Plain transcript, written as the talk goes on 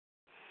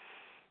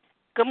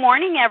Good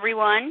morning,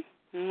 everyone,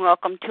 and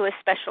welcome to a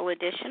special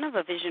edition of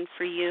A Vision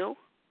for You.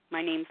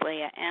 My name's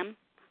Leah M.,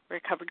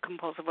 recovered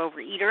compulsive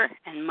overeater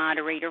and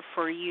moderator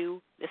for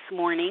you this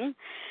morning.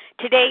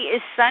 Today is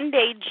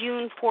Sunday,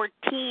 June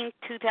 14,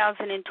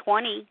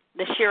 2020.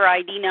 The share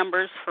ID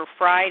numbers for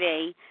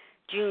Friday,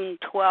 June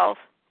 12th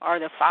are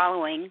the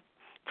following.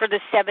 For the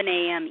 7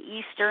 a.m.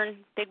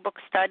 Eastern Big Book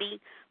Study,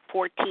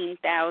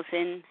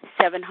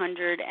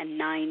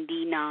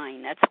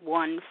 14,799. That's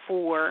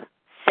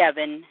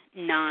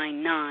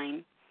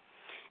 14799.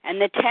 And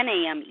the 10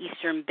 a.m.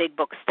 Eastern Big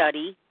Book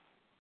Study,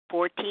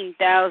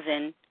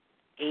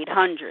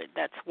 14,800.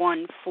 That's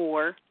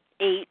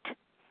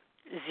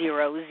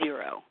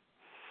 14800.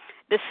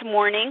 This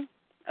morning,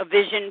 A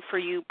Vision for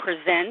You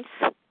presents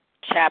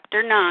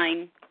Chapter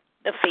 9,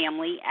 The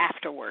Family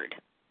Afterward.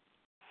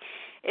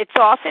 It's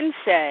often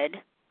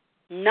said,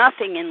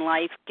 nothing in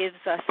life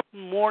gives us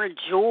more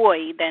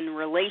joy than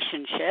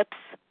relationships,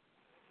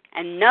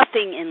 and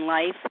nothing in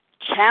life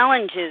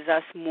challenges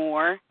us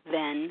more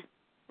than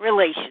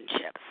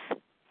relationships.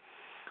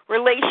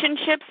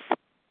 Relationships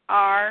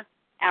are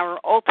our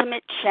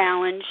ultimate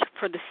challenge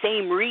for the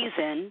same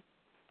reason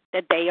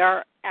that they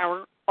are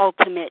our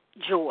ultimate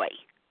joy.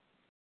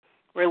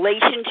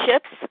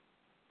 Relationships,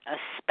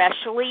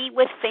 especially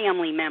with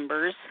family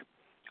members,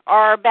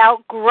 are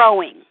about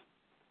growing,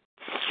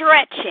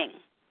 stretching,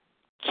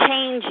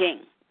 changing,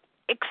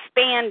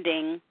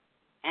 expanding,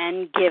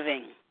 and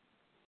giving.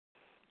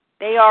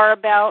 They are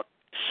about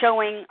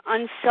showing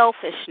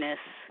unselfishness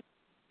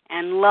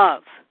and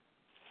love.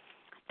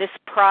 This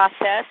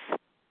process,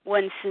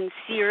 when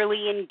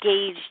sincerely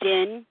engaged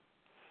in,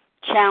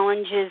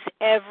 challenges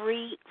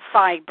every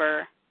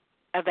fiber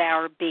of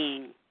our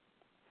being.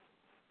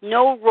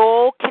 No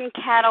role can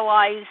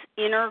catalyze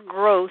inner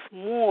growth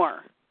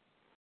more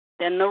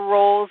than the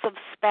roles of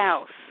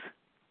spouse,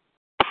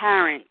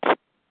 parent,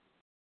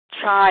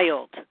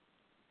 child,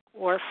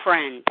 or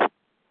friend.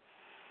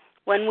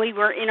 When we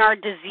were in our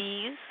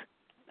disease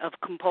of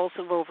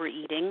compulsive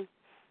overeating,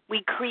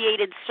 we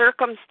created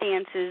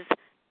circumstances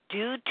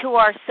due to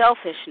our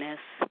selfishness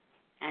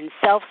and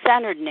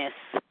self-centeredness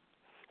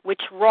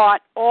which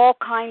wrought all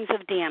kinds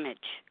of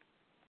damage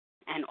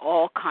and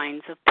all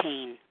kinds of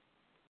pain.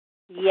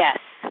 Yes,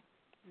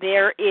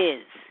 there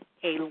is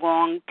a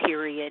long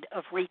period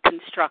of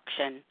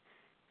reconstruction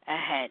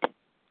ahead.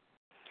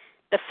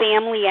 The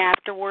Family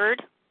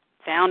Afterward,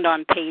 found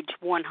on page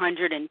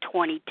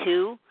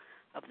 122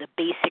 of the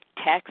basic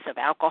text of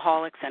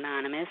Alcoholics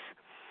Anonymous,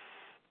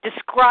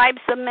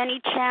 describes the many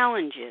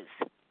challenges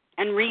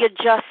and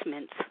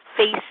readjustments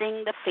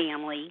facing the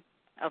family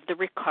of the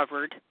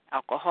recovered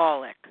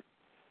alcoholic.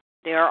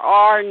 There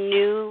are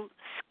new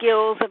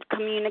skills of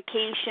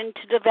communication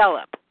to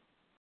develop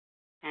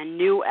and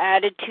new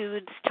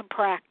attitudes to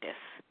practice.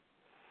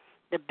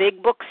 The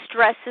Big Book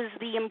stresses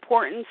the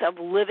importance of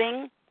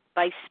living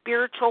by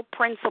spiritual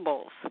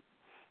principles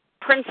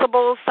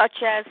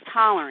such as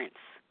tolerance,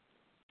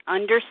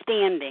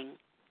 understanding,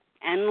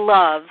 and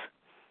love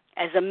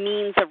as a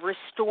means of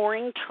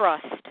restoring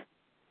trust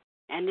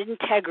and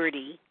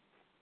integrity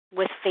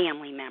with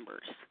family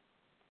members.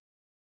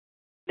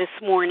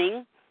 This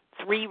morning,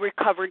 3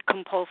 recovered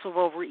compulsive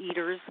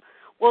overeaters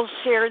will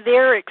share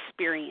their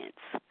experience,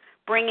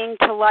 bringing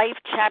to life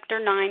Chapter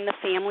 9, The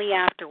Family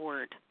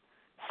Afterward,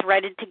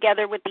 threaded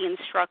together with the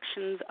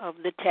instructions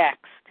of the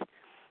text.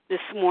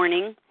 This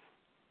morning,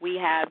 we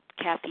have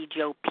Kathy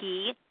Jo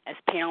P. as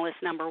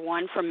panelist number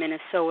 1 from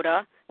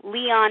Minnesota,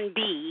 Leon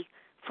B.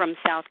 from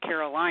South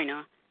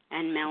Carolina,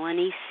 and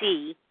Melanie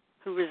C.,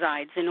 who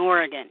resides in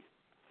Oregon.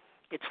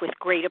 It's with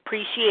great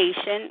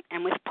appreciation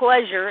and with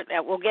pleasure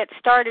that we'll get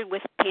started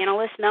with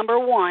panelist number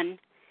 1,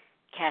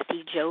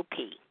 Kathy Jo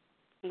P.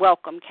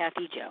 Welcome,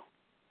 Kathy Jo.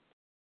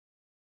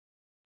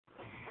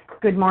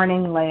 Good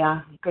morning,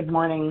 Leah. Good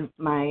morning,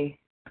 my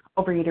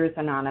Overeaters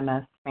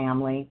Anonymous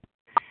family.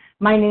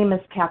 My name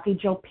is Kathy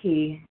Jo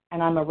P.,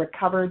 and I'm a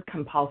recovered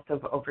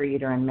compulsive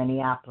overeater in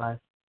Minneapolis.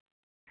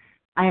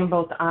 I am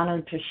both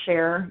honored to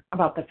share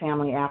about the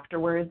family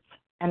afterwards,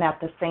 and at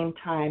the same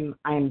time,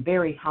 I am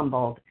very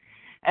humbled,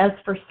 as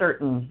for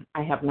certain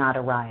I have not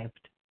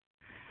arrived.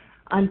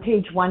 On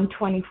page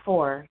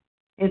 124,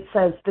 it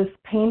says, "This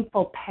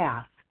painful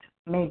past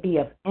may be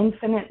of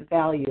infinite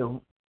value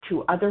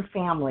to other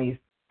families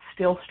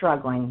still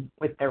struggling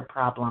with their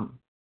problem."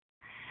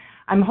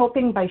 I'm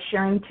hoping by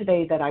sharing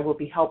today that I will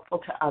be helpful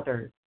to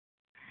others.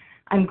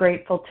 I'm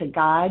grateful to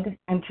God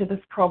and to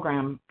this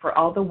program for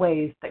all the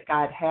ways that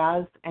God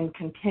has and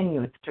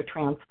continues to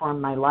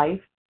transform my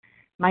life,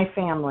 my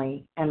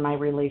family, and my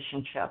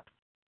relationships.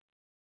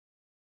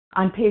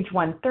 On page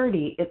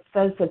 130, it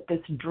says that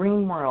this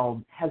dream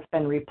world has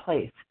been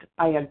replaced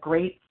by a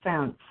great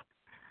sense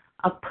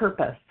of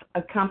purpose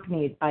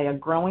accompanied by a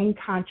growing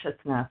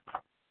consciousness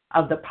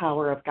of the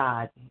power of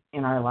God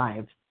in our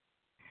lives.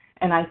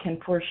 And I can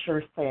for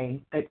sure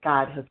say that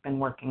God has been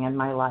working in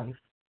my life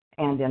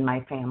and in my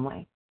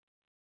family.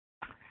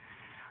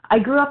 I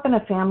grew up in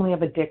a family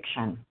of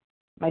addiction.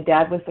 My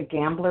dad was a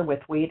gambler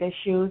with weed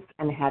issues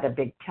and had a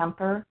big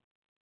temper.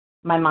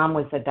 My mom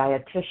was a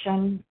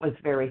dietitian, was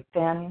very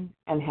thin,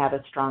 and had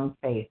a strong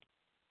faith.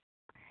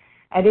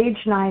 At age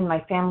 9, my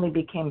family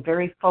became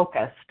very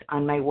focused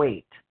on my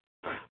weight.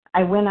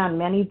 I went on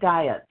many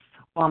diets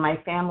while my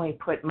family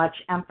put much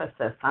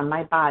emphasis on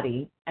my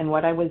body and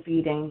what I was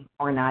eating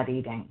or not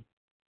eating.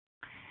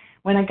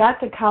 When I got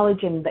to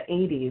college in the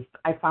 80s,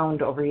 I found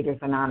Overeaters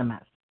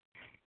Anonymous.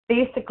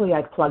 Basically,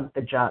 I plugged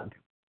the jug.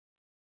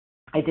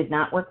 I did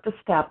not work the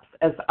steps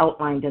as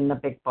outlined in the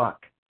big book.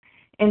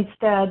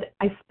 Instead,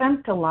 I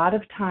spent a lot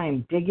of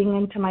time digging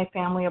into my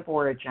family of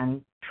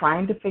origin,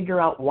 trying to figure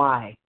out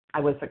why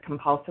I was a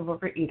compulsive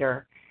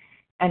overeater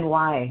and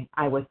why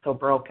I was so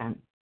broken.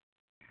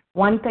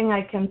 One thing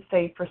I can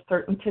say for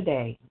certain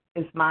today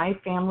is my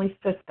family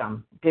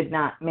system did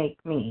not make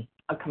me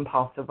a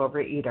compulsive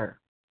overeater.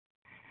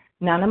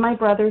 None of my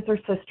brothers or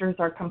sisters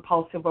are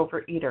compulsive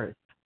overeaters.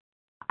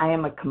 I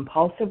am a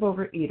compulsive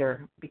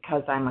overeater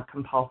because I'm a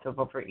compulsive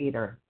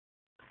overeater.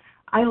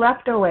 I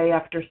left OA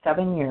after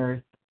 7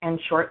 years, and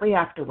shortly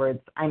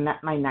afterwards, I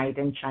met my knight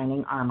in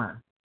shining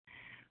armor,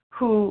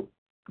 who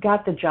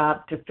got the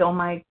job to fill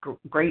my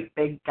great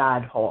big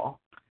God hole.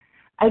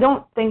 I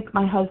don't think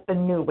my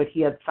husband knew what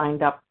he had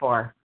signed up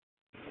for.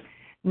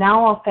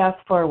 Now I'll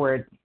fast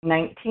forward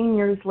 19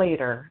 years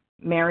later,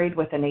 married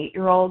with an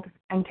 8-year-old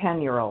and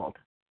 10-year-old.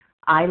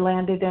 I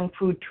landed in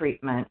food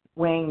treatment,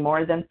 weighing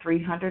more than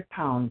 300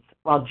 pounds,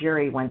 while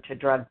Jerry went to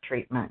drug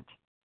treatment.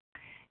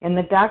 In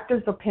the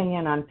doctor's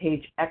opinion on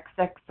page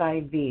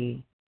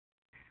XXIV,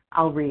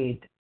 I'll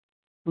read,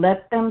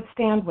 "Let them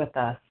stand with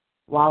us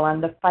while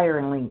on the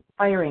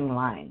firing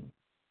line.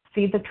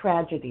 See the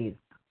tragedies,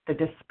 the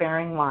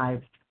despairing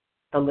lives,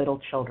 the little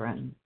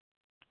children."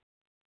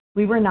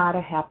 We were not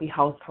a happy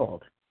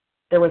household.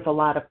 There was a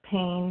lot of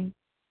pain.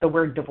 The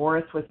word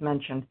divorce was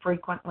mentioned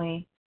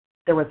frequently.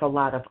 There was a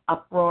lot of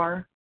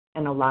uproar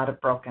and a lot of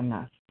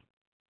brokenness.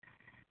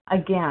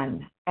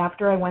 Again,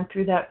 after I went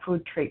through that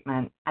food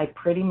treatment, I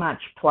pretty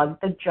much plugged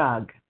the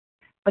jug,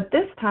 but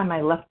this time I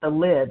left the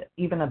lid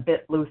even a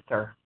bit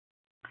looser.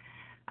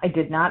 I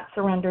did not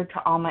surrender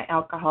to all my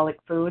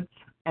alcoholic foods,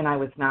 and I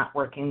was not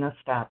working the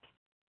steps.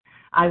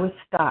 I was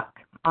stuck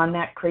on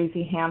that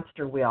crazy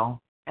hamster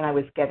wheel, and I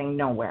was getting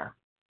nowhere.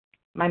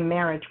 My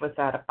marriage was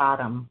at a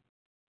bottom.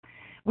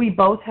 We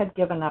both had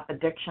given up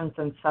addictions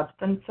and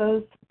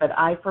substances, but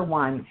I, for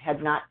one,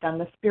 had not done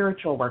the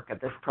spiritual work of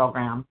this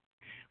program,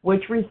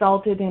 which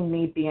resulted in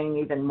me being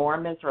even more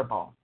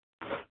miserable.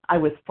 I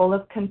was full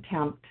of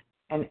contempt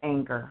and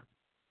anger.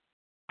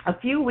 A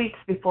few weeks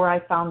before I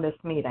found this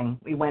meeting,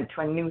 we went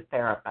to a new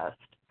therapist,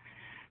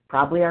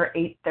 probably our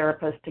 8th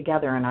therapist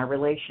together in our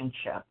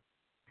relationship.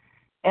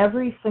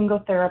 Every single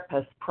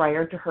therapist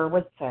prior to her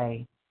would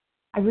say,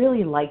 "I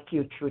really like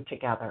you two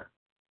together.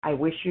 I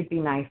wish you'd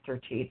be nicer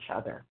to each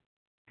other."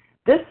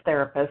 This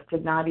therapist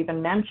did not even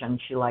mention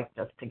she liked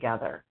us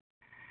together.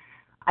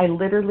 I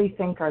literally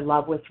think our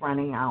love was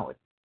running out.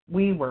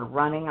 We were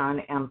running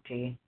on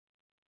empty.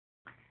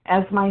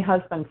 As my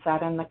husband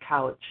sat on the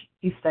couch,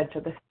 he said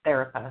to the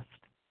therapist,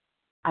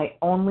 "I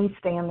only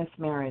stay in this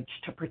marriage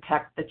to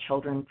protect the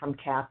children from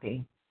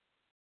Kathy."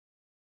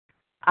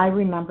 I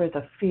remember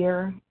the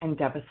fear and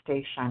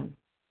devastation.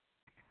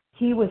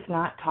 He was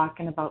not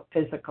talking about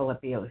physical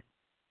abuse.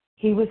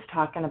 He was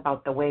talking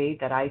about the way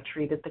that I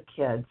treated the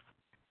kids,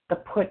 the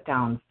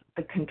put-downs,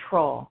 the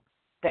control,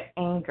 the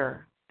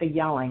anger, the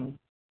yelling.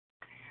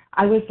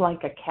 I was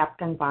like a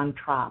Captain Von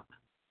Trapp.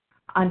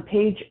 On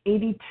page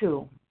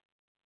 82,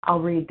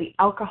 I'll read, "The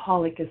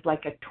alcoholic is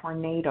like a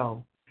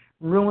tornado,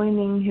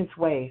 ruining his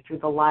way through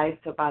the lives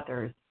of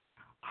others.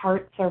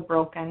 Hearts are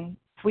broken,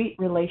 sweet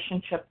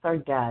relationships are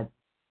dead,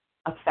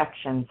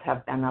 affections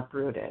have been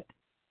uprooted."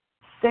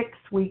 6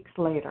 weeks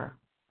later,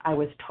 I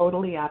was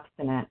totally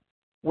abstinent,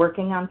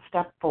 working on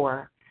step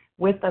 4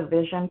 with a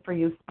Vision for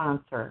You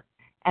sponsor,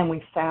 and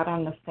we sat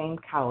on the same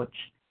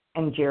couch,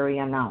 and Jerry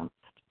announced,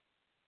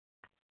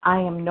 "I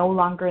am no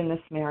longer in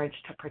this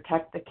marriage to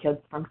protect the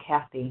kids from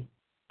Kathy.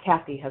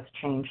 Kathy has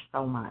changed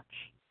so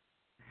much."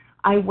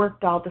 I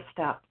worked all the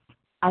steps.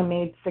 I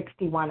made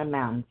 61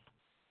 amends.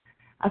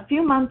 A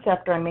few months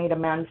after I made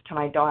amends to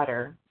my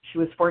daughter, she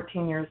was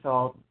 14 years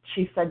old,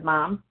 she said,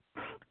 "Mom,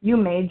 you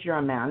made your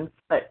amends,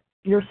 but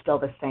you're still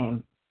the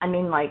same. I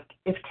mean, like,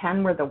 if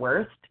 10 were the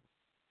worst,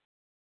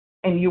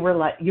 and you were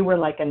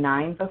like a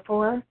 9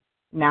 before,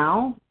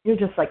 now you're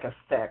just like a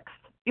 6.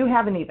 You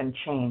haven't even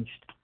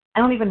changed. I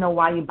don't even know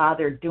why you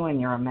bothered doing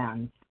your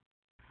amends."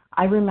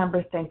 I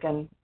remember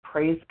thinking,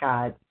 praise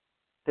God,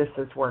 this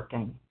is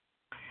working.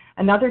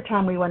 Another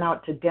time we went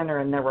out to dinner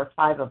and there were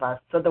 5 of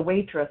us, so the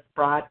waitress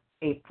brought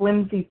a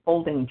flimsy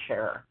folding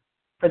chair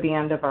for the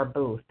end of our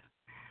booth.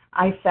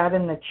 I sat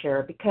in the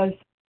chair because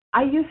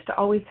I used to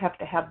always have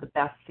to have the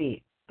best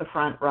seat, the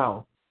front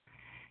row.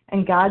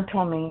 And God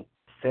told me,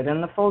 "Sit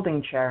in the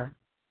folding chair."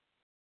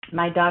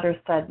 My daughter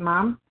said,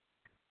 "Mom,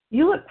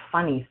 you look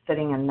funny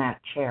sitting in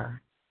that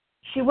chair."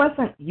 She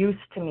wasn't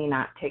used to me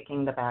not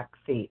taking the back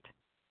seat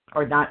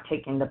or not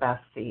taking the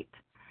best seat.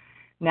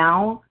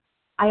 Now,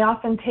 I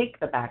often take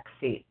the back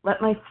seat,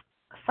 let my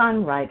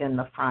son ride in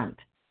the front,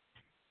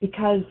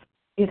 because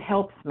It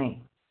helps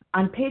me.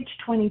 On page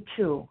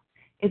 22,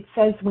 it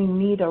says we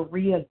need a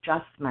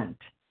readjustment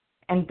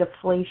and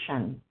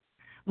deflation.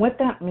 What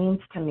that means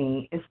to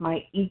me is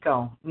my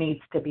ego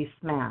needs to be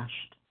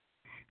smashed.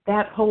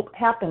 That hope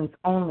happens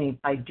only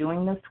by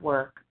doing this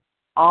work,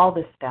 all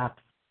the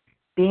steps,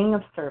 being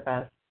of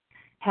service,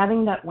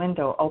 having that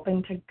window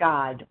open to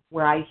God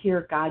where I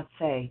hear God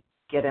say,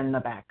 get in the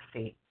back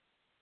seat.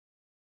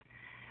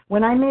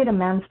 When I made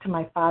amends to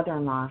my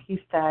father-in-law, he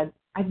said,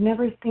 I've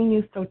never seen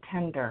you so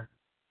tender,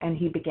 and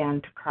he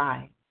began to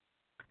cry.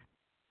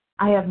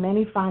 I have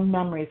many fond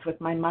memories with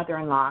my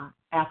mother-in-law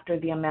after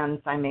the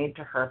amends I made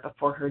to her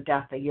before her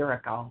death a year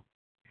ago.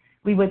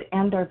 We would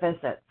end our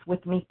visits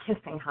with me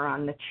kissing her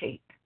on the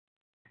cheek.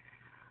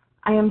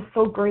 I am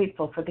so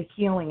grateful for the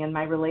healing in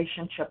my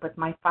relationship with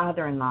my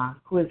father-in-law,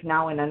 who is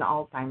now in an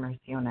Alzheimer's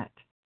unit.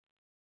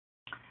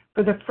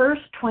 For the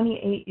first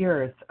 28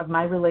 years of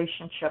my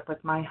relationship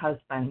with my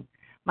husband,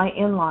 my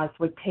in-laws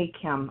would take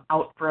him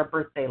out for a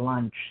birthday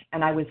lunch,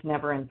 and I was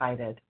never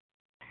invited.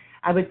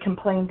 I would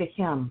complain to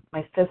him,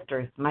 my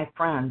sisters, my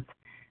friends,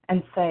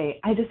 and say,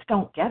 I just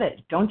don't get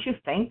it. Don't you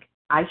think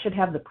I should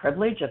have the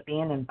privilege of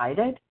being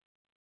invited?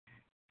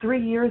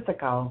 3 years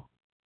ago,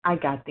 I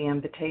got the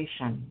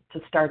invitation to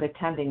start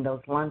attending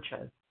those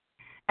lunches.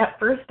 At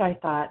first I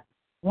thought,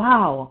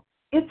 wow,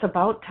 it's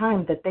about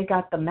time that they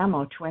got the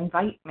memo to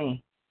invite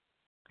me.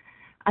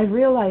 I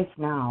realize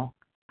now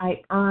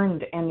I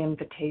earned an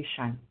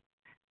invitation.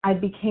 I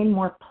became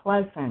more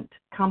pleasant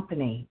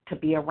company to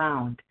be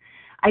around.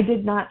 I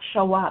did not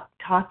show up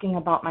talking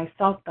about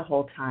myself the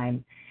whole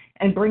time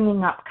and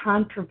bringing up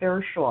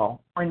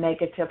controversial or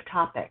negative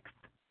topics.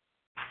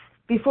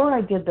 Before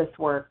I did this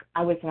work,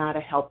 I was not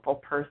a helpful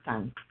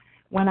person.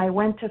 When I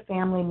went to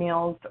family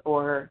meals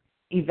or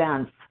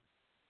events,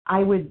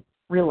 I would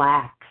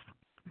relax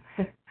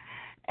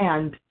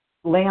and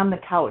lay on the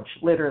couch,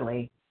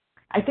 literally.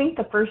 I think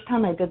the first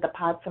time I did the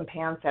pots and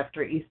pans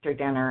after Easter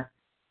dinner,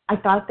 I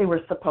thought they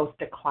were supposed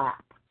to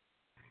clap.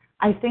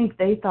 I think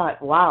they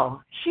thought,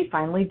 wow, she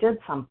finally did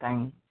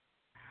something.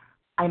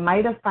 I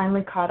might have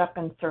finally caught up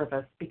in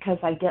service because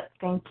I get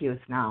thank yous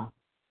now.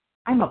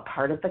 I'm a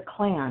part of the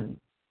clan.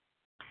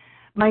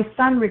 My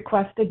son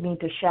requested me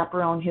to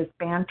chaperone his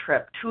band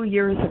trip 2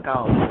 years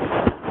ago,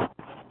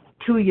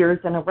 2 years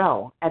in a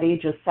row, at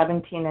ages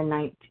 17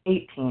 and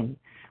 18.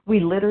 We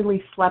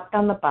literally slept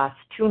on the bus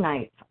 2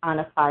 nights on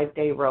a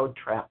 5-day road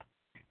trip.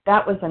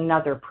 That was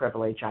another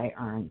privilege I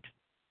earned.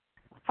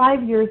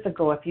 5 years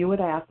ago, if you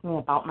would ask me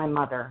about my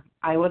mother,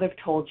 I would have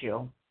told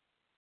you,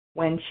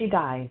 when she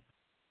dies,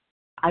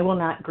 I will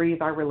not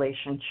grieve our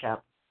relationship.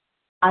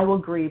 I will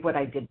grieve what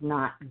I did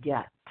not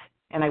get,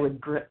 and I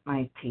would grit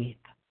my teeth.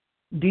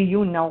 Do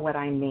you know what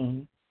I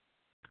mean?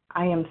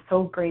 I am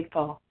so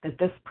grateful that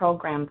this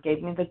program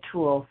gave me the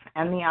tools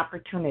and the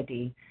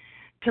opportunity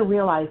to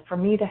realize for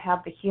me to have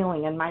the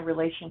healing in my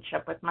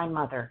relationship with my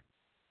mother,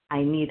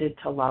 I needed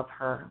to love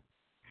her.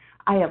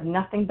 I have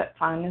nothing but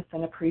fondness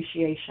and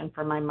appreciation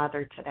for my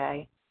mother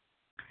today.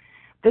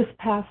 This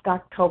past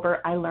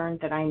October, I learned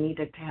that I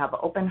needed to have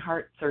open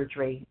heart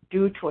surgery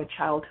due to a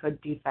childhood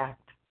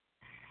defect.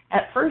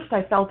 At first,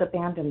 I felt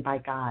abandoned by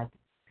God,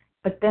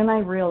 but then I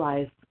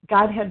realized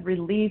God had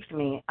relieved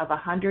me of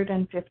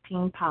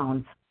 115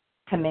 pounds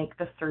to make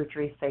the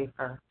surgery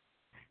safer.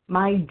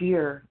 My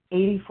dear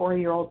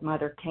 84-year-old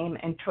mother came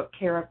and took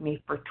care of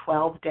me for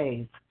 12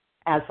 days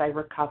as I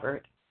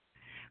recovered.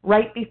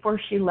 Right before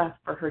she left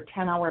for her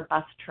 10-hour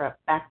bus trip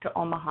back to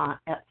Omaha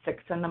at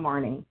 6 in the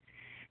morning,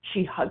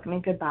 she hugged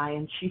me goodbye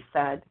and she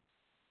said,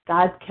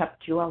 God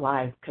kept you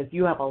alive because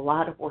you have a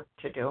lot of work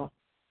to do.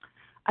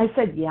 I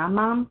said, yeah,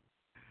 Mom.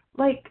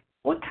 Like,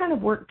 what kind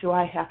of work do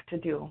I have to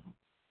do?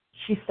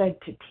 She said,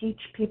 to teach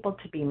people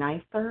to be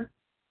nicer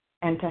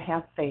and to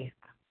have faith.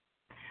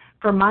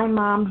 For my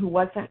mom,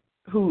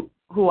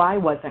 who I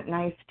wasn't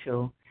nice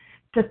to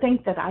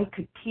think that I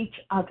could teach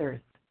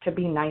others to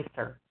be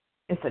nicer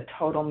is a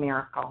total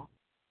miracle.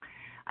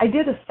 I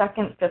did a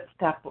second fifth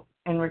step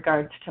in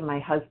regards to my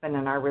husband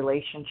and our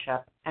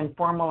relationship and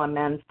formal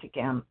amends to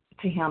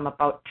him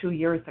about 2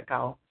 years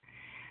ago.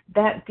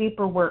 That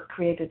deeper work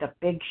created a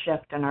big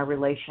shift in our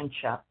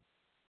relationship.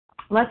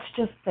 Let's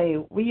just say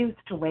we used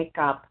to wake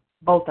up,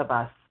 both of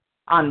us,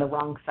 on the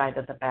wrong side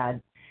of the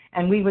bed,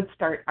 and we would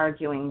start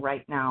arguing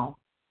right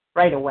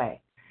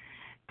away.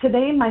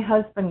 Today, my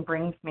husband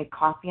brings me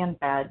coffee in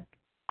bed,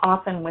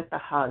 often with a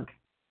hug.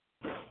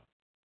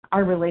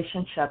 Our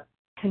relationship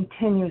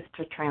continues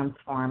to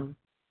transform.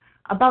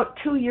 About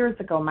 2 years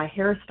ago, my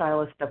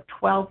hairstylist of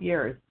 12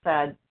 years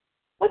said,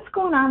 what's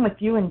going on with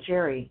you and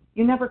Jerry?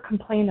 You never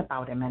complain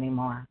about him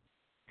anymore.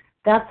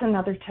 That's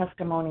another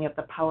testimony of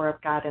the power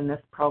of God in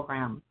this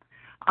program.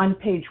 On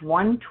page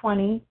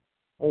 120,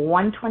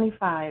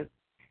 125,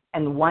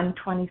 and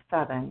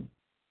 127,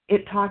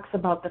 it talks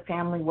about the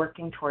family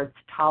working towards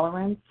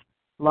tolerance,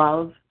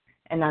 love,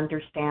 and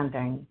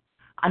understanding.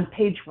 On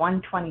page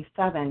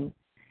 127,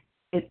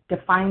 it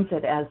defines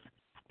it as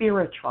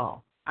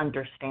spiritual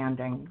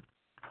understanding.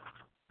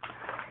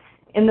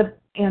 In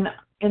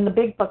in the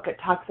big book, it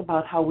talks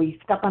about how we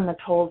step on the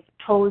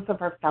toes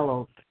of our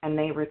fellows and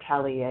they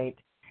retaliate.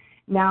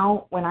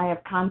 Now, when I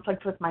have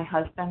conflict with my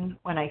husband,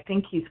 when I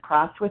think he's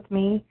cross with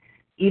me,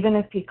 even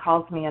if he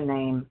calls me a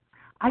name,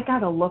 I got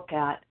to look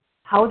at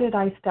how did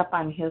I step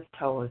on his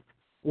toes?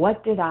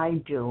 What did I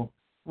do?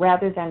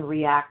 Rather than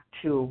react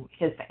to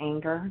his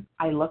anger,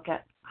 I look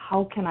at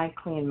how can I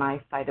clean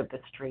my side of the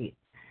street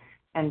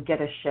and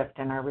get a shift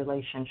in our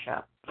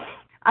relationship.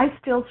 I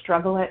still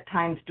struggle at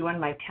times doing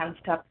my 10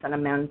 steps and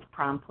amends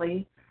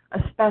promptly,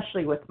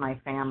 especially with my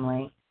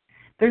family.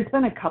 There's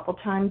been a couple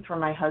times where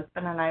my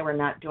husband and I were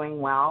not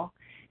doing well,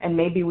 and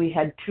maybe we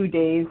had 2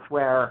 days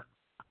where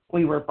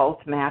we were both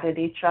mad at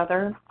each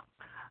other.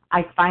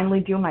 I finally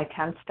do my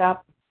 10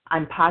 step.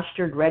 I'm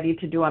postured ready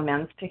to do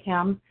amends to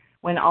him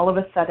when all of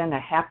a sudden a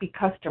happy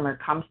customer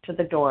comes to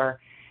the door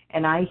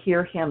and I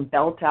hear him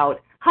belt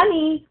out,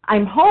 "Honey,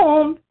 I'm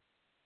home."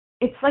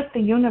 It's like the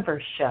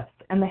universe shifts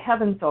and the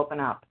heavens open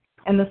up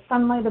and the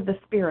sunlight of the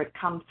Spirit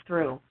comes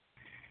through.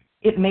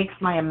 It makes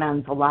my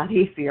amends a lot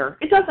easier.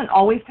 It doesn't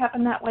always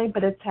happen that way,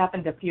 but it's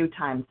happened a few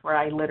times where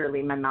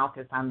my mouth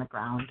is on the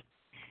ground.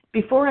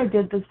 Before I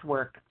did this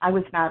work, I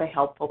was not a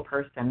helpful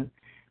person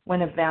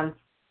when events,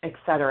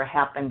 etc.,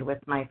 happened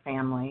with my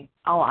family.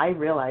 Oh, I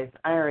realized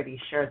I already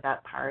shared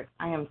that part.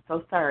 I am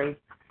so sorry.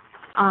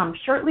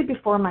 Shortly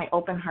before my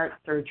open heart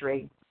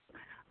surgery,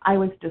 I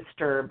was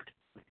disturbed,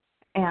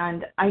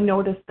 and I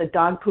noticed the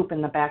dog poop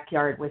in the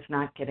backyard was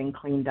not getting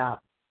cleaned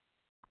up.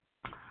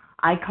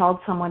 I called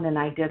someone and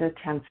I did a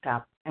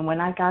 10-step, and when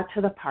I got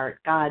to the part,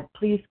 God,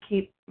 please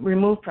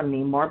remove from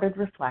me morbid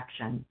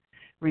reflection,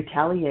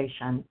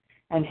 retaliation,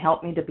 and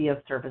help me to be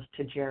of service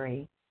to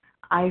Jerry.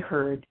 I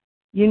heard,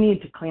 you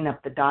need to clean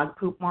up the dog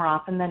poop more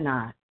often than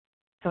not.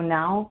 So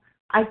now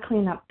I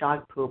clean up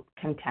dog poop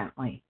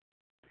contently.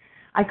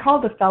 I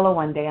called a fellow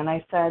one day and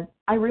I said,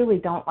 I really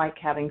don't like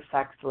having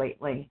sex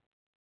lately.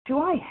 Do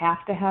I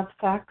have to have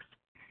sex?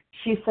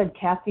 She said,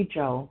 Kathy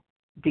Jo,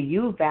 do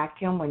you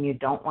vacuum when you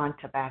don't want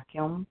to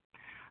vacuum?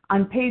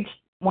 On page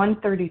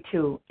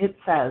 132, it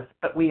says,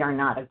 but we are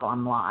not a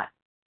glum lot.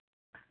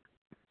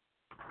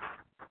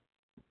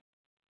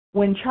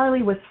 When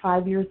Charlie was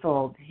 5 years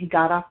old, he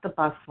got off the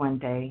bus one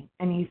day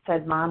and he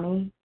said,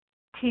 Mommy,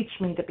 teach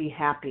me to be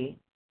happy.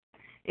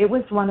 It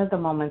was one of the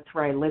moments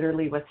where I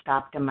literally was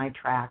stopped in my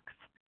tracks,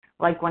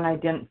 like when I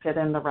didn't fit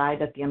in the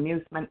ride at the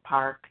amusement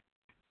park,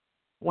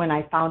 when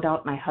I found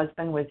out my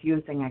husband was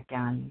using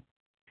again,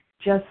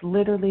 just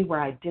literally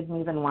where I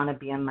didn't even want to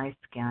be in my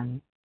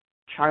skin.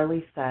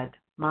 Charlie said,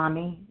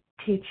 Mommy,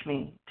 teach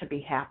me to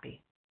be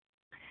happy.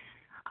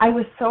 I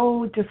was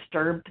so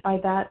disturbed by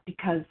that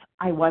because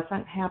I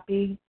wasn't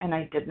happy and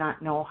I did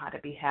not know how to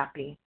be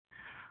happy.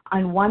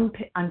 On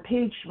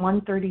page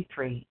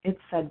 133, it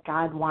said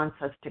God wants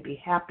us to be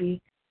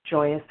happy,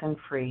 joyous, and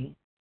free.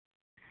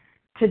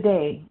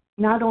 Today,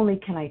 not only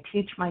can I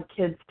teach my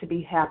kids to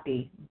be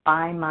happy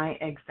by my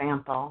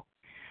example,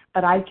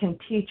 but I can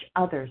teach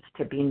others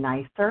to be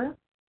nicer,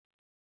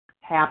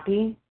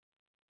 happy,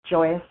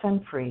 joyous,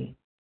 and free.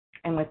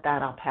 And with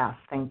that, I'll pass.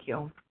 Thank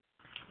you.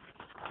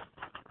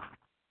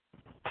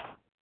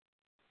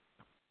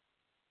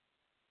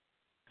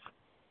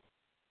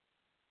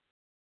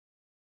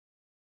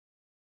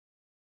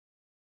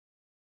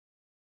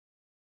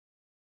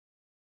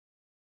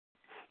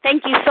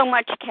 Thank you so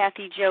much,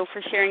 Kathy Jo,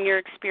 for sharing your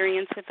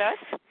experience with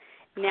us.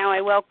 Now I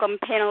welcome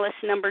panelist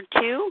number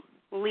 2,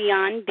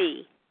 Leon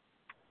B.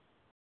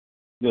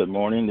 Good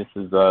morning. This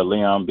is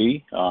Leon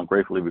B.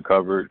 Gratefully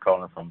recovered,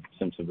 calling from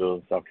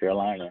Simpsonville, South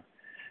Carolina.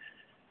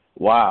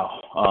 Wow.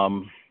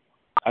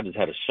 I just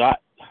had a shot,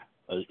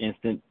 an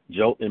instant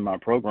jolt in my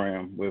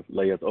program with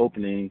Leia's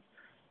opening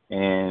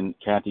and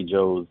Kathy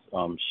Jo's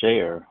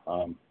share.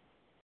 I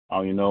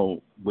don't even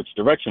know which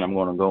direction I'm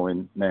going to go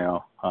in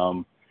now.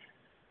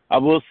 I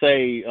will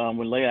say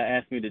when Leia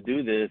asked me to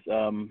do this,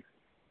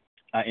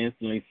 I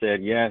instantly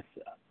said yes,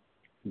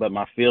 but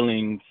my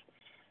feelings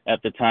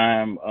at the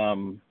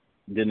time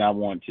did not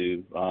want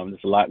to.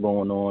 There's a lot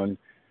going on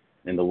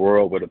in the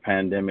world with the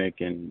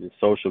pandemic and the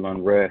social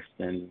unrest,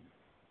 and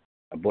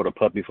I bought a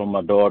puppy for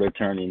my daughter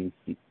turning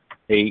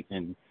 8,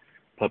 and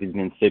puppy's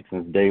been sick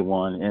since day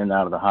one, in and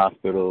out of the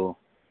hospital,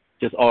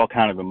 just all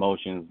kind of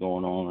emotions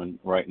going on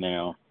right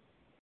now.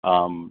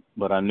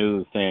 But I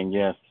knew saying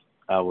yes,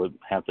 I would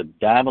have to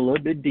dive a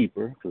little bit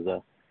deeper because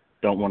I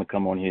don't want to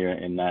come on here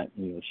and not,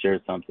 share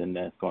something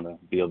that's going to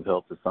be of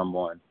help to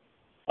someone.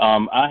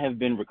 I have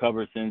been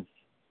recovered since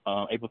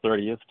April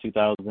 30th,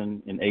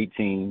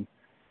 2018.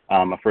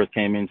 I first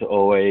came into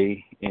OA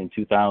in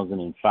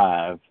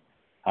 2005.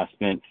 I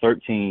spent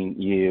 13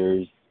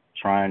 years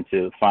trying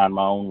to find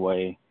my own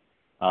way.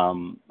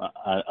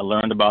 I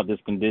learned about this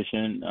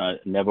condition. I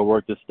never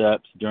worked the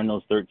steps during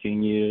those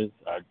 13 years.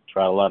 I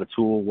tried a lot of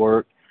tool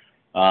work.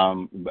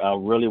 I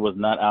really was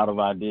not out of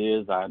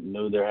ideas. I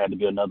knew there had to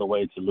be another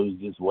way to lose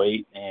this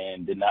weight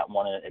and did not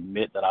want to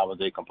admit that I was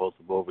a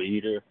compulsive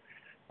overeater.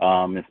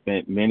 And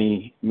spent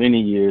many,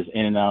 many years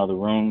in and out of the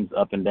rooms,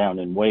 up and down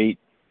in weight.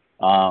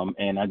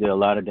 And I did a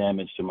lot of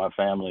damage to my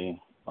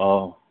family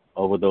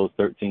over those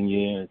 13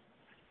 years.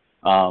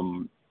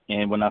 And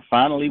when I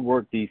finally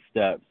worked these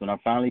steps, when I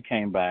finally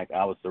came back,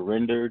 I was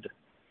surrendered.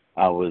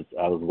 I was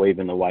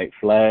waving the white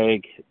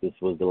flag. This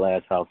was the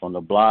last house on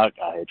the block.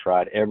 I had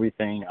tried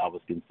everything. I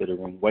was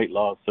considering weight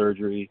loss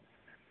surgery.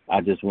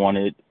 I just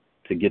wanted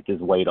to get this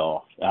weight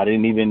off. I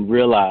didn't even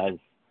realize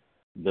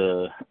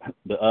the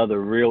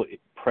other real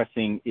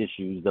pressing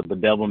issues, the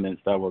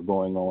bedevilments that were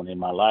going on in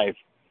my life.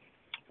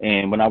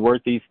 And when I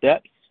worked these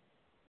steps,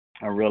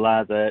 I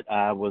realized that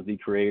I was the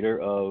creator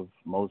of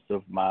most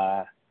of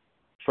my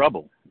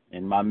trouble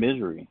and my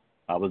misery.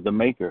 I was the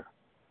maker.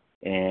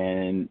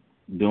 And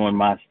doing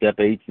my step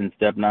 8 and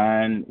step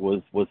 9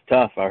 was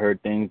tough. I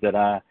heard things that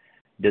I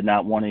did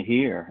not want to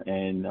hear.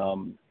 And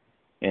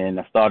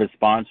I started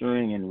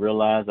sponsoring and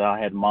realized I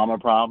had mama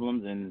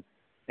problems. And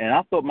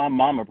I thought my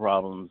mama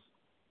problems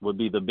would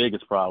be the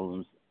biggest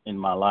problems in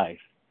my life.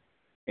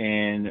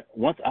 And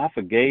once I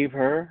forgave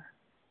her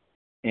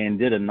and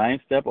did a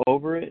 9th step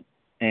over it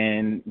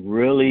and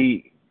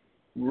really,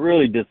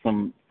 really did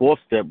some 4th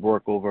step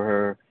work over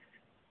her,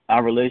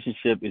 our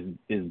relationship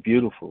is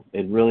beautiful.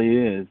 It really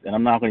is. And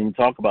I'm not going to even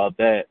talk about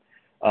that.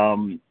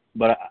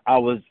 But I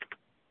was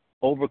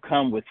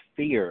overcome with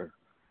fear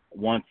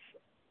once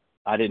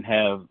I didn't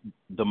have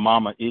the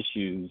mama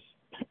issues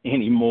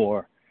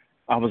anymore.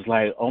 I was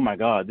like, oh, my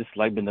God, this has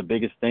like been the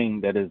biggest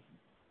thing that has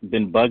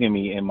been bugging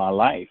me in my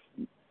life.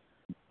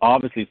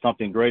 Obviously,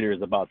 something greater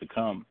is about to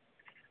come.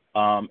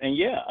 And,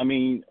 yeah, I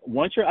mean,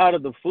 once you're out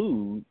of the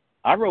food,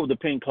 I rode the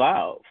pink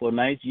cloud for a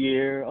nice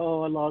year.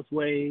 Oh, I lost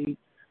weight.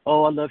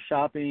 Oh, I love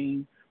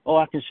shopping. Oh,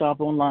 I can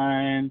shop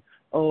online.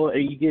 Oh,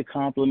 you get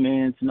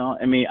compliments and all.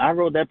 I mean, I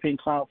rode that pink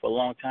cloud for a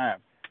long time.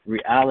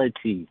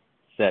 Reality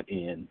set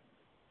in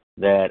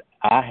that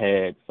I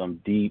had some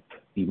deep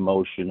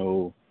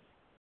emotional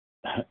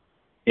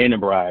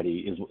inebriety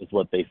is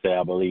what they say,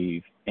 I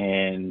believe.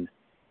 And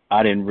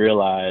I didn't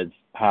realize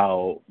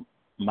how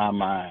my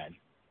mind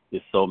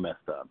is so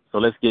messed up. So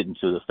let's get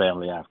into the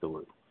family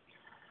afterward.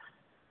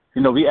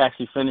 You know, we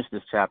actually finished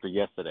this chapter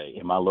yesterday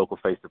in my local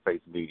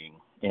face-to-face meeting,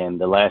 and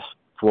the last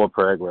 4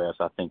 paragraphs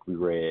I think we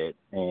read,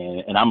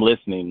 and I'm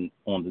listening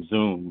on the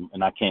Zoom,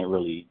 and I can't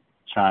really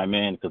chime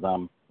in because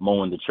I'm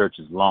mowing the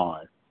church's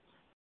lawn.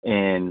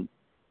 And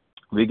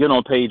we get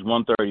on page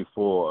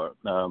 134.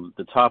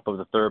 The top of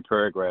the 3rd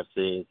paragraph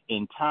says,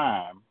 in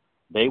time,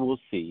 they will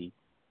see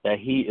that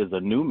he is a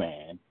new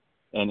man,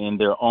 and in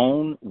their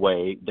own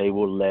way, they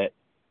will let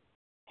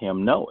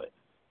him know it.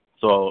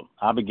 So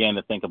I began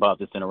to think about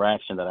this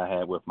interaction that I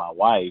had with my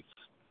wife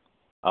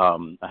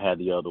I had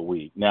the other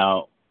week.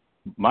 Now,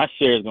 my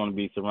share is going to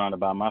be surrounded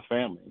by my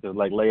family. Because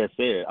like Leah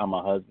said, I'm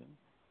a husband,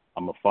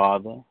 I'm a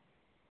father,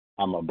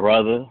 I'm a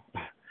brother,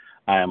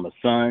 I am a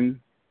son,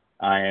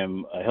 I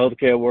am a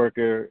healthcare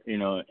worker, you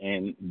know,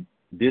 and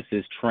this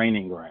is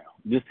training ground.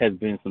 This has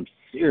been some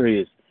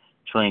serious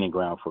training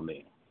ground for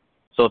me.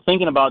 So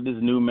thinking about this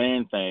new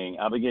man thing,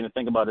 I began to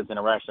think about this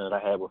interaction that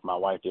I had with my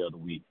wife the other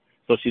week.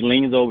 So she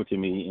leans over to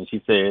me and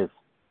she says,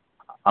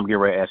 I'm getting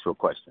ready to ask you a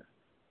question.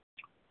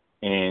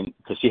 And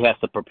because she has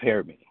to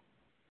prepare me.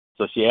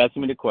 So she asked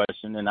me the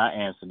question and I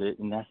answered it.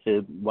 And I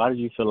said, why did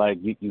you feel like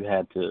you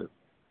had to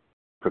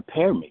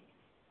prepare me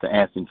to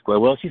answer this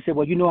question? Well, she said,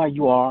 well, you know how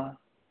you are.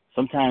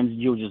 Sometimes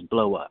you'll just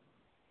blow up.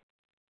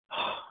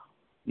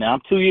 Now,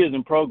 I'm 2 years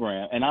in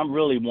program, and I'm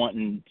really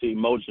wanting to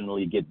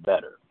emotionally get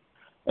better.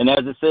 And as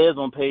it says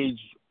on page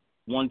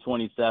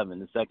 127,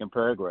 the 2nd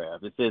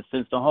paragraph, it says,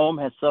 since the home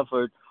has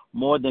suffered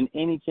more than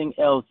anything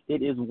else,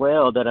 it is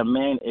well that a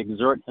man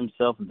exert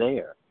himself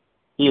there.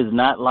 He is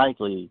not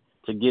likely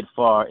to get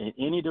far in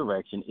any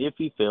direction if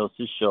he fails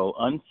to show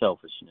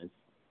unselfishness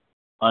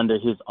under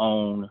his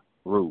own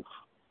roof.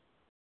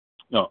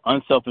 No,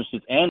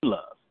 unselfishness and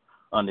love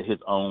under his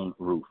own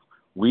roof.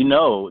 We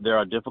know there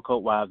are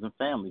difficult wives and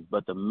families,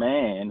 but the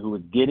man who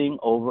is getting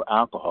over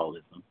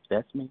alcoholism,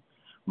 that's me,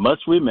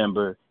 must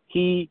remember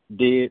he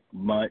did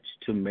much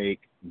to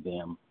make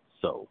them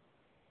so.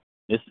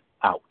 It's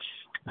ouch.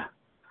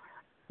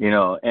 You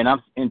know, and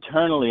I'm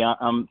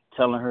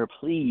telling her,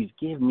 please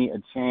give me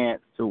a chance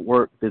to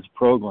work this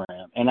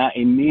program. And I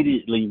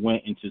immediately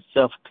went into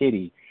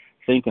self-pity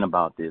thinking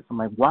about this. I'm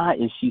like, why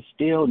is she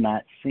still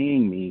not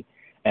seeing me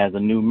as a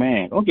new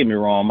man? Don't get me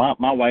wrong.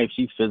 My wife,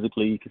 she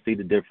physically, you can see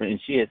the difference.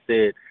 And she had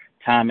said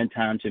time and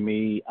time to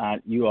me,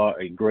 you are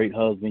a great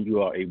husband.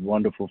 You are a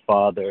wonderful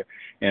father.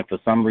 And for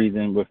some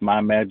reason, with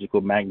my magical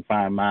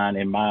magnifying mind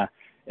and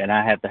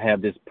I have to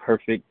have this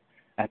perfect,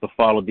 I have to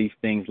follow these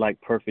things like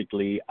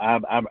perfectly.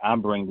 I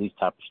bring these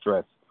type of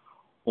stress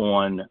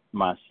on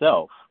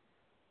myself.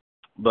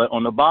 But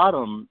on the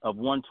bottom of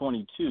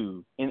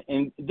 122,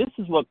 and this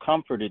is what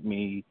comforted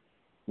me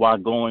while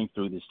going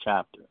through this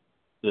chapter.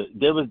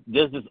 There's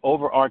this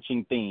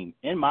overarching theme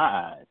in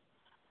my eyes.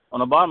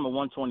 On the bottom of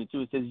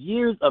 122, it says,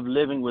 years of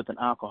living with an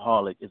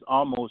alcoholic is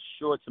almost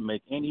sure to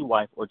make any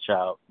wife or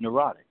child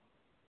neurotic.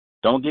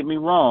 Don't get me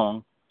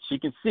wrong. She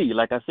can see,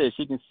 like I said,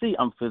 she can see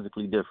I'm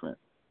physically different.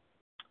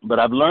 But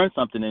I've learned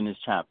something in this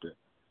chapter.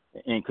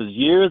 And because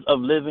years of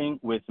living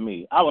with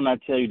me, I will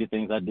not tell you the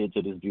things I did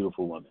to this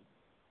beautiful woman.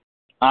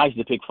 I used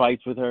to pick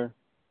fights with her.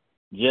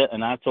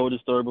 and I told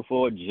this story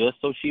before, just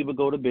so she would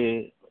go to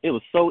bed. It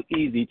was so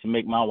easy to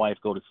make my wife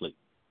go to sleep.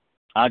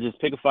 I just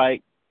pick a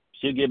fight.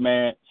 She'll get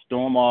mad,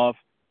 storm off,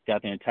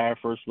 got the entire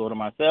first floor to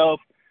myself.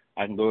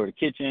 I can go to the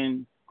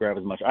kitchen, grab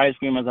as much ice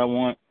cream as I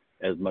want,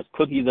 as much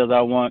cookies as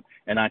I want,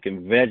 and I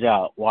can veg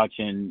out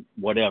watching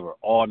whatever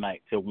all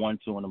night till 1,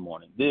 2 in the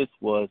morning. This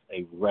was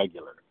a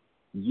regular.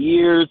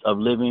 Years of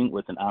living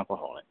with an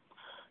alcoholic.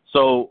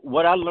 So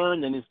what I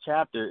learned in this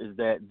chapter is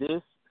that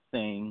this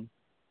thing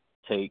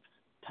takes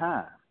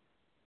time.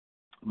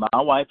 My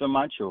wife and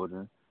my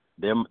children,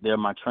 they're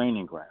my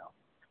training ground.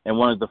 And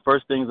one of the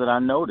first things that I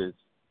noticed,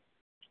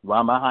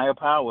 while my higher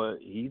power,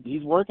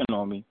 he's working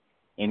on me,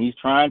 and he's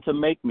trying to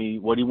make me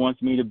what he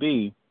wants me to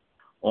be.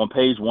 On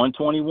page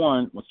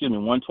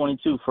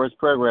 122, first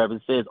paragraph,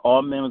 it says,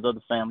 all members of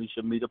the family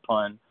should meet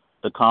upon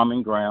the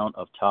common ground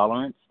of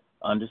tolerance,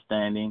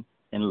 understanding,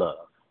 and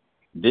love.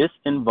 This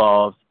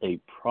involves a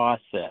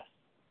process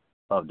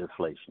of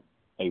deflation,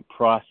 a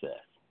process.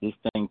 This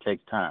thing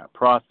takes time.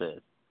 Process,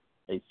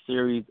 a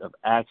series of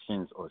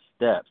actions or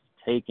steps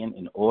taken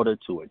in order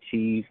to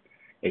achieve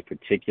a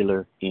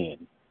particular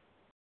end.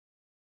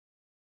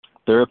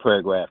 Third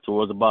paragraph,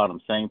 towards the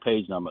bottom, same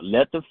page number.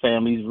 Let the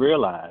families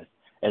realize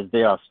as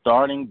they are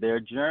starting their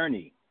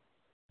journey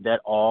that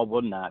all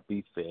will not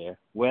be fair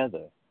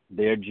weather.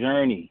 Their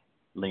journey,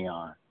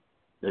 Leon.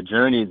 The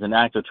journey is an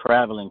act of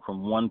traveling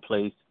from one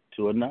place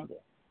to another.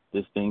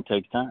 This thing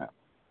takes time.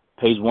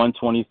 Page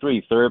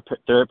 123,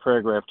 third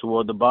paragraph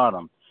toward the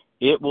bottom.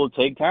 It will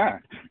take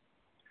time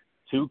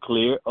to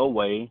clear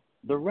away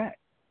the wreck.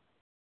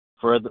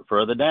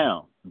 Further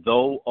down,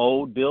 though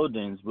old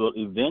buildings will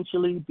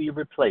eventually be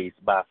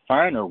replaced by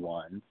finer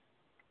ones,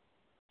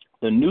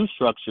 the new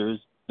structures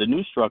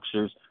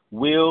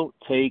will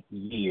take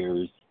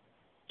years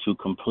to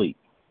complete.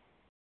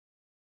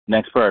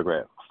 Next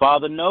paragraph.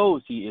 Father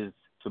knows he is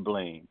to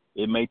blame.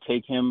 It may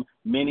take him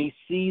many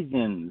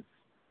seasons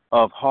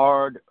of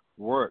hard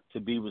work to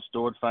be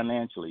restored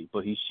financially,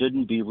 but he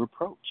shouldn't be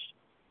reproached.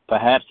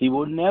 Perhaps he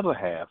will never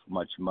have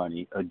much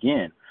money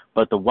again,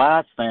 but the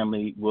wise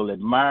family will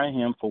admire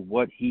him for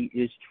what he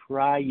is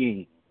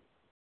trying.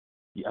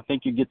 I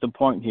think you get the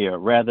point here,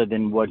 rather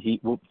than what he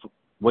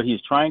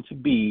is trying to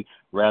be,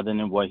 rather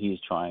than what he is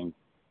trying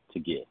to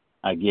get.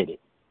 I get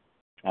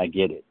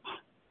it.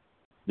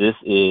 This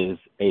is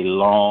a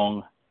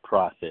long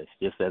process,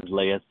 just as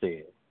Leah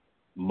said.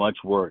 Much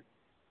work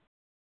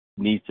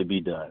needs to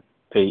be done.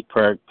 Page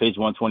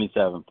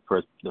 127,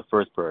 the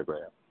first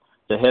paragraph.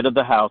 The head of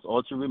the house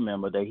ought to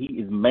remember that he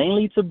is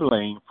mainly to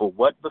blame for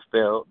what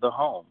befell the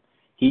home.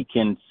 He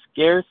can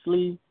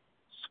scarcely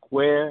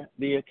square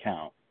the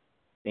account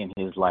in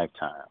his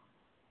lifetime.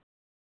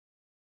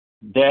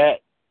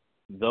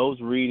 Those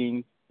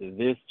readings,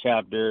 this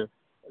chapter,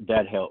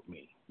 that helped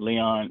me.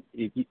 Leon,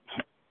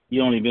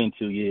 you only been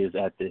 2 years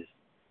at this.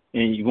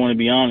 And you want to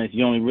be honest,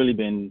 you only really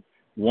been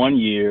 1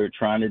 year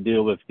trying to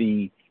deal with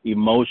the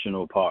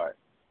emotional part.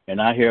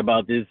 And I hear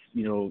about this,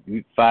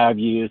 5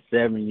 years,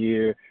 7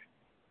 years,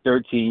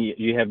 13.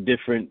 You have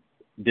different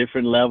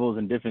levels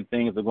and different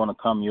things are going to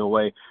come your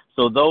way.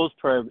 So those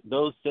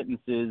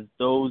sentences,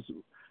 those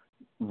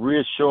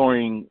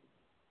reassuring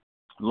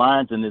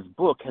lines in this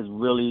book has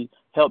really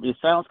helped. It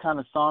sounds kind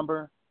of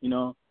somber,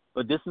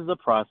 but this is a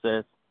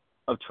process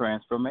of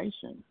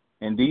transformation.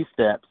 And these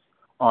steps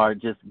are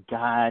just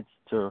guides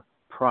to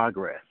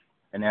progress.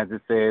 And as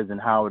it says and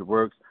how it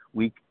works,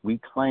 we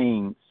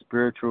claim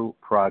spiritual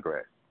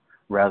progress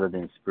rather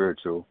than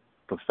spiritual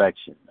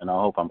perfection. And I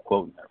hope I'm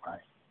quoting that right.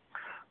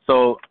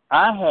 So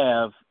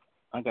I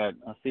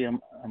see how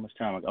much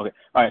time I got. Okay.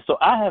 All right. So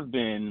I have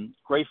been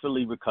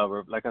gratefully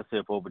recovered, like I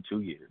said, for over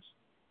 2 years.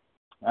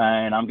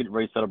 And I'm getting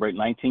ready to celebrate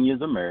 19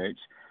 years of marriage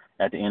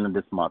at the end of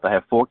this month. I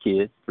have 4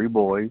 kids, 3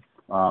 boys,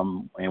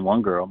 and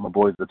 1 girl. My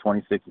boys are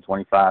 26 and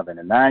 25 and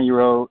a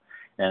 9-year-old,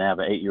 and I have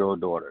an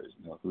 8-year-old daughter,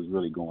 who's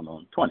really going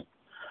on 20.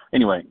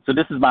 Anyway, so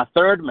this is my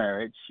 3rd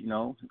marriage,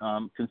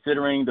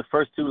 considering the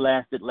first 2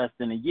 lasted less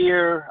than a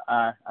year.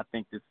 I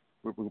think this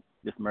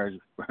marriage,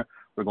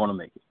 we're going to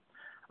make it.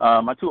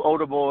 My 2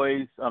 older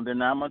boys, they're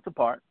 9 months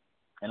apart,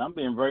 and I'm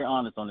being very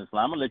honest on this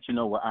line. I'm going to let you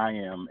know where I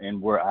am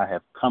and where I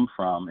have come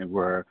from and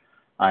where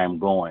I am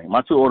going.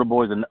 My 2 older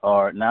boys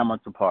are 9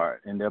 months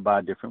apart, and they're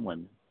by different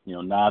women,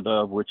 neither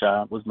of which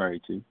I was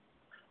married to.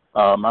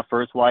 My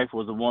first wife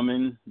was a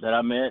woman that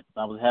I met.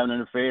 I was having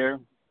an affair.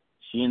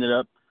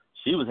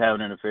 She was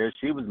having an affair.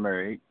 She was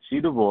married. She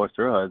divorced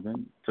her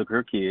husband, took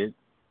her kid,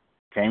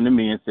 came to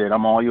me and said,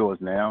 I'm all yours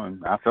now.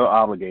 And I felt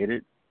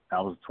obligated.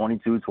 I was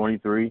 22,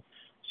 23.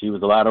 She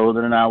was a lot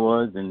older than I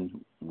was, and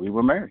we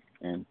were married.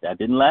 And that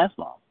didn't last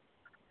long.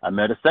 I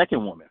met a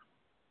second woman.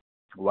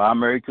 While I'm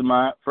married to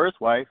my first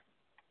wife,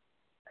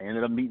 I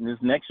ended up meeting this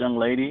next young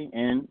lady,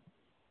 and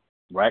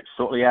right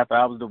shortly after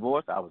I was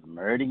divorced, I was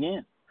married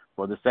again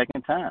for the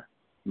second time.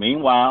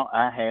 Meanwhile,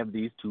 I have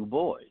these 2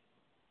 boys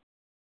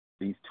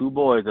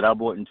that I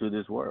brought into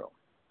this world.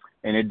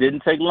 And it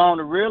didn't take long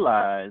to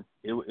realize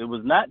it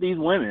was not these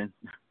women,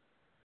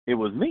 it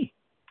was me.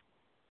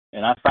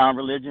 And I found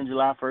religion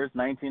July 1st,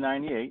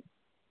 1998.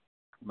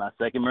 My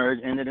second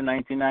marriage ended in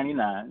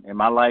 1999, and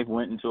my life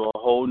went into a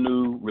whole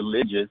new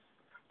religious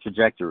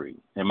trajectory.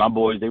 And my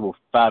boys, they were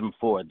 5 and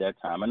 4 at that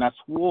time. And I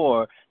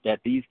swore that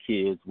these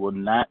kids will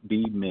not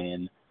be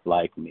men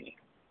like me.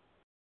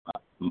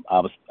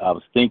 I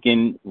was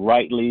thinking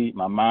rightly.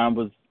 My mind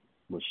was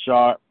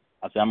sharp.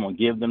 I said, I'm going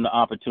to give them the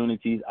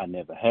opportunities I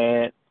never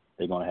had.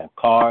 They're going to have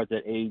cars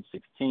at age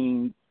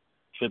 16,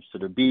 trips to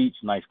the beach,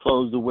 nice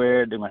clothes to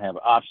wear. They're going to have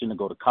an option to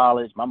go to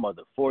college. My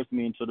mother forced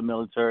me into the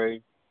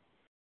military.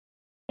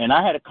 And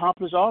I had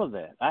accomplished all of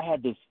that. I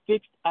had this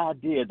fixed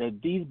idea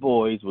that these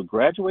boys would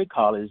graduate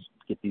college,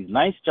 get these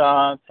nice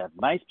jobs, have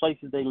nice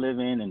places they live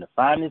in the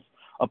finest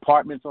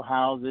apartments or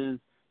houses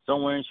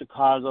somewhere in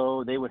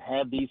Chicago. They would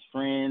have these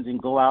friends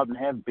and go out and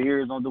have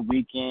beers on the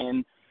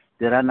weekend.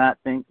 Did I not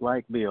think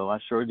like Bill? I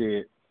sure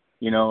did.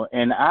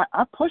 And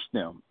I pushed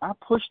them.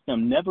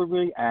 Never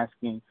really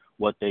asking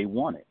what they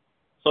wanted.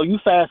 So you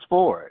fast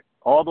forward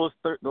all those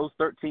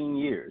 13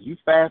 years. You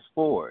fast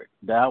forward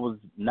that I was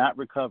not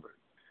recovered.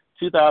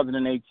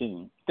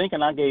 2018,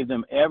 thinking I gave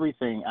them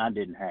everything I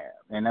didn't have.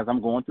 And as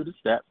I'm going through the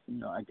steps,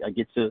 I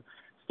get to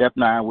step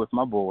 9 with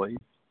my boys,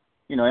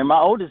 and my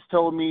oldest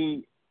told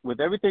me with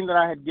everything that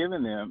I had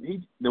given them,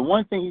 the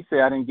one thing he said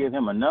I didn't give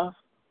him enough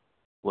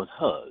was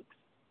hugs.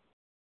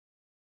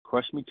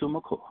 Crushed me to my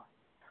core.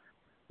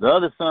 My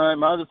other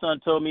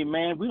son told me,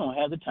 man, we don't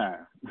have the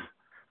time.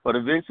 But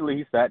eventually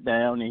he sat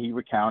down and he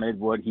recounted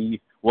what it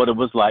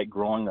was like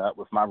growing up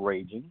with my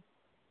raging,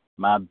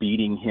 my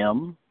beating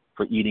him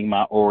for eating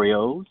my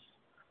Oreos.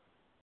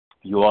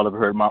 You all have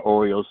heard my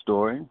Oreo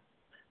story,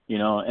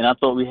 and I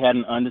thought we had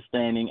an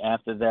understanding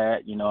after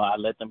that. I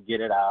let them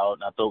get it out,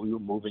 and I thought we were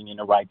moving in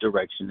the right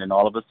direction, and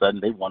all of a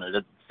sudden they wanted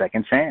a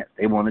second chance.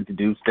 They wanted to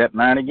do step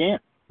 9 again.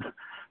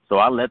 So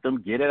I let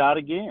them get it out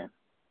again,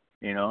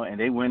 and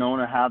they went on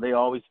how they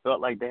always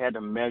felt like they had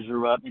to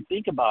measure up. And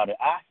think about it.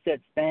 I set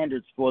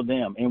standards for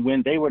them, and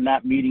when they were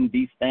not meeting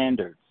these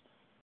standards,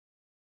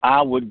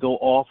 I would go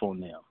off on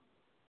them.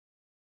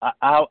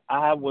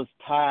 I was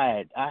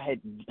tired. I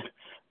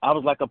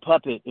was like a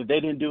puppet. If they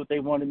didn't do what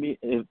they wanted me,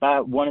 if I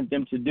wanted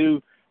them to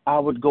do, I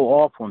would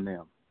go off on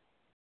them.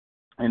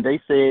 And they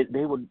said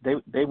they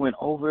went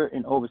over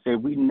and over,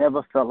 said we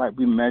never felt like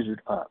we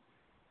measured up,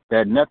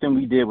 that nothing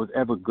we did was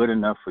ever good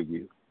enough for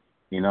you,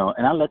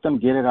 And I let them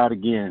get it out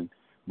again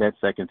that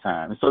second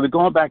time. And so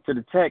going back to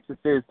the text, it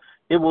says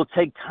it will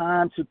take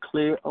time to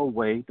clear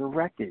away the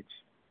wreckage,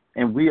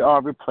 and we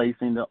are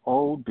replacing the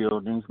old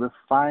buildings with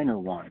finer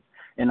ones.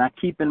 And I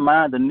keep in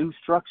mind the new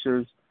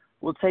structures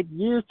will take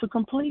years to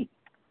complete.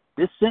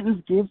 This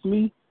sentence gives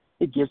me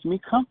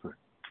comfort.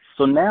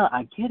 So now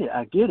I get it.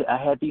 I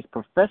had these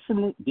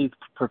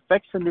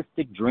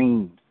perfectionistic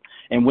dreams.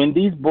 And when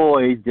these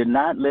boys did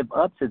not live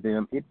up to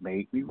them, it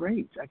made me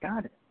rage. I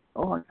got it.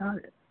 Oh, I got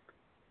it.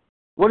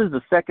 What is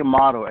the second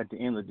motto at the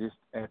end of this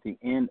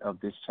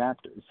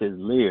chapter? It says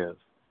live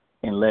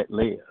and let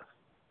live.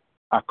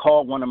 I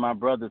called one of my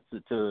brothers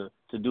to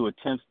do a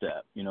 10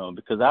 step,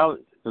 because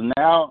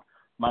now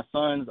my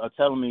sons are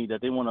telling me that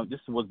they want to.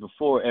 This was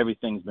before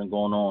everything's been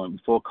going on,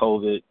 before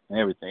COVID and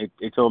everything.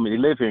 They told me they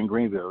live here in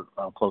Greenville,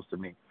 close to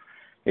me.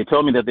 They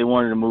told me that they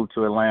wanted to move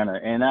to Atlanta,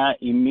 and I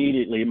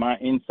immediately, my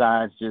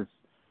insides just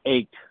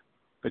ached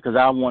because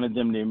I wanted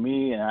them near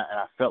me, and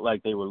I felt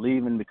like they were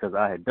leaving because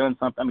I had done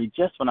something. I mean,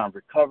 just when I'm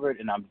recovered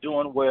and I'm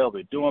doing well,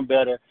 we're doing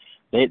better,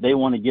 they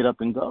want to get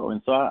up and go.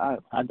 And so I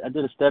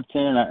did a step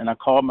 10, and I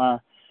called my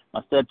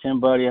step 10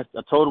 buddy. I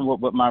told him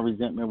what my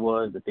resentment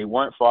was, that they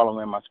weren't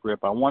following my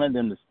script. I wanted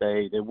them to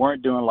stay. They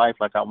weren't doing life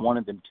like I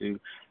wanted them to.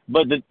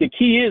 But the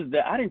key is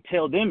that I didn't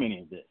tell them any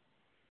of this.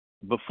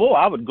 Before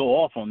I would go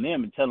off on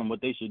them and tell them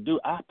what they should do,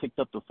 I picked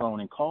up the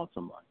phone and called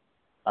someone.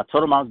 I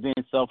told them I was being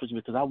selfish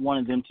because I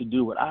wanted them to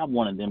do what I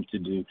wanted them to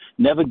do,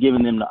 never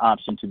giving them the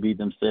option to be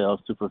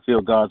themselves, to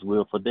fulfill God's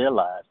will for their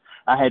lives.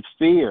 I had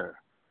fear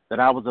that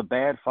I was a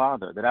bad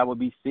father, that I would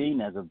be seen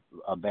as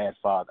a bad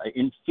father,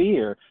 in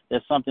fear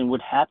that something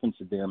would happen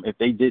to them if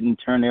they didn't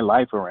turn their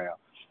life around.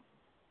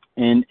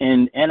 And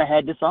I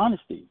had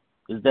dishonesty,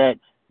 is that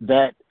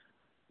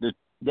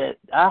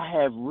I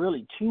have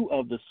really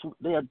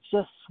they are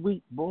just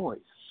sweet boys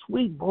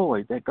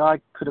that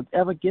God could have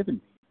ever given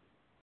me.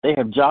 They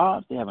have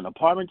jobs, they have an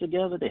apartment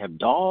together, they have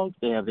dogs,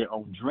 they have their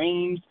own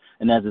dreams.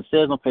 And as it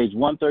says on page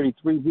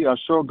 133, we are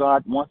sure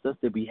God wants us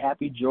to be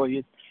happy,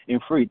 joyous,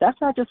 and free.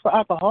 That's not just for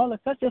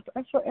alcoholics, that's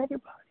for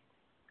everybody.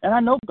 And I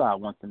know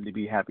God wants them to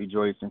be happy,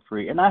 joyous, and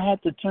free. And I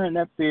had to turn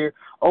that fear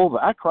over.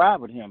 I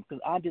cried with him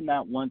because I did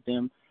not want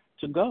them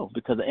to go,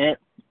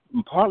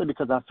 partly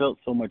because I felt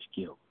so much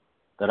guilt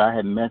that I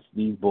had messed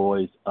these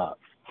boys up.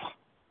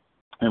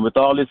 And with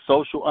all this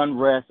social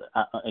unrest,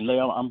 and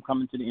Leo, I'm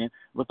coming to the end.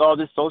 With all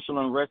this social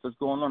unrest that's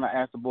going on, I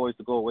asked the boys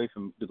to go away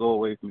from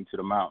me to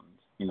the mountains.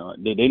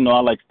 They know I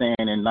like staying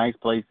in nice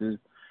places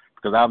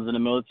because I was in the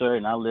military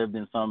and I lived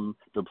in some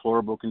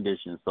deplorable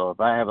conditions. So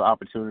if I have an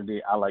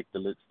opportunity, I like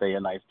to stay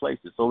in nice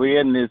places. So we're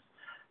in this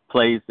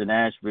place in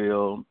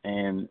Asheville,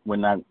 and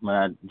when I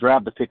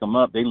drive to pick them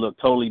up, they look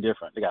totally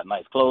different. They got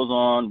nice clothes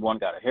on. One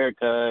got a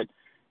haircut.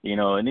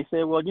 And they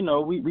said, well,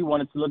 we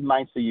wanted to look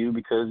nice to you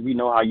because we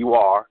know how you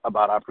are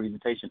about our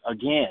presentation.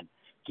 Again,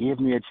 give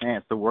me a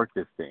chance to work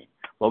this thing.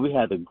 Well, we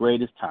had the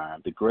greatest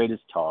time, the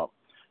greatest talk.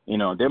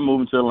 They're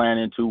moving to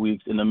Atlanta in 2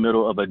 weeks in the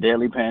middle of a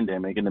deadly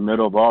pandemic, in the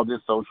middle of all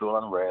this social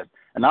unrest.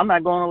 And I'm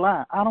not going to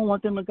lie, I don't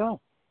want them to go.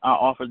 I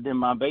offered them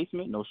my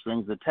basement, no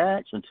strings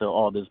attached, until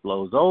all this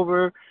blows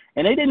over.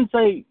 And they didn't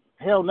say,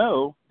 hell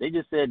no. They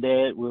just said,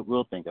 Dad,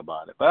 we'll think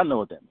about it. But I know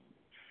what that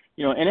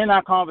means. And in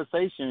our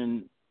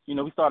conversation,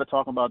 we started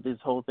talking about this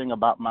whole thing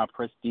about my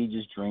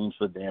prestigious dreams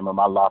for them or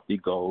my lofty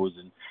goals.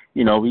 And,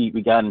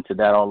 we got into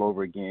that all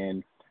over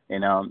again.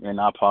 And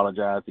I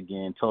apologized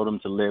again, told them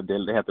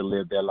they have to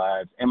live their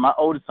lives. And my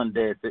oldest son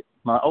said,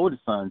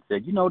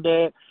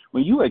 Dad,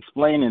 when you were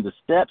explaining the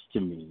steps to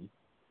me,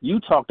 you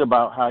talked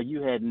about how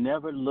you had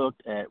never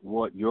looked at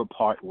what your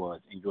part was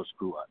in your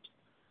screw-ups.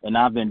 And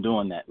I've been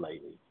doing that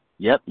lately.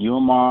 Yep, you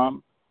and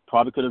Mom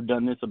probably could have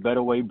done this a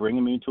better way,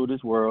 bringing me into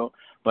this world.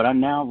 But I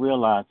now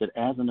realize that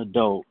as an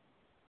adult,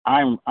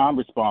 I'm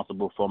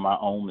responsible for my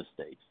own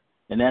mistakes.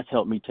 And that's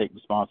helped me take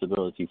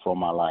responsibility for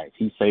my life.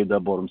 He saved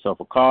up, bought himself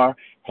a car,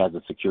 has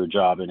a secure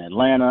job in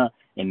Atlanta,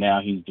 and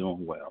now he's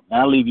doing well.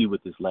 Now, I'll leave you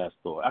with this last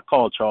thought. I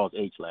called Charles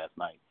H. last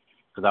night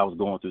because I was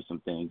going through some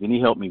things, and he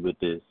helped me with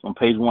this. On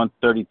page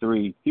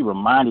 133, he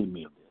reminded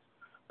me of this.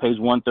 Page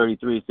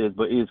 133, it says,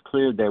 but it is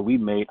clear that we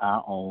made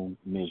our own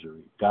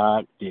misery.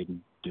 God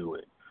didn't do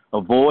it.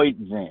 Avoid,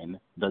 then,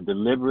 the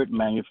deliberate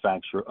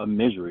manufacture of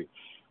misery.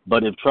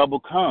 But if trouble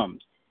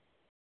comes,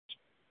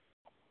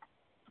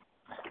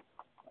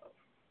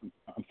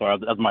 I'm sorry,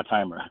 that's my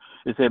timer.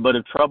 It said, but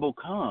if trouble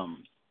comes,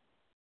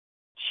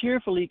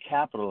 cheerfully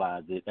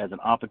capitalize it as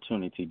an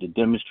opportunity to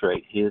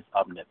demonstrate his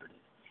omnipotence.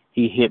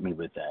 He hit me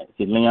with that.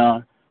 He said,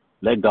 Leon,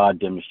 let God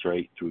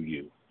demonstrate through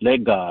you.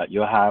 Let God,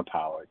 your higher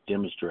power,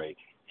 demonstrate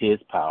his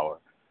power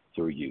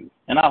through you.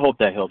 And I hope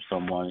that helps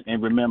someone.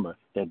 And remember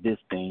that this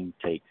thing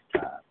takes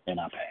time. And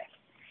I pass.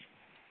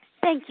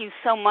 Thank you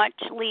so much,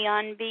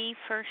 Leon B.,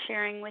 for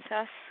sharing with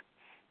us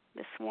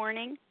this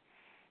morning.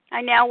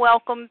 I now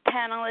welcome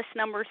panelist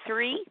number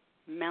 3,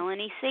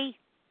 Melanie C.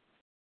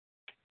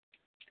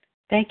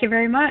 Thank you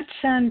very much.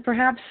 And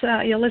perhaps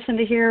you'll listen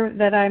to hear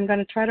that I'm going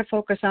to try to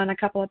focus on a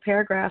couple of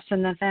paragraphs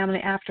in the family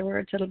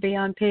afterwards. It'll be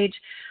on page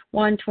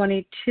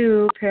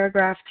 122,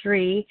 paragraph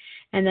 3,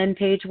 and then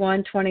page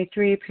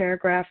 123,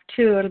 paragraph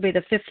 2. It'll be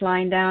the 5th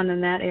line down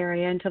in that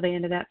area until the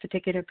end of that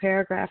particular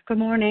paragraph. Good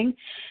morning.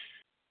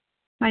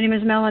 My name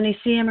is Melanie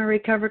C. I'm a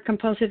recovered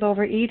compulsive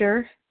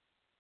overeater.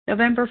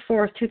 November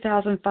 4th,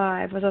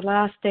 2005 was the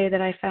last day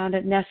that I found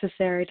it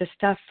necessary to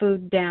stuff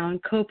food down,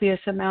 copious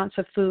amounts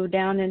of food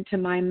down into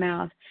my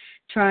mouth,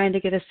 trying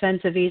to get a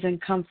sense of ease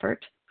and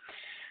comfort.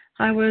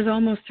 I was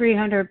almost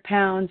 300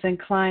 pounds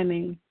and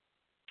climbing.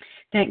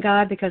 Thank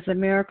God, because of the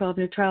miracle of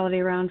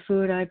neutrality around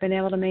food, I've been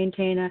able to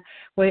maintain a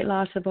weight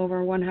loss of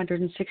over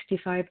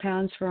 165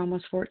 pounds for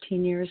almost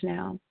 14 years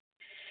now.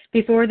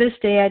 Before this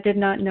day, I did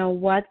not know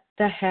what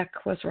the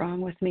heck was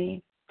wrong with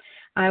me.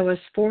 I was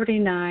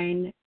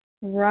 49,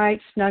 right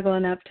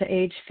snuggling up to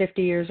age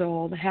 50 years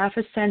old, half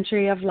a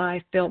century of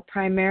life built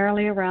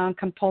primarily around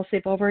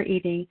compulsive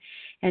overeating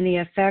and the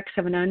effects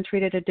of an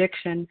untreated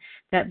addiction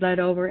that bled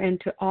over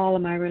into all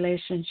of my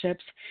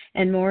relationships,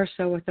 and more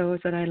so with those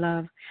that I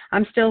love.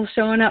 I'm still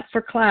showing up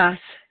for class.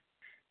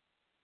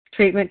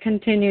 Treatment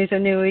continues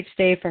anew each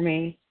day for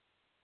me,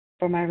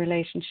 for my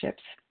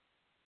relationships.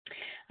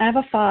 I have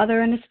a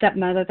father and a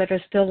stepmother that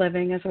are still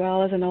living, as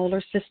well as an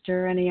older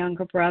sister and a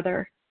younger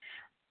brother.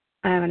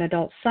 I have an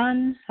adult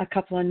son, a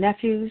couple of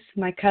nephews.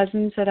 My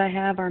cousins that I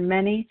have are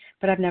many,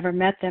 but I've never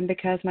met them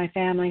because my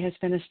family has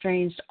been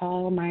estranged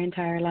all of my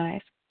entire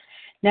life.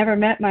 Never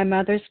met my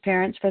mother's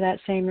parents for that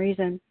same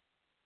reason.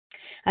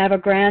 I have a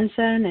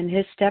grandson and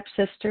his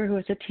stepsister who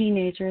is a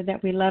teenager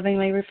that we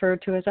lovingly refer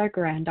to as our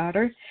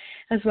granddaughter,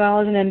 as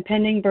well as an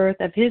impending birth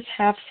of his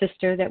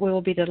half-sister that we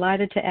will be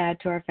delighted to add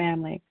to our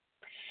family.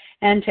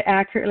 And to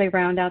accurately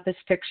round out this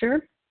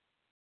picture,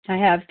 I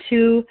have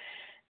 2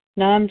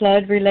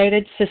 non-blood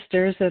related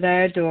sisters that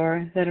I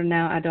adore that are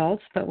now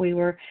adults, but we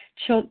were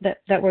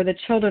that were the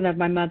children of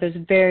my mother's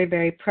very,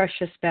 very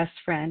precious best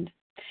friend.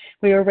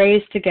 We were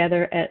raised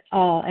together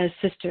as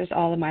sisters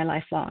all of my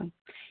life long.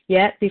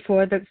 Yet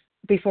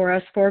before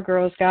us 4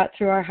 girls got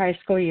through our high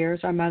school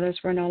years, our mothers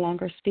were no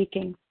longer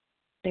speaking.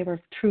 They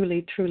were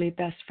truly, truly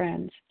best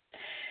friends.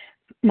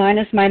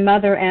 Minus my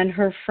mother and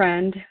her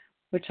friend,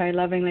 which I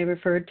lovingly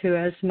referred to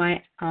as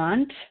my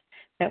aunt,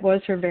 that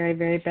was her very,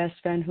 very best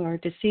friend, who are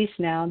deceased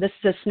now. This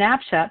is a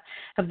snapshot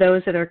of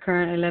those that are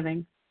currently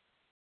living.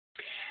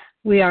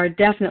 We are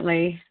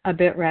definitely a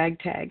bit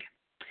ragtag.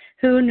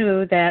 Who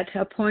knew that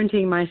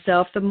appointing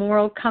myself the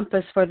moral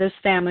compass for this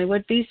family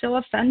would be so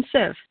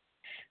offensive?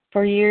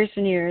 For years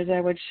and years,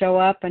 I would show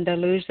up and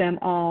deluge them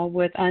all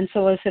with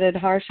unsolicited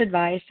harsh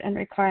advice and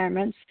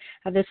requirements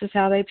of this is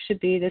how they should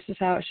be, this is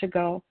how it should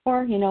go.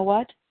 Or, you know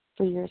what?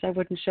 For years, I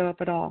wouldn't show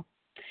up at all.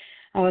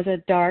 I was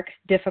a dark,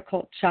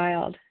 difficult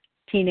child,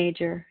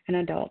 teenager, and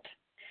adult.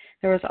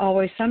 There was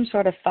always some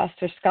sort of fuss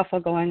or scuffle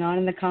going on,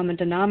 and the common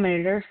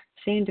denominator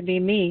seemed to be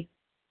me.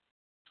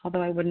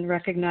 although I wouldn't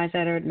recognize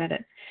that or admit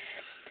it.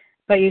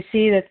 But you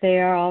see that they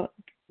are all,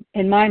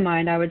 in my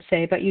mind, I would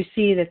say, but you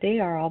see that they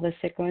are all the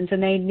sick ones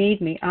and they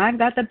need me. I've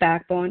got the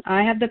backbone.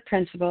 I have the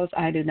principles.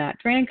 I do not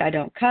drink. I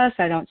don't cuss.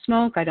 I don't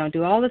smoke. I don't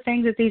do all the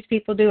things that these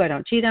people do. I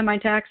don't cheat on my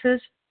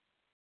taxes.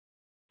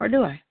 Or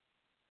do I?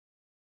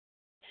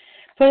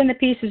 Putting the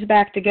pieces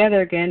back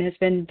together again has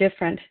been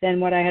different than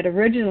what I had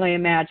originally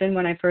imagined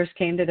when I first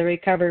came to the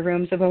recovery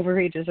rooms of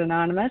Overeaters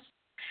Anonymous.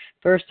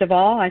 First of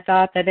all, I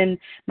thought that in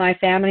my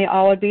family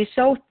all would be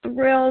so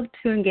thrilled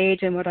to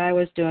engage in what I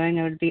was doing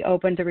and would be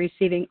open to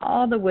receiving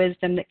all the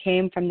wisdom that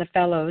came from the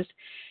fellows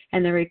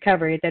and the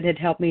recovery that had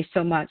helped me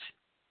so much.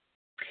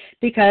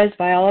 Because,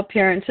 by all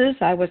appearances,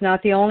 I was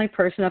not the only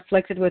person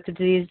afflicted with the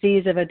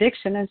disease of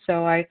addiction, and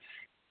so I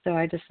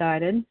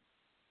decided.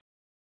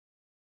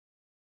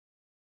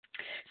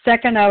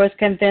 Second, I was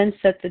convinced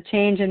that the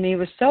change in me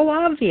was so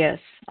obvious.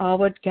 All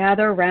would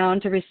gather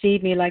around to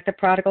receive me like the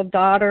prodigal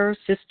daughter,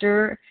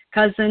 sister,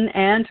 cousin,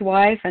 aunt,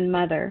 wife, and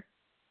mother.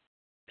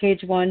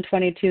 Page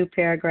 122,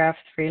 paragraph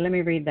 3. Let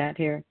me read that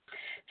here.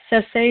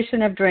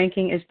 Cessation of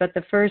drinking is but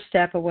the first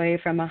step away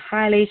from a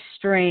highly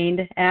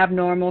strained,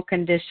 abnormal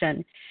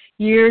condition.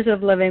 Years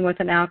of living with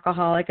an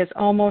alcoholic is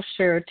almost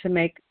sure to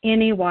make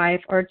any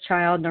wife or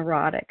child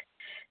neurotic.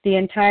 The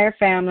entire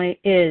family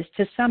is,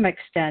 to some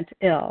extent,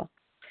 ill.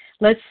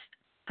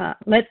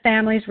 Let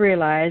families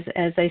realize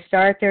as they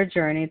start their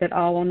journey that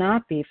all will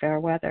not be fair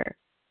weather.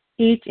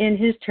 Each in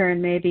his turn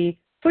may be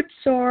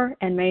footsore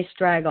and may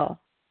straggle.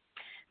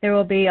 There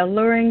will be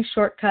alluring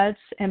shortcuts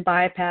and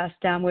bypaths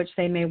down which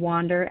they may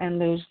wander and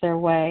lose their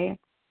way.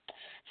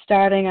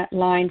 Starting at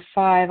line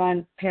 5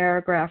 on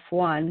paragraph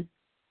 1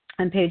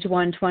 on page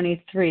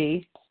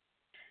 123.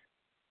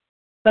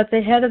 But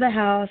the head of the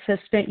house has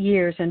spent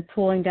years in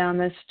pulling down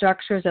the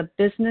structures of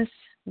business,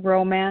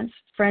 romance,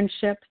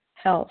 friendship,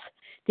 health.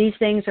 These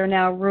things are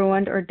now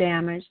ruined or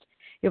damaged.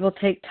 It will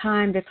take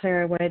time to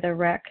clear away the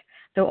wreck.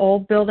 The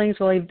old buildings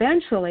will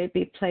eventually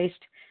be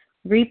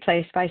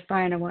replaced by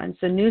finer ones.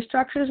 The new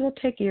structures will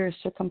take years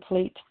to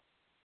complete.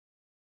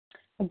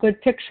 A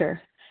good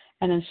picture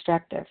and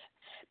instructive.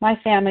 My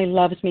family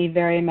loves me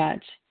very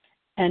much,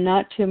 and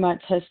not too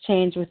much has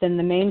changed within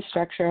the main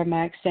structure of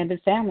my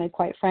extended family,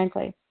 quite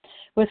frankly.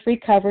 With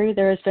recovery,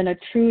 there has been a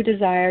true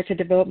desire to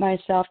devote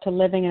myself to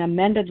living an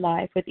amended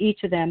life with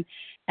each of them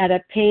at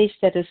a pace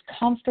that is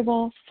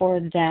comfortable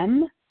for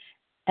them,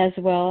 as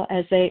long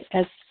as they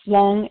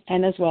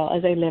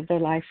live their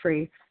life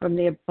free from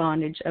the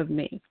bondage of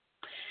me.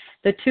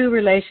 The two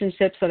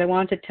relationships that I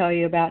want to tell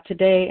you about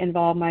today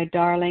involve my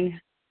darling,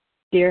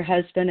 dear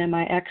husband and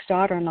my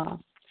ex-daughter-in-law.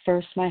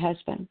 First, my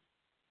husband.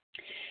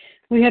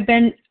 We have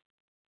been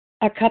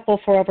a couple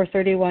for over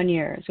 31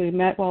 years. We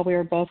met while we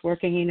were both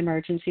working in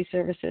emergency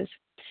services.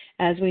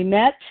 As we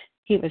met,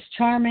 he was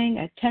charming,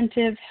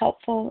 attentive,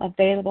 helpful,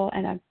 available,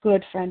 and a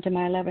good friend to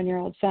my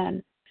 11-year-old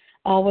son.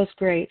 All was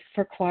great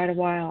for quite a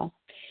while.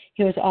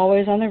 He was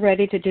always on the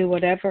ready to do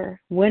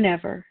whatever,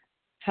 whenever,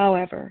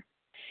 however.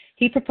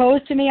 He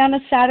proposed to me on a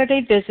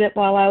Saturday visit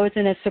while I was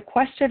in a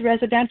sequestered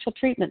residential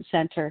treatment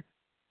center.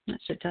 That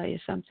should tell you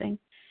something.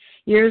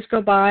 Years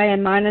go by,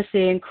 and minus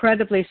the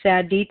incredibly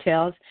sad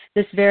details,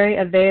 this very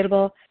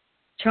available,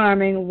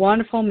 charming,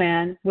 wonderful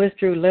man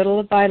withdrew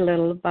little by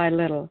little by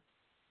little.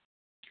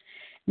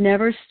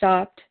 Never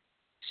stopped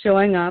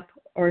showing up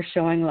or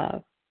showing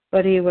love,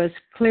 but he was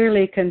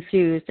clearly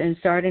confused and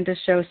starting to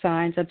show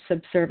signs of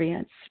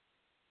subservience.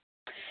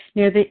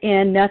 Near the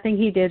end, nothing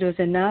he did was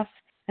enough,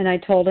 and I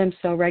told him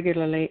so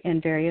regularly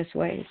in various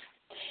ways.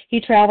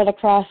 He traveled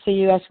across the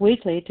U.S.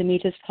 weekly to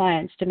meet his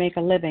clients to make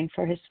a living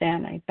for his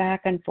family,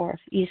 back and forth,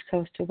 East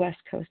Coast to West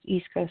Coast,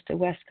 East Coast to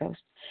West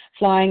Coast,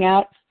 flying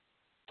out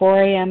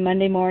 4 a.m.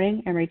 Monday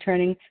morning and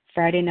returning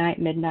Friday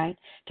night, midnight,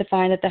 to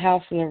find that the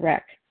house was a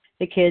wreck.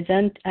 The kids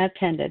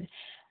unattended.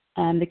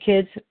 The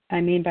kids,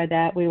 I mean by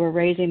that, we were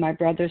raising my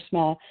brother's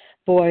small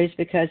boys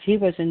because he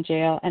was in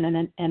jail and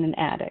an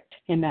addict.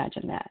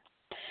 Imagine that.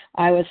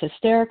 I was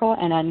hysterical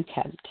and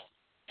unkempt.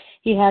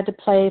 He had to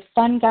play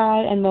fun guy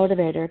and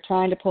motivator,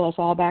 trying to pull us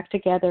all back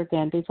together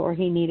again before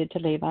he needed to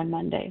leave on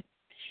Monday.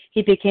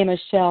 He became a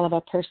shell of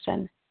a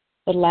person.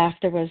 The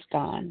laughter was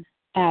gone,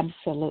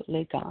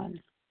 absolutely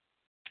gone.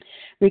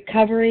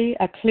 Recovery,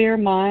 a clear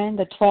mind,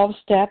 the 12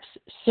 steps,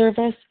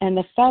 service, and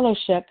the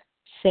fellowship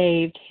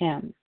saved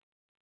him.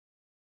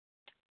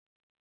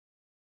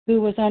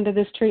 Who was under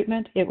this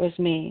treatment? It was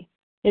me.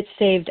 It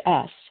saved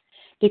us.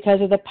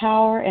 Because of the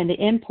power and the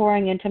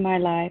inpouring into my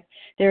life,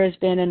 there has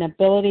been an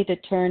ability to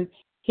turn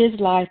his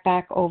life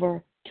back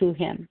over to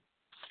him.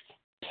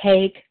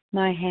 Take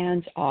my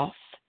hands off.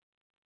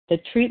 The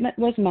treatment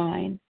was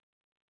mine,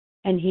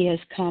 and he has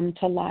come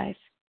to life.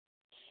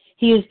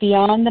 He is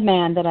beyond the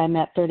man that I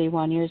met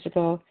 31 years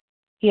ago.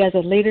 He has a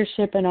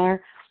leadership in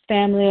our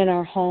family and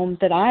our home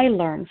that I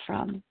learned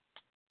from.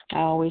 I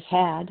always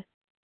had,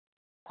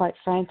 quite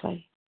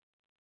frankly,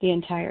 the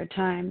entire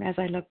time as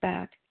I look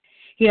back.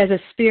 He has a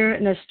spirit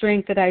and a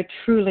strength that I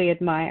truly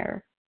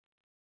admire.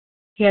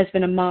 He has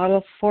been a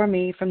model for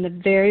me from the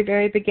very,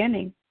 very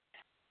beginning.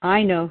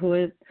 I know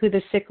who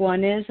the sick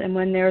one is, and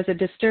when there is a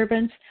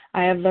disturbance,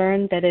 I have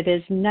learned that it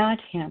is not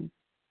him.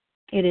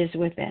 It is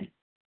within.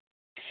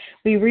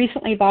 We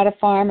recently bought a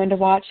farm, and to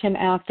watch him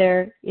out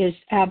there is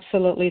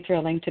absolutely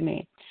thrilling to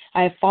me.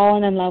 I have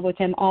fallen in love with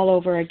him all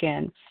over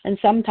again, and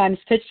sometimes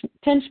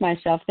pinch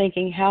myself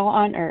thinking, how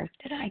on earth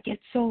did I get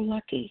so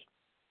lucky?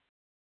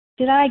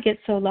 Did I get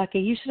so lucky?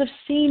 You should have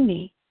seen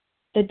me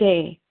the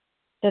day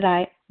that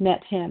I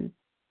met him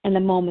and the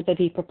moment that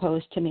he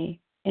proposed to me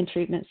in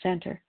treatment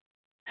center.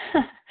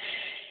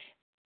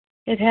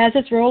 It has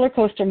its roller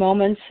coaster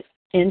moments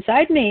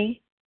inside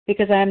me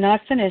because I am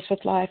not finished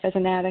with life as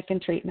an addict in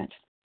treatment.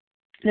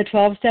 The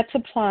 12 steps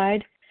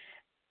applied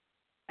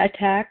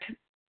attacked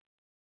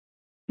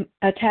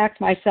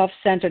my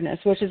self-centeredness,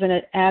 which is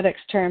an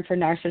addict's term for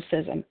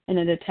narcissism, and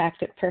it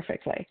attacked it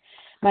perfectly.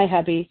 My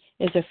hubby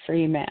is a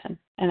free man,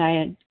 and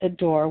I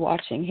adore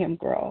watching him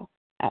grow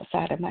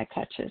outside of my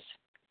clutches.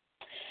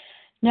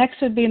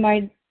 Next would be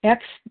my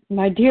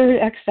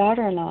dear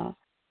ex-daughter-in-law.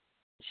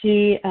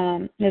 She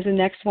is the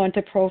next one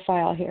to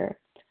profile here.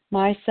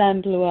 My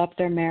son blew up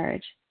their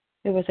marriage.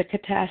 It was a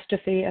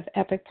catastrophe of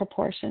epic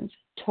proportions,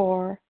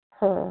 tore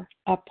her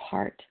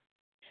apart,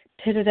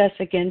 pitted us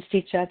against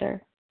each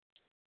other.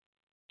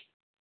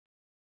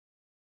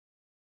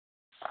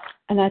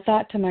 And I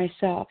thought to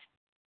myself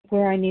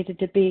where I needed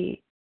to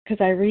be, because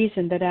I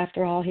reasoned that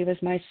after all, he was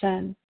my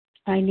son.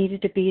 I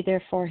needed to be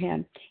there for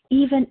him,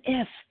 even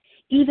if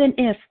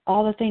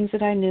all the things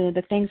that I knew,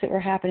 the things that were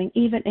happening,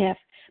 even if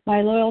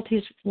my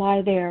loyalties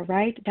lie there,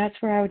 right? That's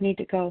where I would need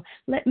to go.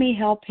 Let me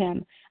help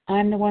him.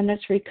 I'm the one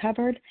that's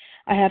recovered.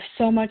 I have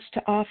so much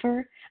to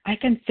offer. I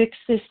can fix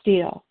this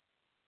deal.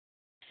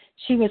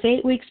 She was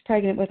 8 weeks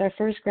pregnant with our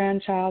first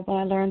grandchild when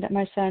I learned that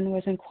my son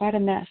was in quite a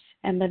mess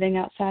and living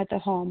outside the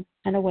home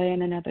and away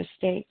in another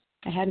state.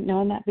 I hadn't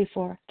known that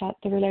before, thought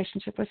the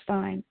relationship was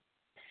fine.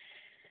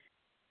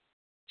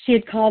 She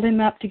had called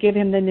him up to give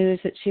him the news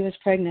that she was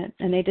pregnant,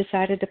 and they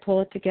decided to pull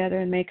it together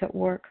and make it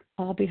work,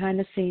 all behind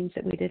the scenes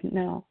that we didn't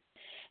know.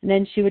 And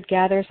then she would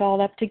gather us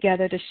all up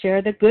together to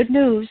share the good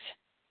news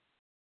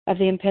of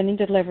the impending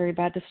delivery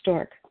by the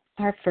stork,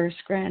 our first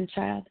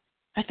grandchild.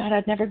 I thought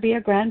I'd never be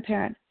a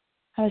grandparent.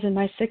 I was in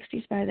my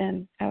 60s by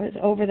then. I was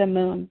over the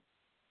moon.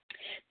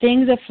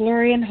 Things a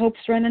flurry and hopes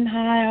running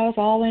high. I was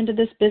all into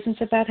this business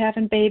about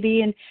having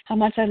baby and how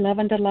much I love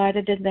and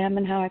delighted in them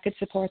and how I could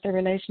support their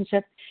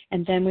relationship.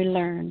 And then we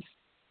learned.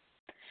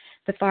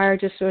 The fire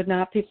just would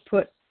not be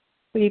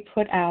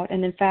put out,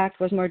 and in fact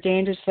was more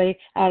dangerously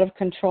out of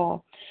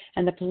control.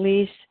 And the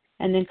police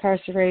and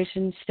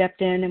incarceration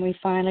stepped in, and we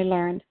finally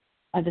learned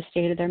of the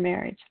state of their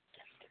marriage.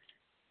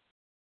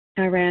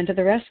 I ran to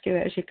the rescue,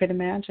 as you could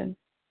imagine.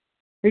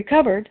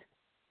 Recovered,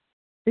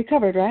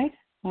 right?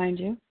 Mind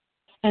you.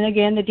 And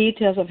again, the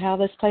details of how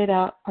this played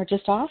out are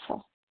just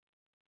awful.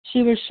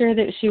 She was sure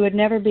that she would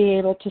never be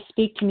able to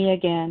speak to me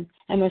again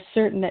and was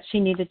certain that she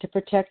needed to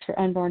protect her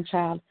unborn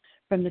child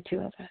from the two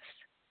of us.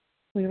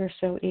 We were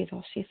so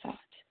evil, she thought.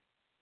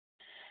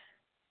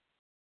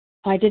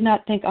 I did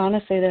not think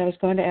honestly that I was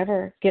going to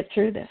ever get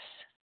through this.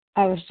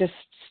 I was just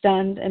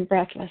stunned and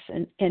breathless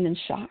and in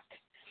shock.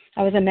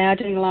 I was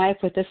imagining life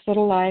with this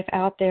little life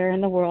out there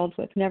in the world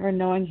with never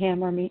knowing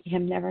him or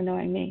him never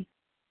knowing me.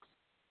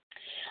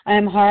 I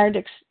am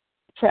hard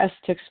pressed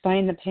to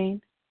explain the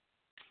pain.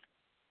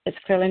 It's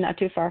clearly not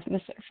too far from the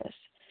surface.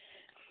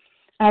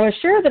 I was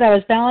sure that I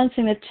was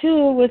balancing the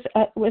two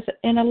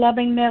in a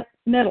loving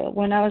middle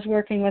when I was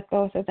working with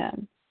both of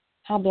them.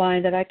 How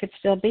blind that I could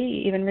still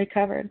be, even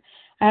recovered.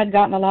 I had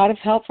gotten a lot of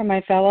help from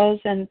my fellows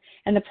and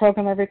the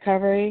program of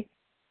recovery,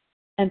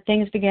 and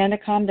things began to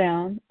calm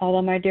down,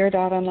 although my dear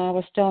daughter-in-law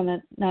was still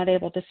not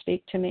able to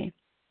speak to me.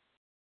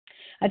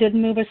 I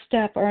didn't move a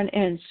step or an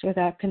inch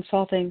without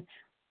consulting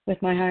with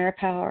my higher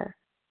power,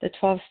 the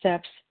 12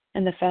 steps,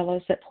 and the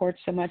fellows that poured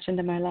so much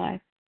into my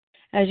life.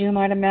 As you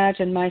might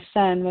imagine, my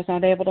son was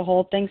not able to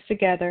hold things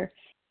together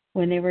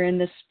when they were in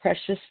this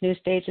precious new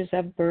stages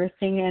of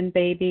birthing and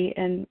baby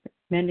and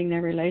mending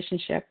their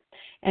relationship,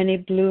 and he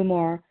blew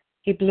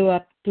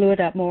it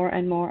up more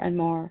and more and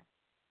more.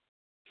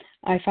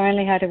 I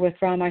finally had to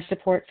withdraw my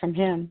support from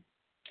him.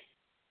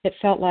 It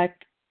felt like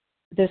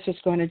this was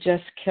going to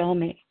just kill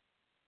me.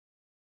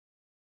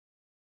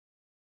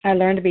 I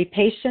learned to be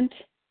patient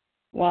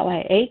while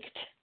I ached.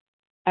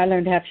 I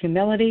learned to have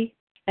humility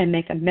and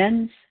make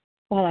amends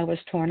while I was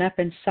torn up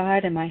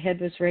inside and my head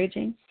was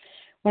raging.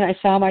 When I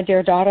saw my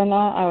dear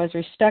daughter-in-law, I was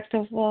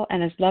respectful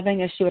and as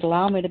loving as she would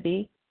allow me to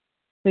be.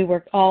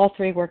 All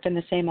three worked in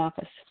the same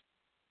office.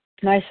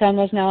 My son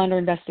was now under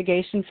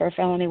investigation for a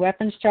felony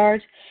weapons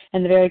charge,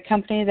 and the very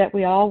company that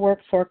we all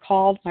worked for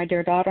called my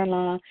dear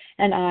daughter-in-law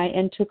and I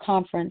into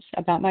conference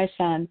about my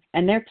son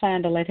and their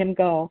plan to let him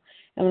go,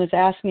 and was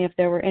asking if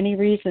there were any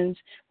reasons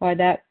why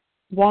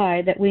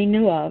that we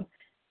knew of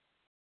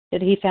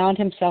that he found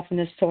himself in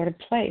this sort of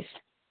place,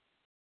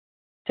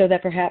 so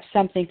that perhaps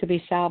something could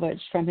be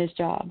salvaged from his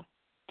job.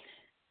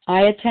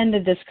 I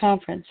attended this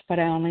conference, but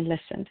I only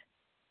listened.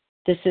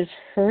 This is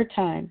her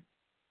time,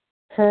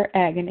 her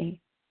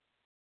agony,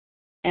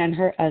 and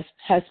her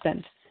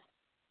husband.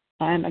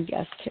 I'm a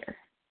guest here.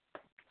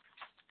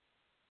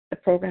 The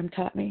program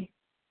taught me,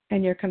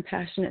 and your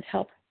compassionate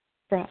help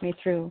brought me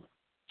through.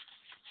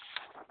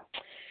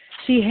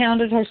 She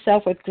handled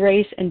herself with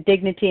grace and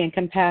dignity and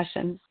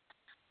compassion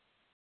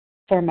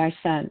for my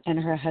son and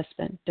her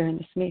husband during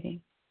this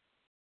meeting.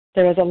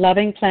 There was a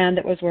loving plan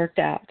that was worked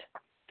out.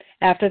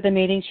 After the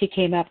meeting, she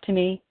came up to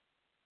me,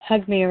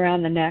 hugged me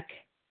around the neck,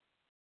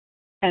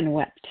 and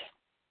wept.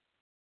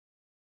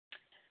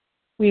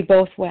 We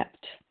both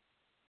wept.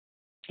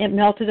 It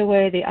melted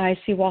away the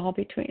icy wall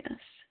between us.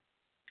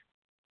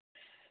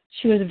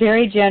 She was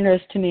very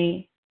generous to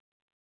me,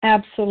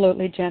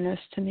 absolutely generous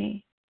to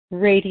me,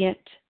 radiant,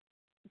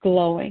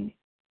 glowing.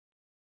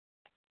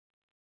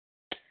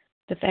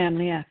 The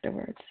family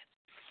afterwards.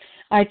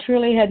 I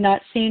truly had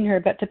not seen her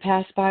but to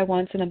pass by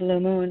once in a blue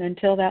moon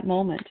until that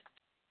moment.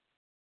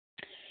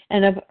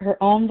 And of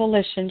her own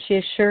volition, she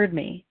assured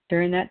me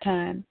during that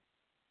time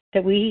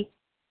that we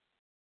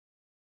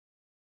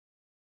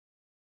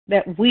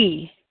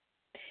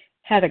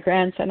had a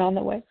grandson on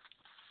the way.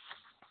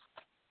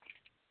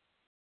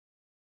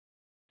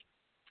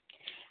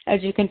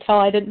 As you can tell,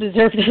 I didn't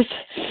deserve this.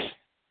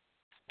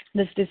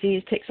 This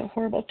disease takes a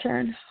horrible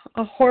turn,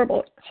 a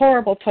horrible,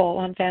 horrible toll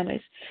on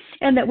families,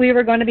 and that we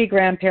were going to be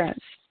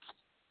grandparents.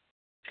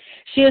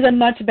 She is a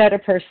much better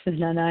person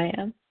than I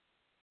am.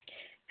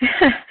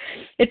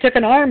 It took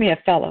an army of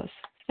fellows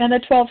and the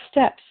 12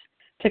 steps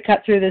to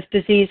cut through this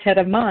disease head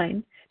of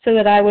mine so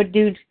that I would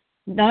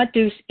not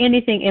do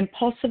anything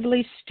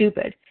impulsively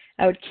stupid.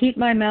 I would keep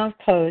my mouth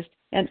closed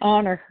and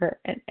honor her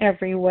in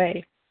every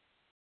way.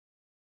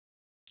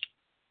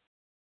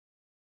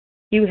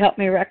 You helped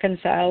me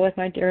reconcile with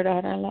my dear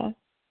daughter-in-law.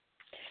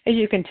 As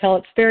you can tell,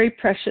 it's very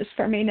precious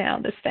for me now,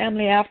 this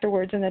family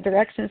afterwards and the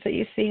directions that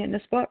you see in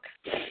this book.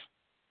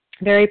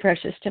 Very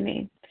precious to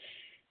me.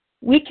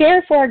 We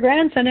care for our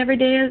grandson every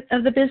day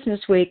of the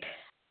business week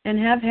and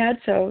have had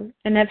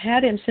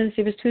him since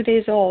he was 2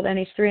 days old, and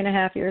he's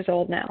 3.5 years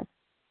old now.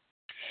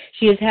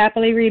 She is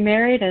happily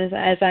remarried, and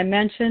as I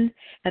mentioned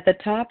at the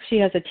top, she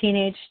has a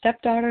teenage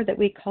stepdaughter that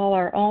we call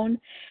our own,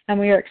 and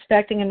we are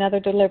expecting another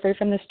delivery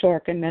from the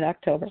stork in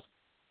mid-October.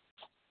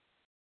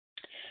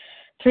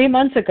 3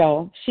 months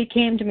ago, she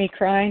came to me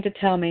crying to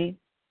tell me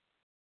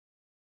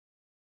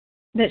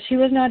that she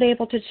was not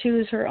able to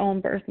choose her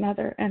own birth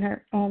mother and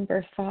her own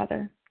birth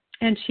father,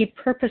 and she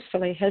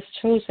purposefully has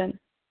chosen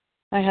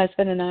my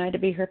husband and I to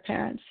be her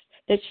parents,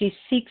 that she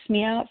seeks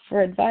me out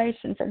for advice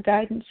and for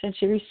guidance, and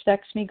she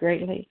respects me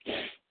greatly.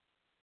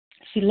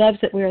 She loves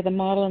that we are the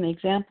model and the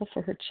example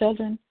for her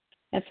children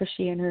and for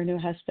she and her new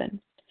husband.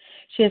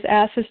 She has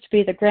asked us to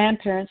be the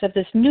grandparents of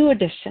this new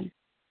addition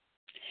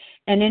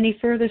and any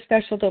further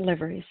special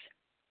deliveries.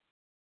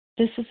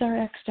 This is our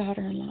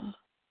ex-daughter-in-law.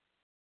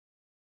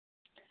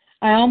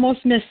 I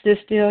almost missed this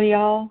deal,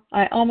 y'all.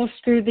 I almost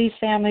screwed these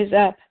families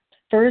up.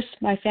 First,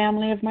 my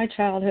family of my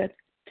childhood.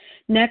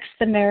 Next,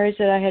 the marriage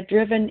that I had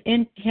driven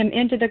him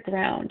into the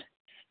ground.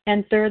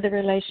 And third, the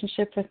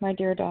relationship with my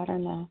dear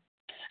daughter-in-law.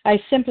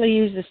 I simply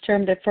use this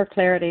term for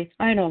clarity.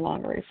 I no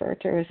longer refer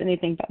to her as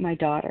anything but my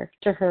daughter,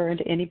 to her and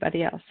to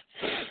anybody else.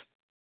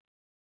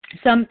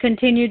 Some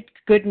continued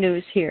good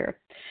news here.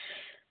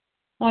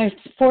 My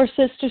 4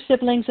 sister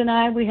siblings and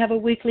I, we have a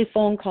weekly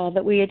phone call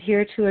that we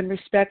adhere to and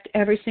respect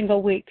every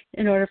single week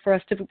in order for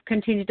us to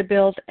continue to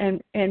build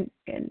and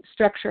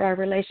structure our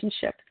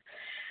relationship.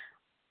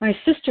 My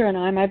sister and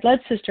I, my blood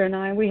sister and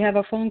I, we have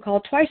a phone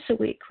call twice a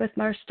week with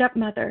my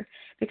stepmother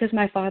because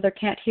my father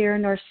can't hear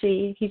nor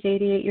see. He's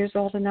 88 years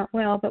old and not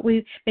well, but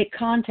we make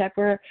contact.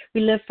 We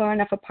live far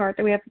enough apart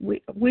that we have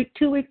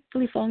 2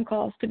 weekly phone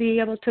calls to be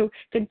able to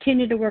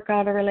continue to work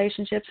out our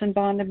relationships and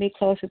bond and be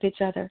close with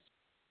each other.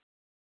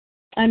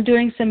 I'm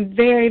doing some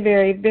very,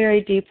 very,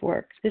 very deep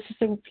work. This is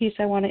the piece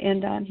I want to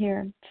end on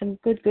here. Some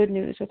good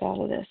news with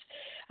all of this.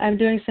 I'm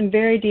doing some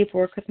very deep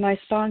work with my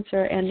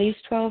sponsor and these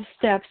 12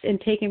 steps in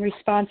taking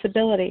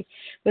responsibility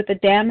with the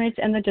damage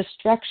and the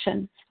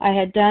destruction I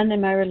had done in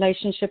my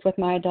relationship with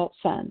my adult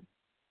son,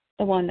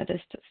 the one that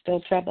is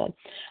still troubled.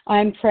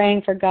 I'm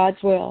praying for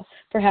God's will,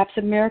 perhaps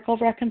a miracle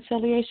of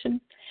reconciliation.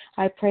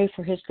 I pray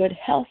for his good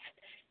health,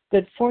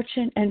 good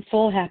fortune, and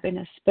full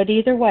happiness. But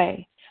either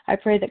way, I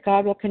pray that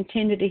God will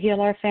continue to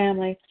heal our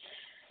family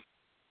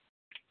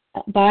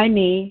by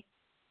me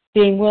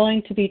being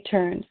willing to be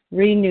turned,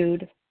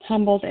 renewed,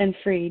 humbled, and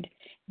freed.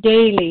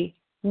 Daily,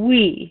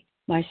 we,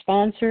 my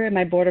sponsor and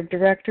my board of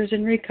directors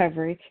in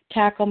recovery,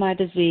 tackle my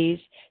disease,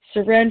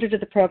 surrender to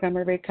the program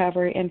of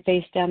recovery, and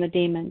face down the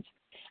demons.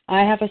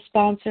 I have a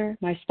sponsor,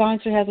 my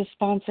sponsor has a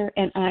sponsor,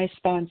 and I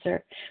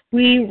sponsor.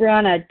 We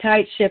run a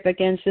tight ship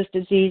against this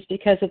disease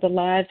because of the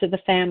lives of the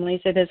families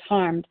it has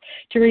harmed,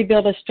 to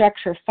rebuild a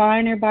structure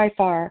finer by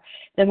far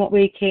than what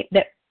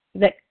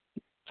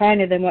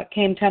finer than what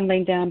came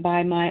tumbling down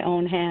by my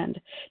own hand.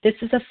 This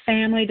is a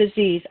family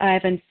disease. I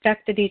have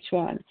infected each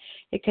one.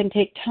 It can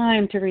take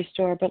time to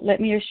restore, but let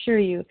me assure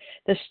you,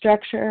 the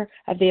structure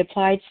of the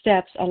applied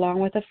steps, along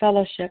with a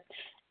fellowship,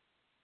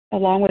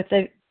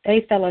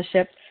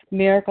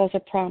 miracles are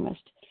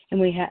promised,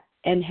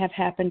 and have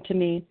happened to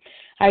me.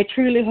 I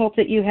truly hope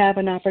that you have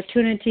an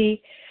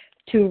opportunity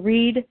to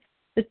read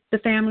the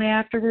Family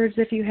Afterwards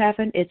if you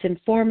haven't. It's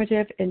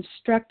informative,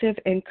 instructive,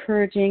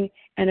 encouraging,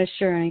 and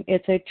assuring.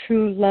 It's a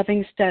true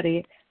loving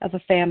study of a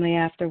family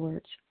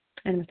afterwards.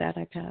 And with that,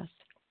 I pass.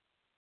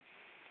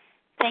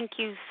 Thank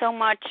you so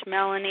much,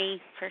 Melanie,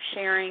 for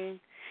sharing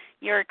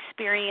your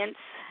experience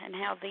and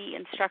how the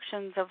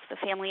instructions of the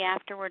Family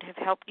Afterward have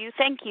helped you.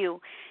 Thank you,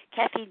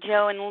 Kathy,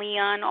 Joe, and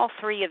Leon. All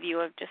three of you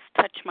have just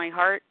touched my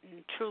heart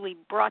and truly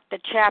brought the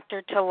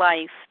chapter to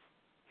life.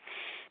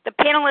 The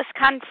panelists'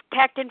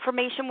 contact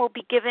information will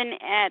be given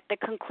at the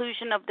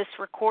conclusion of this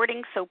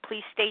recording, so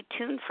please stay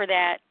tuned for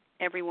that,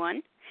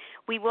 everyone.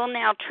 We will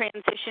now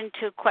transition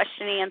to a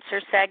question and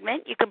answer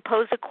segment. You can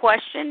pose a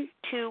question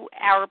to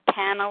our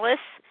panelists.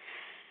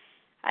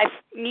 I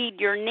need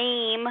your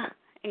name,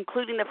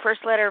 including the first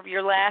letter of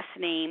your last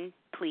name,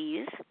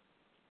 please.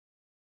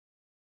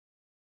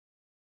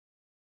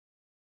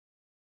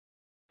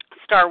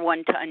 Star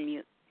 1 to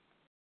unmute.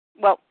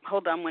 Well,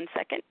 hold on one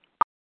second.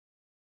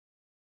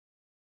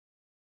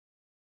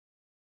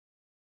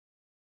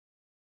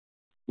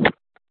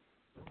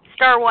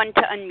 Star 1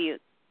 to unmute.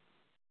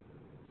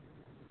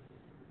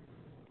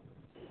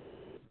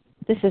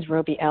 This is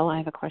Ruby L. I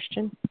have a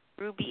question.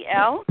 Ruby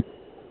L.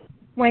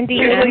 Wendy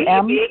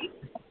M.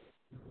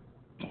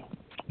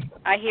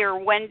 I hear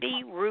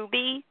Wendy,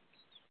 Ruby.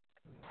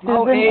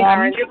 Susan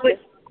M.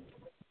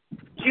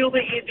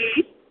 Julie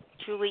E.B.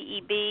 Julie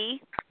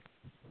E.B.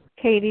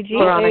 Katie G.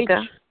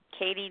 Veronica.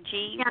 Katie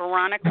G.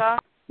 Veronica.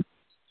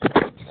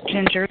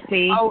 Ginger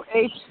C.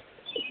 O.H.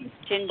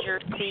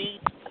 Ginger C.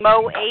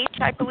 Mo H,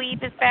 I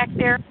believe, is back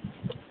there.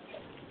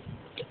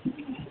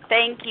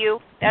 Thank you.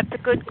 That's a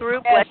good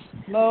group.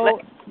 Mo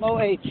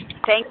H.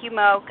 Thank you,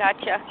 Mo.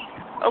 Gotcha.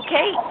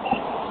 Okay.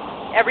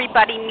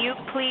 Everybody mute,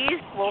 please.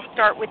 We'll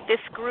start with this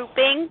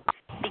grouping,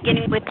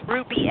 beginning with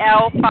Ruby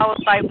L,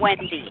 followed by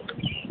Wendy.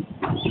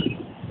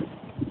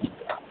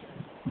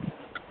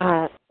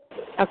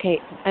 Okay.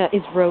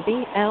 Is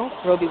Roby L?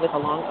 Roby with a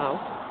long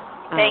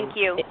O. Thank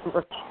you.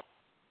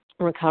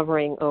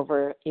 Recovering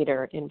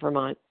overeater in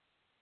Vermont.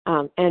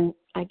 And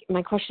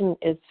my question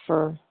is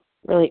for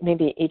really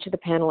maybe each of the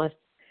panelists,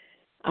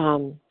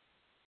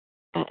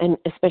 and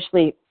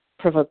especially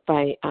provoked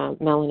by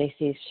Melanie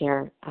C's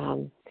share,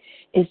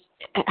 is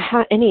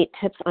any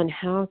tips on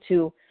how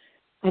to,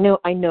 I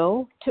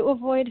know to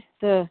avoid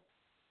the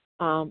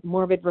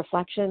morbid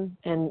reflection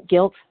and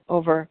guilt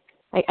over,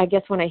 I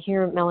guess when I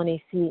hear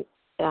Melanie C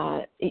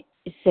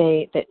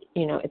say that,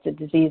 it's a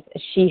disease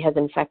she has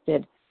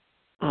infected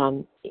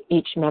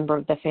each member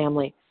of the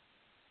family,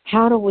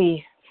 how do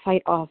we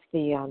fight off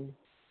the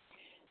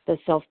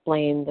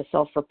self-blame, the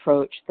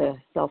self-reproach, the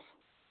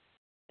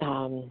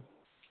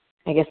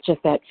I guess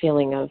just that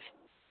feeling of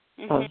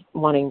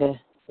wanting to,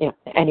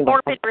 anyway.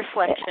 Morbid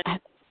reflection.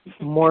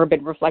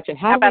 Morbid reflection.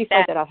 How do we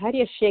fight that off? How do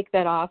you shake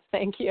that off?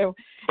 Thank you.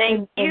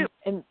 Thank you.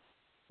 And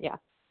yeah.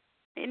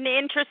 In the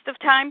interest of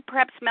time,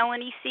 perhaps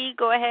Melanie C.,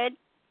 go ahead.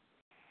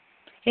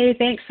 Hey,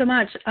 thanks so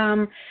much.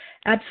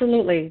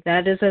 Absolutely.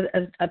 That is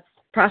a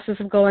process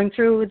of going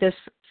through this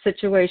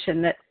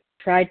situation that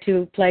tried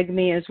to plague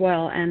me as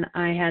well, and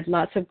I had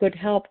lots of good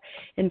help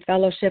in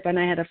fellowship, and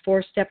I had a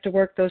 4-step to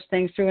work those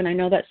things through, and I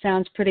know that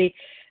sounds pretty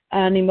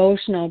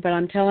unemotional, but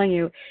I'm telling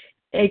you,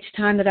 each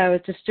time that I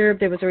was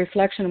disturbed, there was a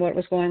reflection of what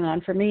was going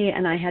on for me,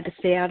 and I had to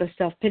stay out of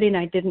self-pity, and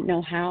I didn't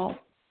know how.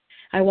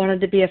 I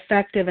wanted to be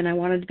effective, and I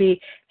wanted to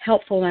be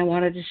helpful, and I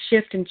wanted to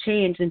shift and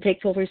change and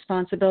take full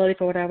responsibility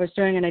for what I was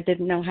doing, and I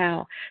didn't know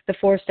how. The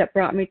 4-step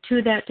brought me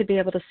to that, to be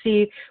able to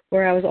see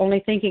where I was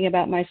only thinking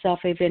about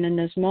myself even in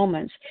those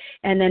moments.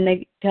 And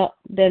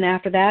then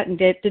after that, and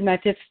did my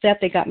 5th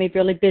step, they got me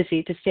really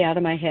busy to stay out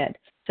of my head,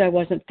 so I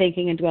wasn't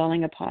thinking and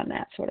dwelling upon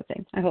that sort of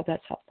thing. I hope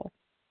that's helpful.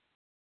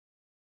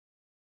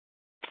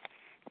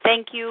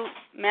 Thank you,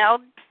 Mel.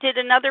 Did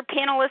another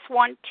panelist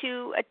want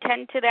to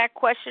attend to that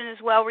question as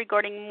well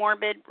regarding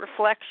morbid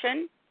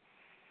reflection?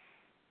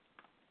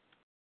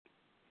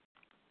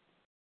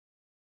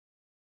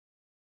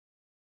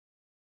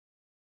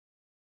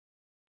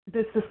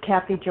 This is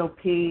Kathy Jo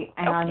P.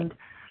 And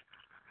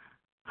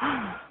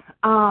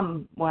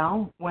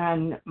well,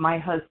 when my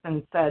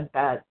husband said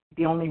that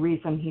the only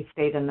reason he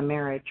stayed in the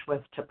marriage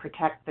was to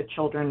protect the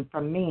children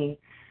from me,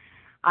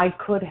 I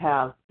could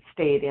have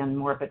stayed in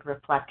morbid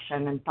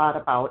reflection and thought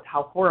about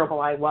how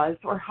horrible I was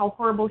or how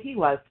horrible he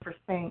was for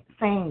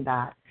saying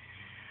that.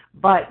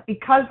 But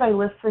because I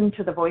listened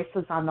to the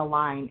voices on the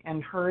line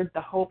and heard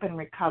the hope and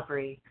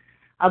recovery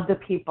of the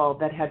people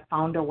that had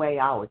found a way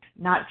out,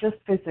 not just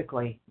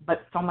physically,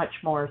 but so much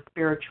more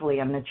spiritually,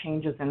 and the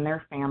changes in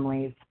their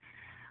families,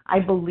 I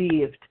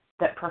believed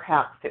that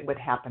perhaps it would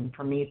happen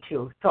for me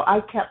too. So I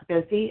kept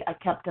busy. I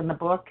kept in the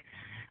book.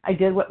 I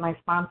did what my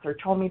sponsor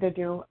told me to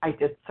do. I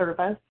did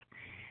service.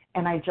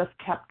 And I just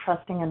kept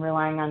trusting and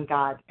relying on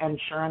God. And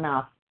sure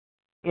enough,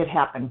 it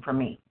happened for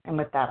me. And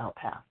with that, I'll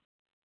pass.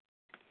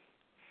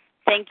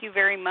 Thank you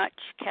very much,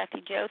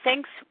 Kathy Jo.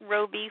 Thanks,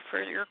 Roby,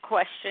 for your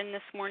question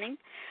this morning.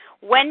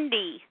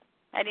 Wendy,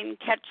 I didn't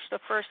catch the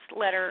first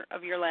letter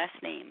of your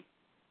last name.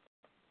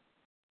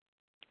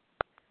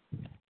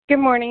 Good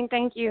morning.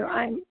 Thank you.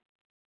 I'm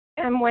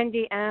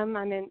Wendy M.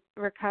 I'm a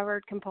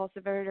recovered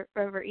compulsive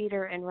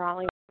overeater in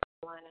Raleigh,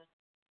 North Carolina.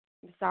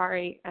 I'm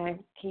sorry. I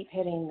keep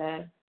hitting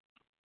the.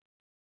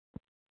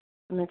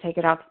 I'm going to take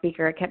it off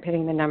speaker. I kept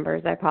hitting the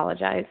numbers. I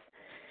apologize.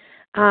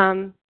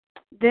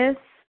 This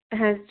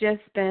has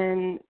just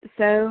been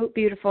so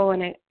beautiful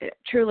and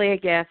truly a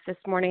gift. This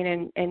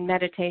morning in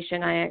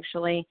meditation, I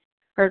actually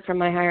heard from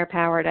my higher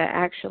power to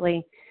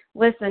actually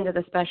listen to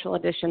the special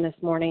edition this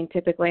morning.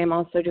 Typically, I'm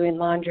also doing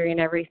laundry and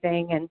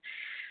everything,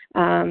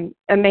 and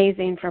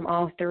amazing from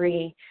all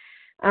three.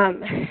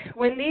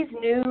 When these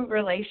new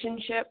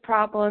relationship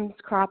problems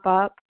crop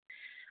up,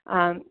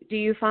 do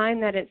you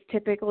find that it's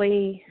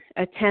typically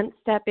a 10th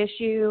step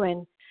issue?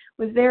 And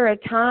was there a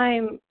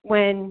time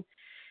when,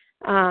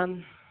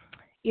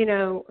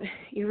 you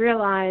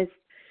realized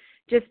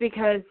just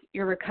because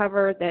you're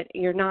recovered that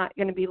you're not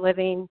going to be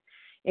living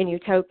in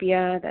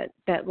utopia,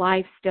 that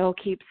life still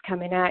keeps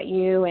coming at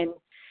you,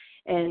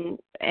 and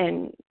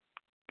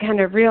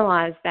kind of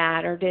realize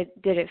that? Or does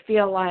it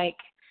feel like,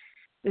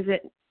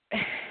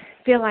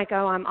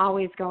 oh, I'm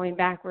always going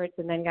backwards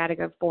and then got to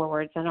go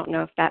forwards? I don't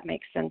know if that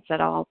makes sense at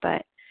all,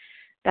 but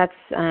that's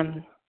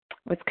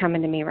what's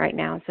coming to me right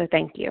now. So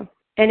thank you.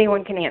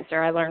 Anyone can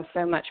answer. I learned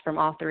so much from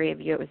all three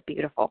of you. It was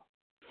beautiful.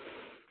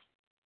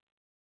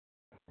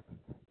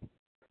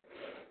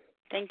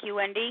 Thank you,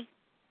 Wendy.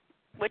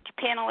 Which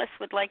panelist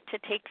would like to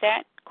take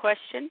that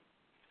question?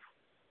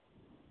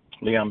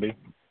 Leon B.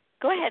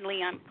 Go ahead,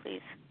 Leon,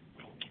 please.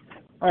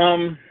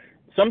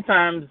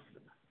 Sometimes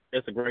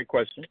it's a great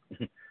question.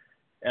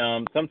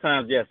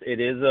 Sometimes, yes, it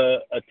is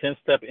a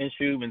 10-step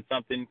issue when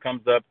something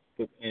comes up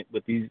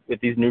with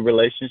these new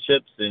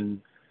relationships,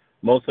 and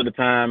most of the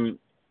time,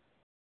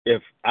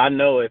 if I'm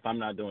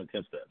not doing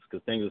 10 steps,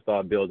 because things will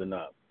start building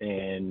up,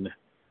 and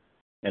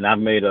I've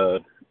made a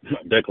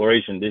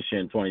declaration this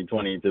year in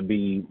 2020 to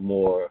be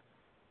more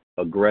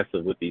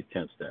aggressive with these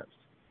 10 steps.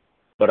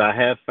 But I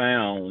have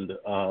found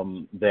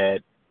that,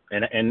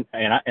 and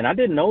I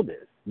didn't know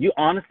this. You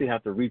honestly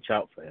have to reach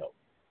out for help.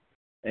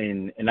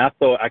 And I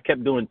thought I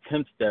kept doing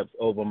 10 steps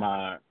over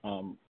my,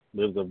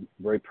 there was a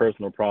very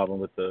personal problem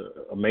with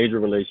a major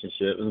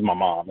relationship. It was my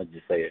mom, let's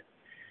just say it.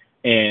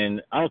 And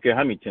I don't care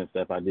how many 10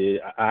 steps I did.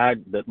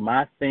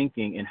 My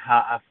thinking and how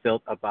I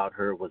felt about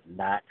her was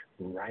not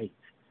right.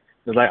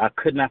 It was like I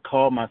could not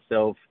call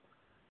myself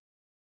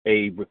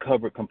a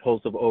recovered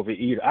compulsive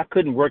overeater. I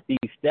couldn't work these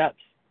steps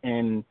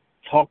and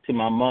talk to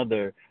my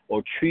mother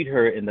or treat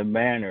her in the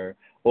manner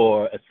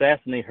or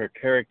assassinate her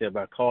character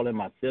by calling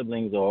my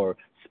siblings or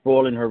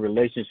spoiling her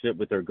relationship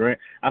with her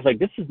I was like,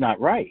 this is not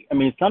right. I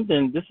mean,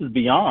 this is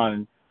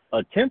beyond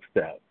a 10th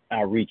step.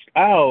 I reached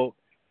out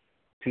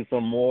to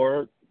some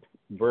more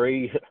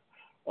very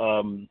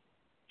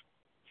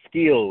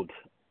skilled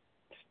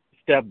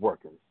step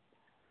workers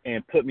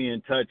and put me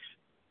in touch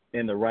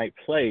in the right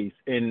place.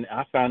 And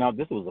I found out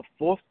this was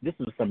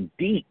some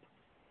deep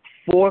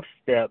 4th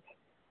step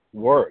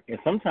work. And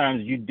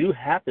sometimes you do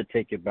have to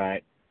take it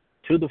back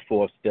to the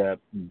 4th step,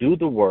 do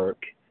the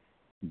work,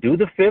 do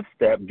the 5th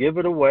step, give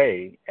it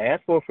away,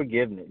 ask for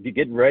forgiveness. You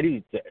get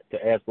ready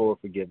to ask for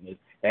forgiveness,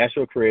 ask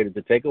your creator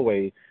to take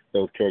away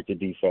those character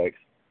defects,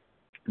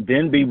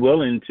 then be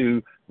willing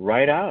to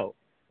write out.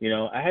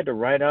 I had to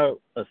write out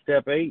a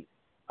step 8,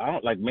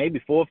 maybe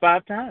 4 or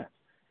 5 times,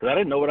 because I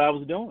didn't know what I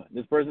was doing.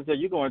 This person said,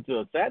 you're going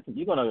to assassinate,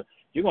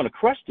 you're going to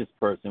crush this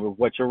person with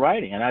what you're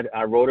writing. And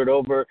I wrote it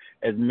over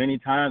as many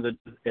times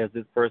as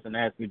this person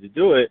asked me to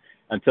do it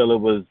until I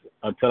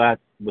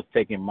was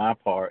taking my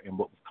part in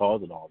what was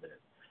causing all this.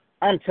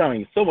 I'm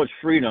telling you, so much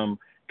freedom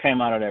came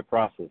out of that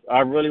process. I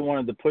really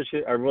wanted to push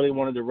it. I really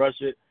wanted to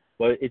rush it,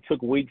 but it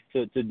took weeks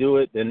to do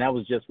it, and that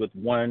was just with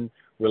one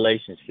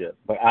relationship.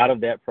 But out of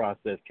that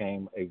process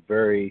came a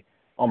very,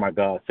 oh my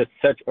God,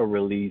 such a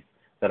release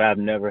that I've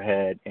never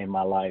had in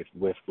my life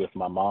with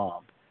my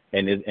mom.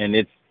 And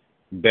it's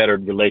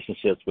bettered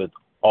relationships with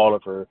all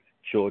of her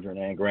children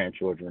and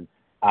grandchildren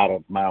out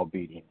of my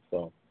obedience.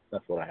 So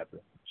that's what I have to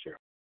share.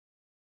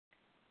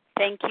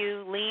 Thank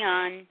you,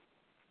 Leon.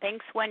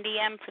 Thanks, Wendy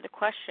M., for the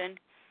question.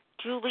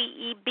 Julie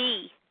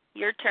E.B.,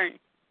 your turn.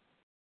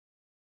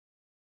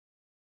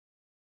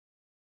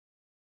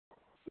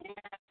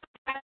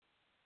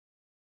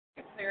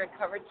 We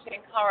recovered in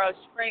Colorado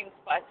Springs,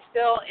 but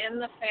still in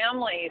the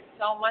family,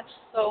 so much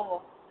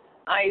so.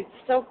 I'm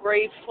so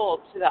grateful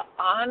to the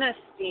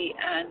honesty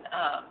and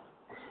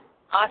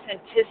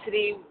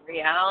authenticity,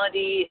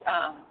 reality,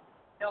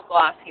 no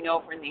glossing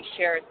over in these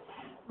shares.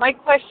 My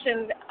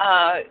question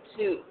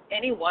to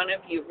any one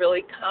of you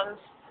really comes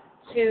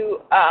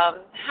to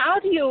how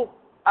do you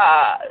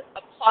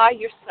apply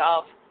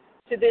yourself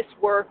to this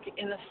work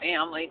in the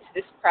family, to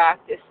this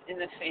practice in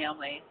the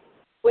family,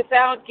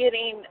 without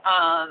getting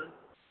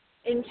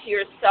into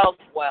your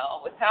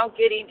self-well, without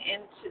getting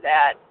into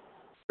that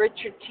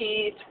Richard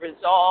T's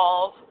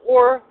resolve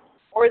or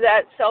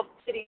that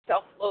self-pity,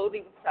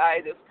 self-loathing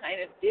side of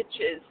kind of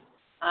ditches.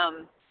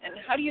 And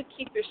how do you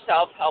keep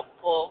yourself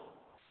helpful,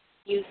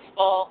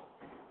 useful?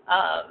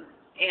 I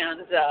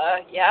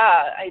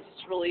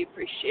just really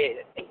appreciate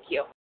it. Thank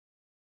you.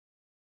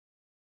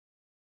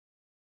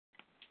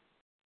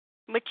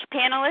 Which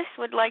panelist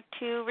would like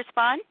to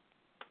respond?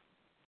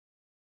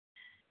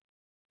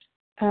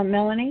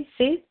 Melanie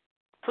C?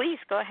 Please,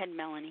 go ahead,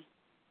 Melanie.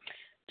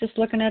 Just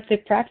looking at the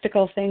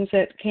practical things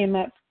that came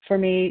up for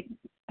me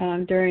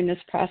during this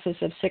process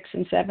of 6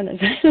 and 7, as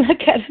I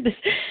look at this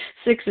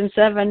 6 and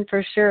 7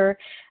 for sure,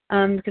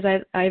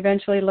 because I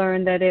eventually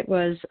learned that it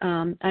was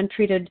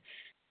untreated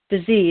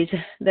disease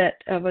that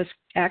was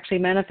actually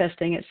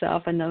manifesting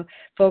itself, and the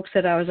folks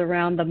that I was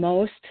around the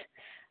most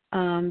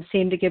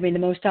seemed to give me the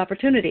most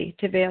opportunity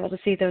to be able to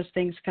see those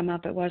things come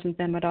up. It wasn't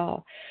them at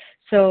all.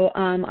 So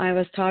I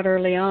was taught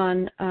early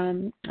on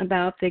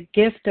about the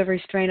gift of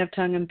restraint of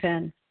tongue and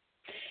pen.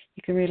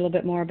 You can read a little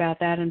bit more about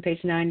that on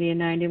page 90 and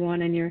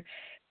 91 in your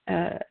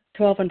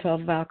 12 and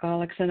 12 of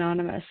Alcoholics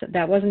Anonymous.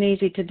 That wasn't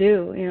easy to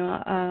do.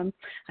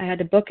 I had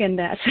to bookend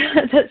that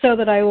so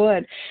that I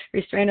would.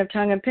 Restraint of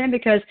tongue and pen,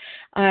 because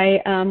I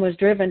was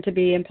driven to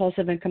be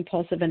impulsive and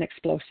compulsive and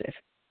explosive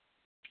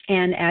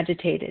and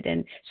agitated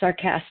and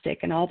sarcastic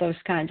and all those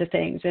kinds of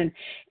things.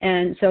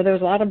 And so there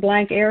was a lot of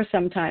blank air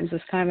sometimes. It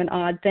was kind of an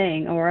odd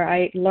thing. Or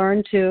I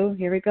learned to,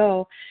 here we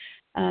go,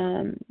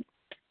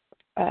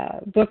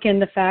 book in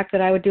the fact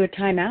that I would do a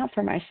timeout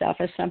for myself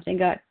if something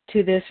got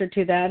to this or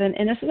to that.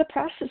 And this is a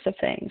process of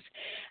things.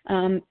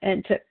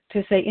 And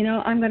to say,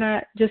 I'm going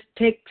to just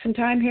take some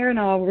time here and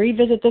I'll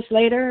revisit this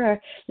later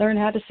or learn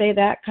how to say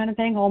that kind of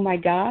thing. Oh my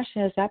gosh,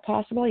 is that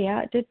possible?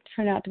 Yeah, it did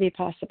turn out to be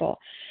possible.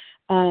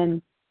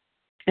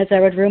 As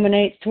I would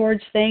ruminate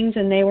towards things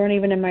and they weren't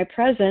even in my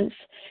presence,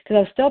 because I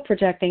was still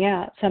projecting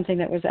out something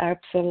that was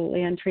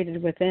absolutely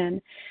untreated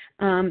within,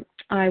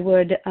 I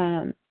would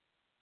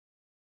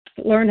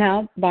learn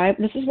how,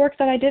 this is work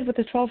that I did with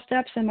the 12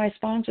 steps and my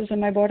sponsors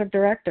and my board of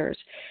directors.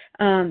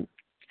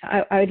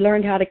 I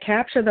learned how to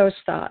capture those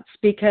thoughts,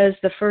 because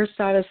the first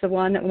thought is the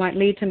one that might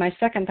lead to my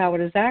second thought,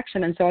 which is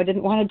action, and so I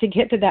didn't want it to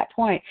get to that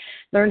point.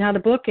 Learn how to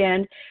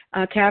bookend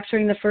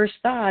capturing the first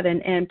thought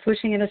and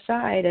pushing it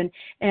aside, and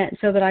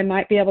so that I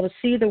might be able to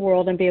see the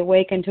world and be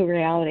awakened to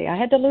reality. I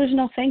had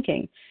delusional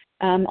thinking.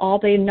 All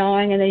the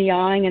gnawing and the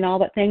yawing and all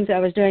the things I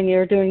was doing,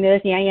 you're doing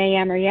this,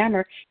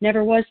 yammer,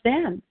 never was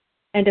them.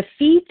 And to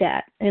feed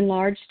that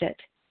enlarged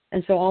it.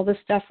 And so all this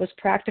stuff was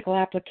practical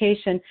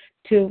application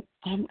to,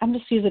 I'm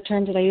just use the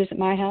terms that I use at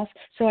my house,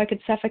 so I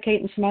could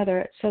suffocate and smother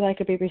it so that I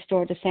could be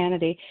restored to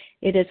sanity.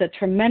 It is a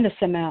tremendous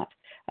amount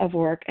of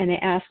work. And they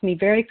asked me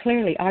very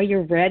clearly, are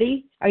you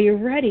ready? Are you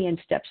ready in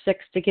step 6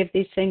 to give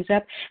these things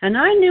up? And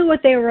I knew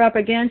what they were up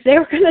against. They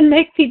were going to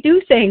make me do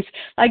things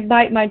like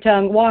bite my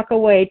tongue, walk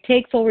away,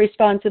 take full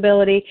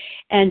responsibility,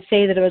 and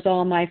say that it was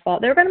all my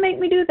fault. They were going to make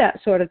me do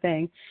that sort of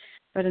thing.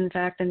 But in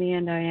fact, in the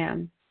end, I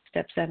am.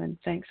 Step 7.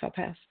 Thanks. I'll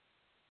pass.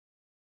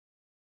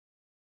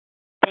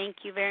 Thank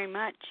you very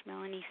much,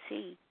 Melanie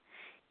C.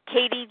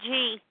 Katie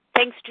G.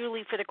 Thanks,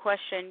 Julie, for the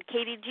question.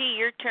 Katie G.,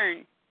 your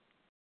turn.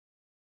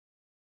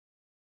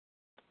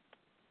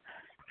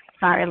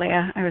 Sorry,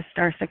 Leah. I was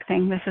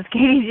star-sixing. This is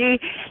Katie G.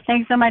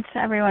 Thanks so much,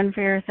 everyone,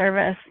 for your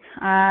service.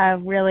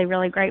 Really,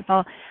 really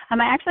grateful. I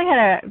actually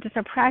had just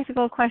a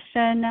practical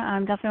question.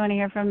 Definitely want to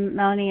hear from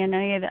Melanie and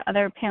any of the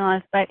other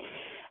panelists. But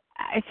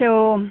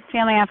so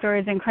Family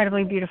Afterwards,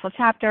 incredibly beautiful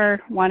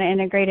chapter. Want to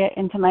integrate it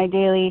into my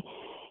daily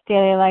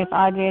life,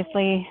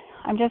 obviously.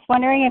 I'm just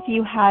wondering if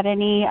you had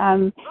any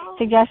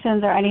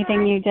suggestions or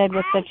anything you did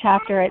with the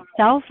chapter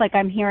itself. Like,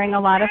 I'm hearing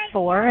a lot of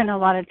 4 and a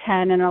lot of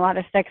 10 and a lot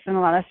of 6 and a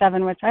lot of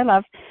 7, which I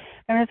love.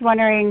 I'm just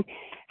wondering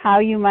how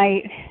you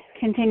might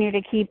continue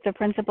to keep the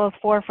principles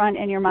forefront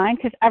in your mind,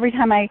 because every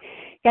time I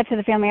get to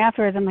the Family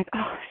Afterwards, I'm like,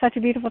 oh, such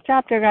a beautiful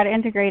chapter, got to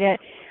integrate it.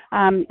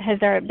 Has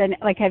there been,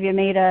 have you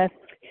made a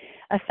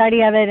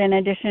study of it in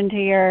addition to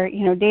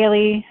your,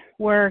 daily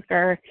work,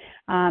 or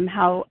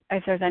how,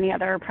 if there's any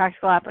other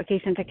practical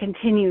application to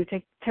continue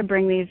to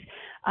bring these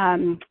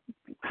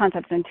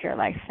concepts into your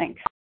life? Thanks.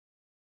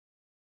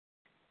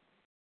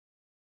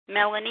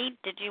 Melanie,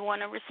 did you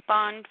want to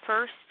respond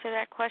first to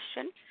that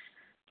question?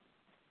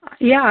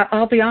 Yeah,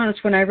 I'll be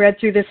honest. When I read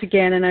through this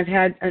again, and I've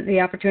had the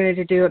opportunity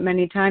to do it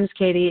many times,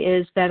 Katie,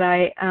 is that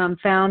I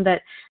found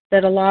that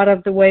a lot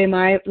of the way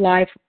my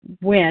life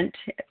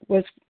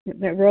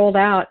that rolled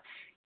out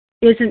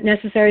isn't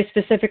necessarily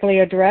specifically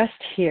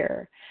addressed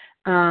here.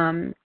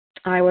 I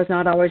was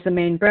not always the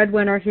main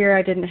breadwinner here.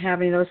 I didn't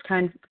have any of those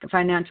kind of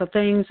financial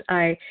things.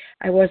 I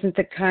wasn't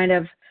the kind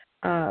of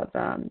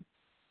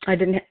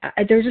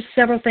there were just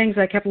several things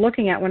I kept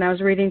looking at when I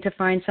was reading to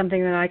find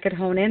something that I could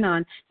hone in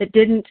on that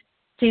didn't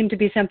seem to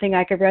be something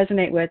I could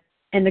resonate with.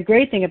 And the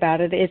great thing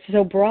about it, it's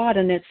so broad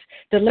in its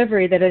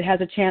delivery that it has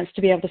a chance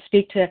to be able to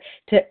speak to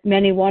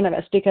many one of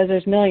us, because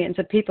there's millions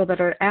of people that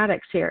are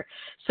addicts here.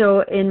 So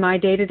in my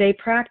day-to-day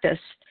practice,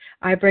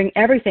 I bring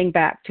everything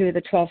back to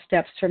the 12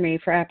 steps for me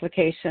for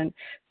application,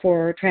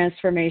 for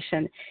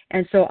transformation.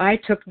 And so I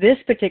took this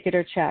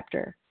particular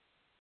chapter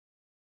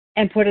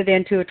and put it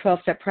into a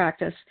 12-step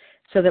practice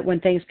so that when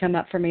things come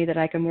up for me that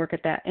I can work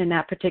at that in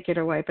that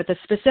particular way. But the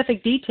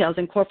specific details,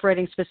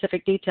 incorporating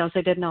specific details,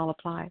 they didn't all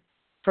apply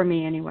for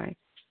me anyway.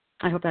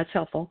 I hope that's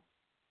helpful.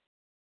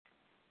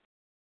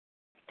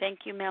 Thank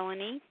you,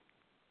 Melanie.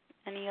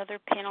 Any other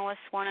panelists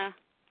want to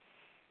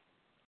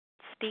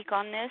speak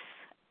on this?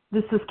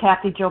 This is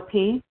Kathy Jo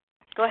P.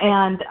 Go ahead.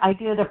 And I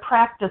did a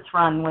practice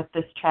run with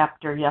this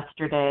chapter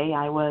yesterday.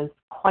 I was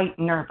quite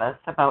nervous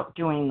about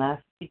doing this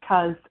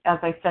because, as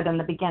I said in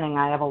the beginning,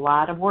 I have a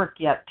lot of work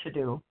yet to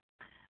do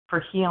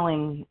for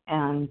healing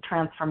and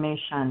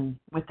transformation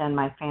within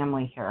my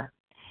family here.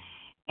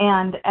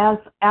 And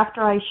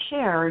after I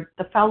shared,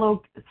 the fellow's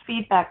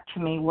feedback to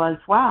me was,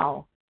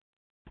 wow,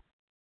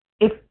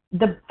 if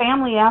the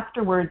family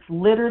afterwards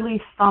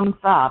literally sums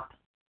up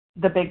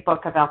the big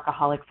book of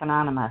Alcoholics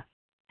Anonymous.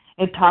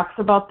 It talks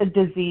about the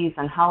disease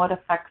and how it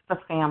affects the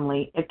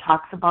family. It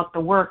talks about the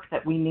work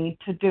that we need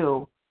to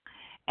do.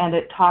 And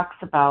it talks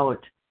about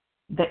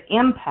the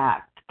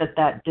impact that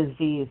that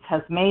disease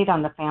has made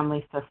on the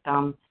family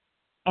system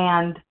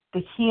and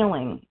the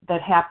healing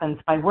that happens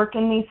by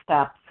working these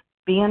steps,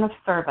 being of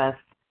service,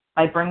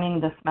 by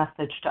bringing this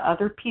message to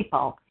other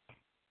people,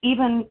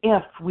 even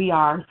if we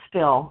are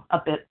still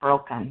a bit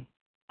broken,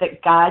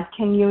 that God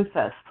can use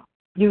us.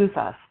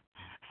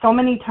 So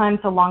many times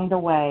along the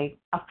way,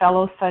 a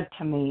fellow said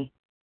to me,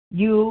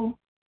 you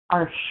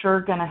are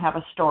sure going to have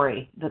a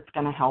story that's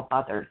going to help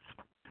others.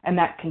 And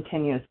that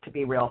continues to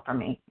be real for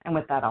me. And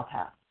with that, I'll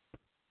pass.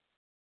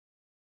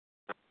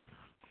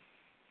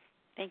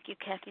 Thank you,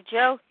 Kathy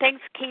Jo.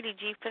 Thanks, Katie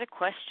G, for the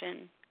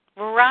question.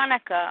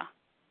 Veronica,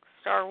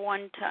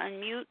 *1 to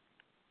unmute.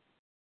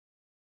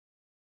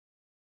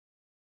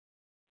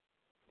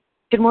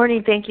 Good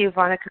morning. Thank you,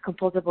 Veronica,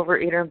 compulsive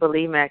overeater and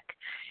bulimic.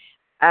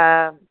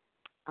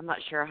 I'm not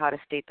sure how to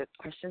state the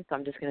question, so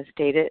I'm just going to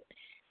state it.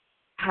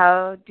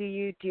 How do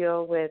you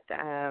deal with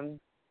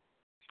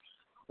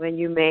when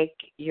you make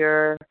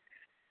your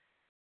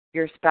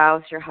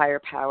spouse your higher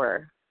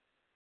power?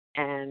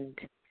 And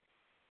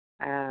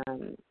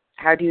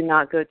how do you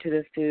not go to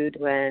the food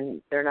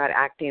when they're not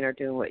acting or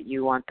doing what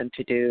you want them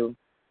to do?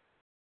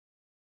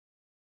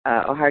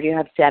 Or how do you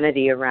have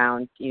sanity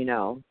around,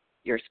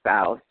 your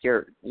spouse,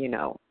 or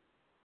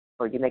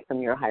you make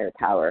them your higher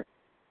power?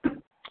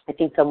 I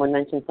think someone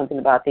mentioned something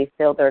about they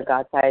fill their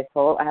God-sized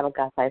hole. I have a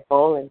God-sized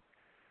hole, and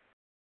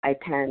I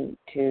tend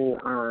to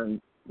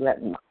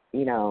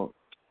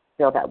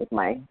fill that with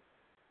my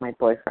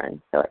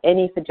boyfriend. So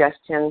any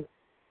suggestions,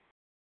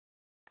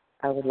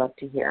 I would love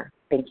to hear.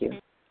 Thank you.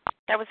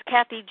 That was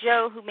Kathy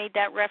Jo who made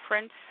that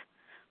reference.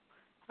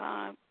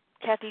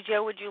 Kathy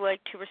Jo, would you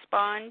like to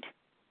respond?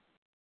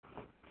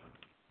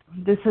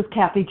 This is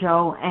Kathy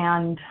Jo,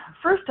 and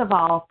first of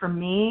all, for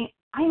me,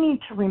 I need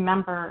to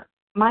remember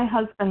my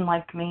husband,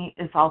 like me,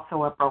 is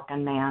also a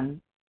broken man.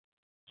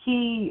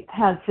 He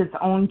has his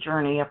own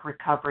journey of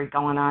recovery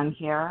going on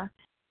here,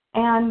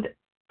 and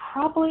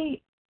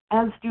probably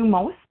as do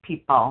most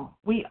people,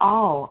 we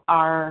all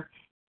are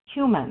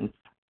humans,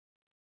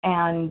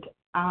 and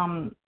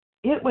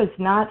it was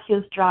not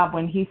his job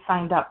when he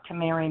signed up to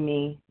marry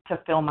me to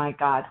fill my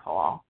God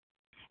hole.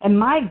 And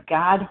my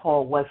God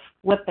hole was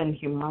flippin'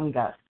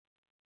 humongous.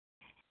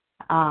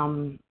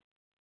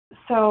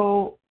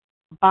 So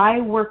by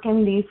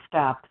working these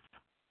steps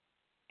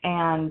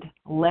and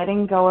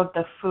letting go of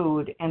the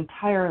food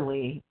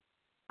entirely,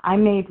 I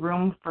made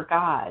room for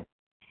God.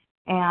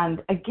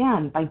 And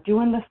again, by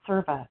doing the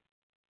service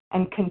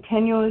and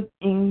continuing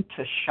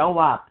to show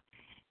up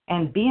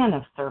and being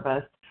of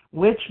service,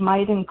 which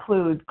might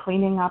include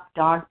cleaning up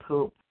dog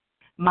poop,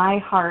 my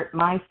heart,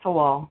 my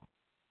soul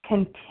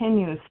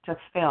continues to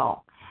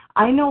fill.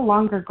 I no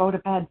longer go to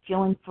bed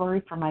feeling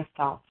sorry for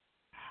myself.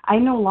 I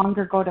no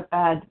longer go to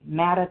bed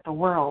mad at the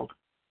world.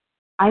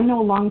 I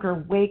no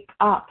longer wake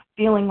up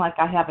feeling like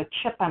I have a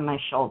chip on my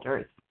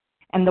shoulders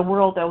and the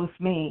world owes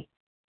me.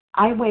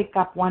 I wake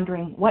up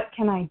wondering, what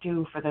can I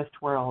do for this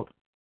world?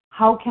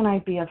 How can I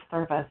be of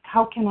service?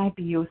 How can I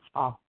be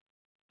useful?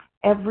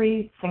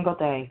 Every single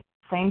day,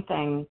 same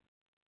thing,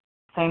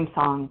 same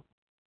song,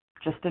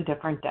 just a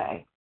different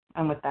day.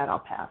 And with that, I'll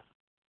pass.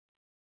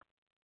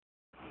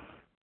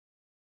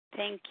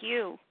 Thank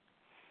you,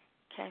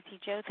 Kathy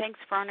Jo. Thanks,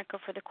 Veronica,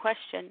 for the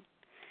question.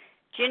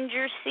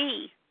 Ginger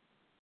C,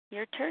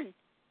 your turn.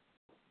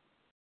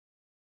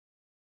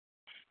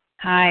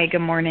 Hi, good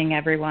morning,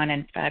 everyone,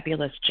 and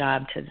fabulous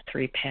job to the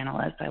three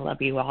panelists. I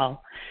love you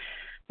all.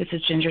 This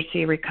is Ginger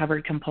C,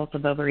 recovered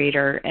compulsive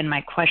overeater, and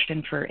my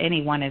question for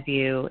any one of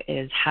you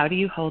is, how do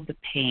you hold the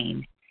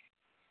pain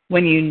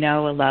when you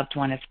know a loved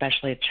one,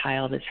 especially a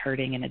child, is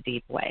hurting in a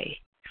deep way,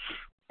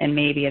 and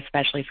maybe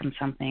especially from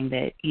something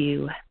that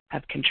you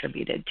have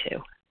contributed to?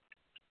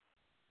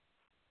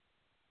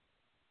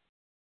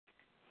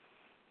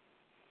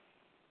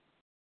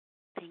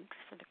 Thanks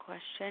for the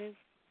question.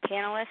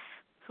 Panelists,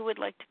 who would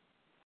like to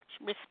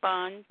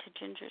respond to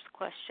Ginger's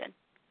question?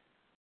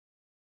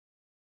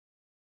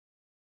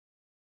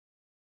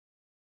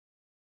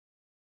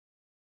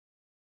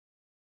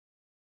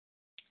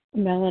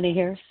 Melanie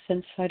here,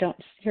 since I don't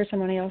hear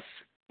someone else.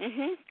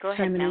 Go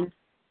ahead, Mel.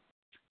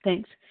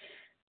 Thanks.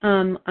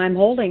 I'm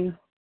holding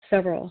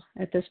several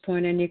at this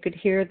point, and you could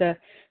hear the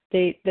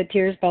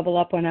tears bubble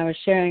up when I was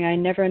sharing. I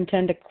never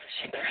intend to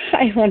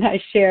cry when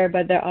I share,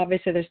 but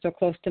obviously they're still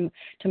close to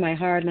my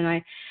heart.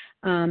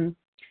 And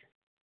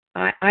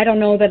I don't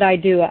know that I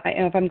do.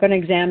 If I'm going to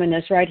examine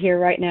this right here,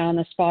 right now, on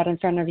the spot in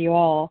front of you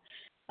all,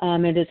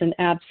 it is an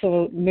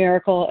absolute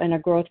miracle and a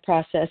growth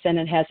process, and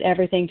it has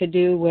everything to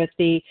do with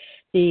the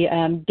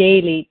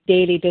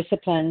daily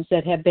disciplines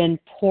that have been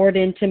poured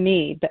into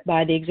me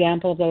by the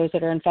example of those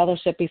that are in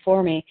fellowship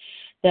before me,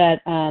 that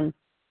I'm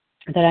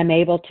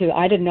able to.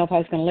 I didn't know if I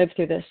was going to live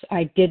through this.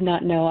 I did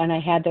not know, and I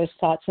had those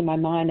thoughts in my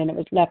mind, and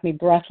it left me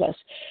breathless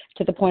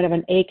to the point of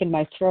an ache in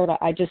my throat.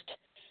 I just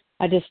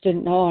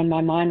didn't know, and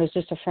my mind was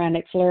just a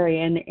frantic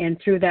flurry. And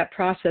through that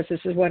process, this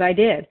is what I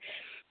did.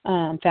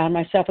 Found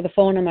myself with a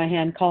phone in my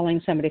hand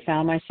calling somebody.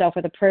 Found myself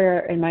with a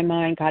prayer in my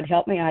mind. God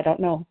help me, I don't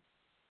know.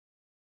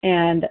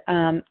 And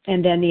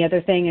then the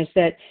other thing is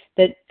that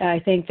I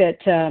think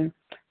that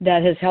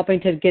that is helping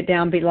to get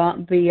down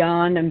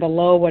beyond and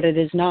below what it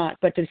is not,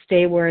 but to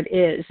stay where it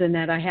is. And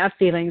that I have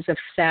feelings of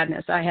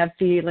sadness. I have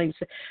feelings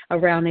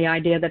around the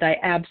idea that I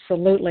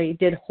absolutely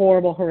did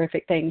horrible,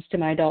 horrific things to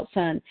my adult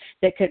son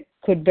that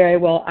could very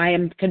well, I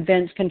am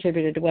convinced,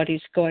 contributed to what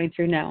he's going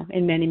through now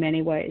in many,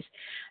 many ways.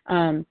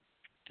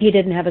 He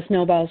didn't have a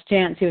snowball's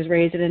chance. He was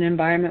raised in an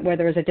environment where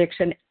there was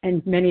addiction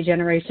and many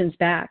generations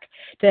back.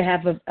 To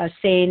have a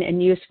sane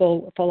and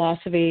useful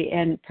philosophy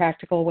and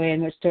practical way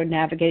in which to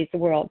navigate the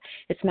world,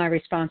 it's my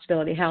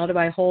responsibility. How do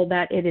I hold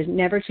that? It is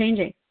never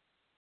changing.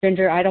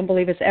 Ginger, I don't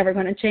believe it's ever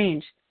going to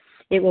change.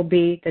 It will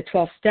be the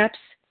 12 steps,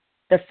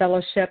 the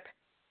fellowship,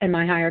 and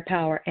my higher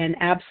power, and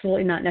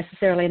absolutely not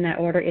necessarily in that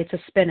order. It's a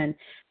spinning.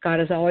 God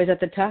is always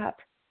at the top.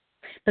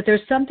 But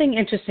there's something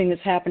interesting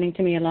that's happening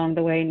to me along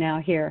the way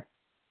now here,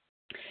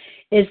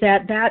 is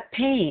that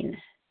pain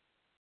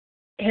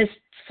has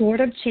sort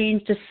of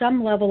changed to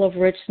some level of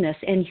richness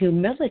and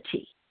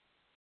humility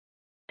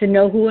to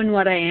know who and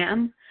what I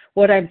am,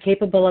 what I'm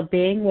capable of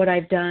being, what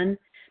I've done,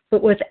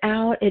 but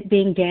without it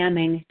being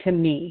damning to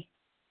me.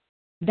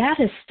 That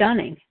is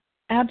stunning,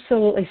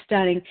 absolutely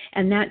stunning,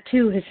 and that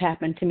too has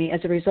happened to me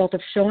as a result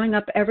of showing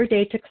up every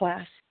day to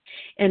class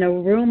in a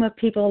room of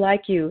people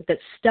like you that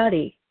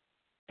study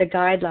the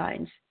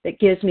guidelines, that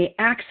gives me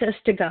access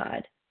to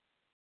God,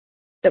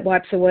 that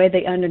wipes away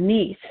the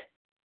underneath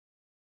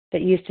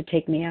that used to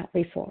take me out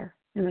before.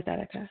 And with that,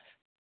 I pass.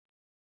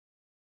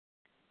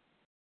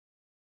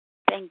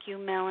 Thank you,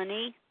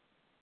 Melanie.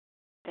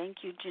 Thank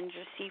you,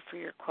 Ginger C, for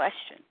your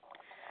question.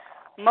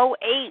 Mo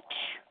H,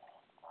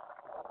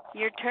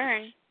 your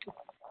turn.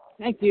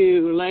 Thank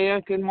you,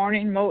 Leah. Good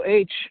morning, Mo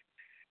H,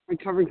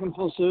 recovered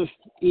compulsive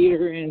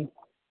eater in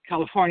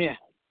California.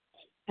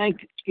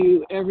 Thank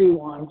you,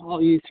 everyone, all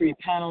you three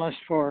panelists,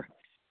 for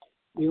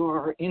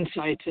your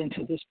insights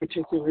into this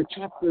particular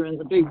chapter in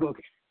the big book.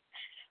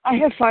 I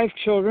have 5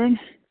 children,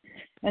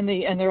 and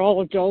they're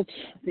all adults.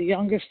 The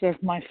youngest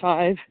of my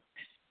 5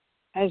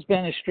 has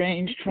been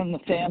estranged from the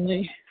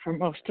family for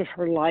most of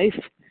her life.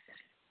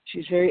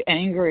 She's very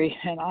angry,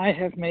 and I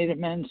have made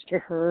amends to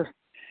her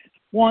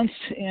once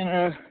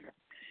in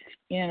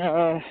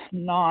a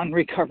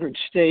non-recovered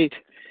state,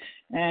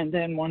 and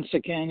then once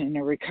again in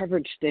a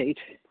recovered state.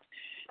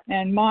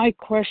 And my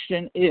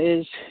question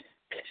is,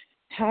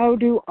 how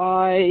do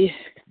I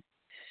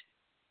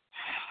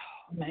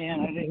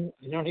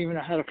don't even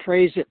know how to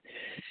phrase it.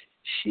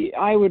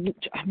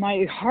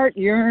 My heart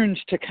yearns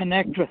to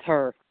connect with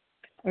her.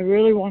 I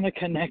really want to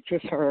connect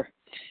with her.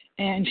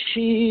 And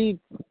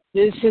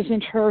this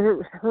isn't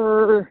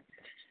her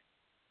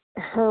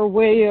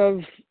way of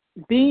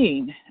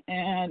being.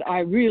 And I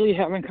really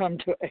haven't come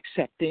to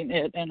accepting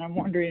it. And I'm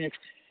wondering if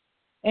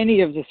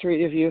any of the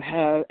 3 of you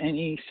have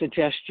any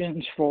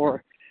suggestions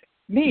for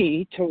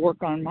me to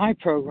work on my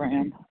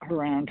program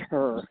around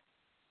her.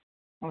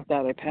 With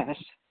that, I pass.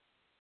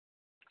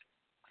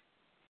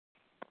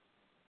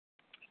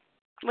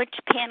 Which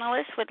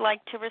panelist would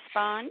like to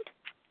respond?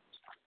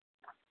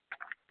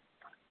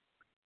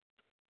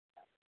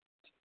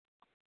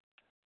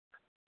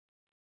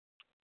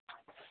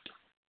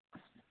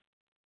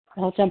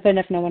 I'll jump in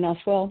if no one else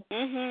will.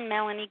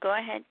 Melanie, go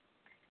ahead.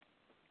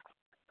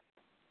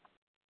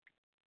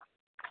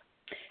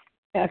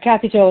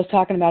 Kathy Jo was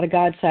talking about a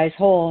God-sized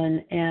hole,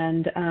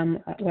 and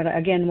what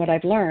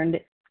I've learned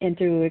and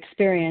through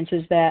experience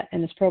is that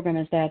in this program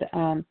is that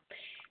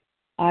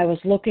I was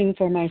looking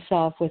for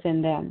myself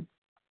within them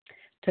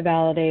to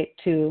validate,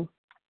 to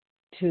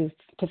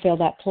fill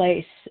that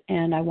place,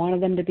 and I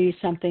wanted them to be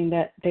something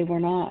that they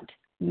were not.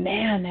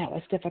 Man, that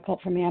was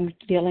difficult for me. I'm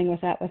dealing with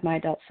that with my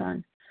adult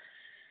son.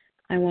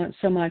 I want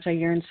so much. I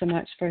yearn so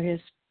much for his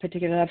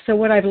particular love. So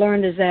what I've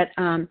learned is that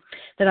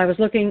that I was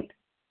looking.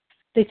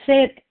 They'd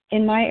say it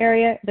in my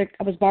area.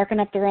 I was barking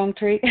up the wrong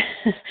tree,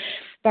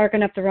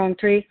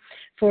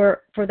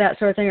 for that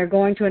sort of thing, or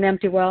going to an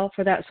empty well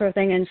for that sort of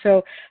thing. And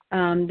so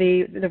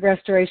the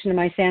restoration of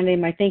my sanity,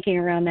 my thinking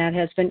around that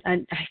has been.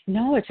 I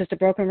know it's just a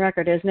broken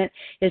record, isn't it?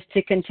 Is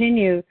to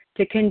continue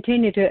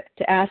to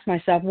ask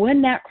myself,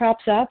 when that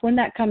crops up, when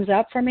that comes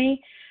up for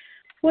me,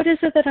 what is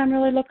it that I'm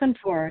really looking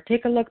for?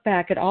 Take a look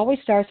back. It always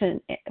starts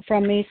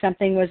from me.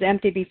 Something was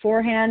empty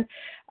beforehand.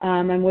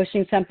 I'm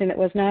wishing something that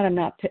was not. I'm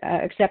not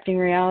accepting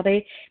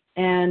reality.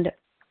 And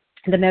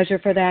the measure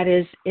for that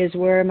is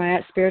where am I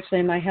at spiritually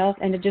in my health,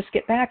 and to just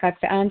get back. I've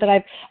found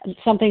that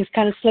something's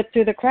kind of slipped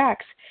through the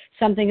cracks.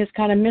 Something is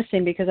kind of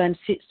missing because I'm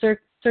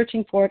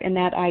searching for it in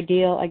that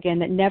ideal again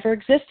that never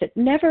existed.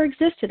 Never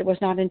existed. It was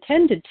not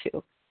intended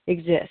to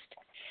exist.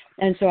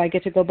 And so I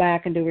get to go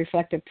back and do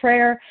reflective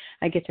prayer.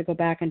 I get to go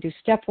back and do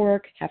step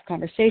work, have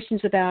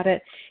conversations about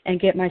it, and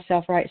get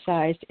myself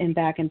right-sized and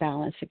back in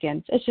balance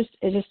again. It's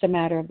just a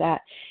matter of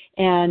that.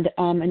 And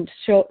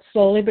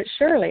slowly but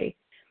surely,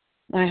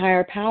 my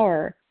higher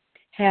power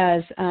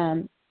has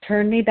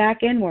turned me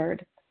back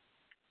inward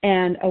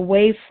and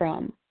away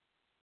from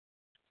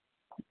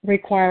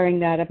requiring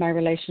that of my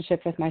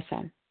relationship with my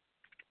son.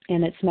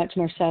 And it's much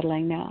more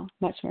settling now,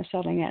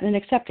 and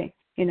accepting.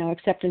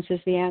 Acceptance is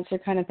the answer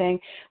kind of thing.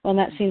 Well, and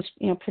that seems,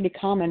 pretty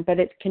common, but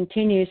it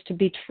continues to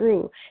be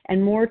true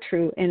and more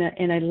true in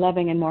a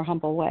loving and more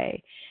humble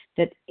way,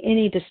 that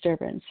any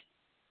disturbance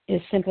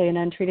is simply an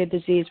untreated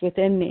disease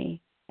within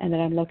me, and that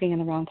I'm looking in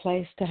the wrong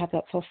place to have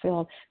that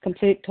fulfilled.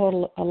 Complete,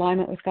 total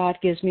alignment with God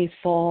gives me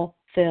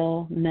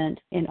fulfillment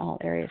in all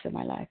areas of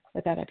my life.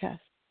 With that, I pass.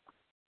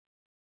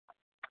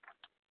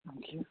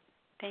 Thank you.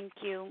 Thank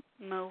you,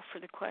 Mo, for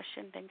the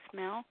question. Thanks,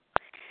 Mel.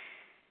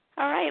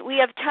 All right, we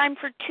have time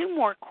for 2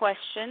 more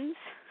questions.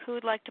 Who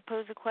would like to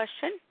pose a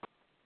question?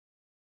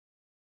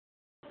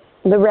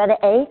 Loretta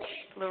H.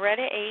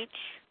 Loretta H.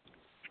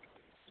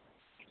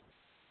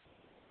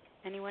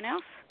 Anyone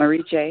else?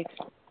 Marie J.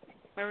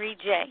 Marie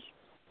J.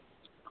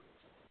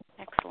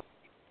 Excellent.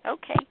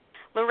 Okay.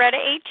 Loretta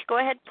H., go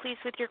ahead, please,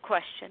 with your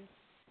question.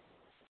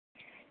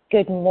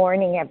 Good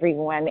morning,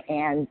 everyone,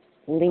 and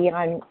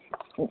Leon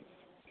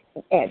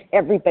and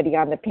everybody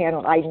on the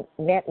panel. I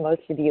met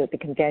most of you at the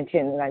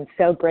convention, and I'm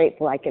so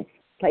grateful I could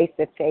place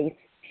a face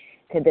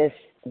to this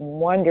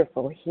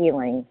wonderful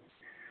healing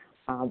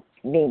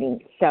meeting.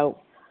 So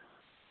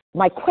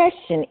my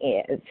question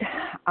is,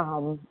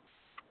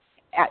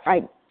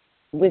 I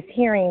was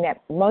hearing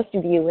that most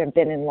of you have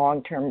been in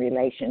long-term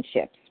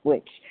relationships,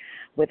 which,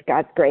 with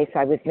God's grace,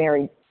 I was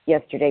married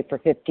yesterday for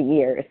 50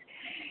 years.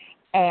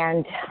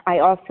 And I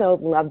also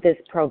love this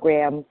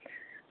program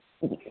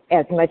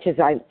as much as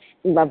I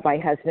love my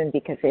husband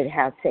because it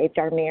has saved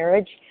our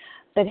marriage.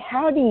 But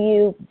how do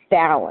you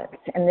balance?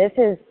 And this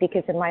is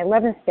because in my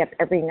 11th step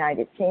every night,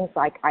 it seems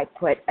like I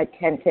put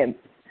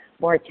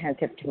more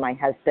attentive to my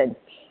husband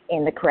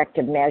in the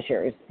corrective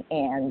measures.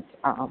 And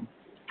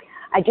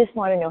I just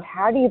want to know,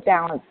 how do you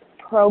balance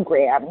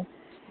program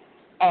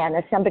and,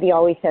 as somebody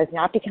always says,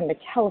 not become a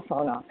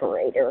telephone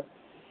operator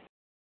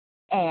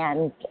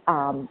and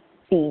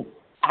the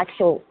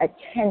actual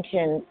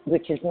attention,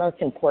 which is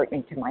most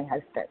important to my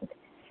husband.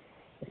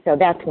 So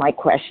that's my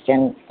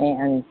question,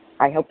 and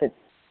I hope it's,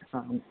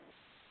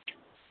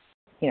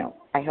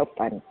 I hope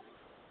I'm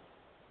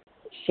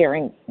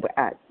sharing,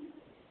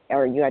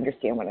 or you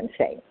understand what I'm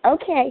saying.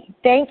 Okay,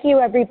 thank you,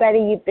 everybody.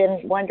 You've been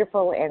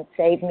wonderful and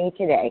saved me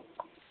today.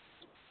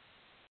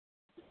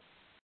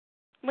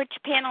 Which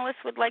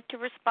panelist would like to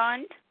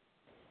respond?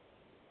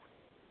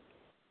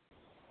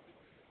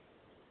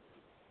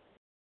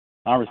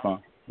 I'll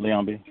respond.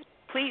 Leon B.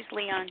 Please,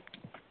 Leon.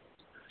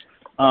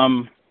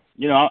 I'm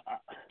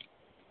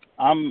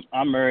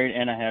married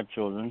and I have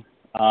children.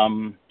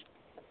 And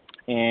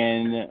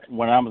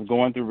when I was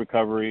going through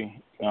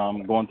recovery,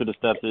 going through the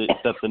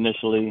steps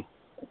initially,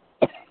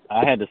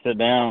 I had to sit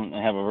down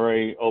and have a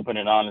very open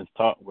and honest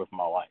talk with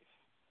my wife.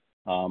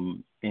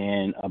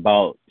 And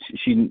about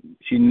she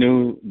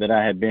knew that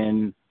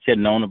she had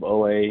known of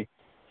OA.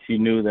 She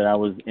knew that I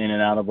was in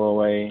and out of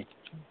OA.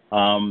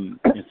 And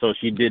so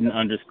she didn't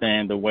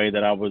understand the way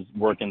that I was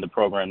working the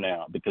program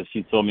now, because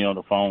she told me on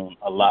the phone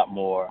a lot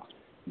more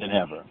than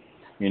ever,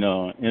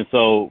 And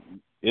so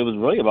it was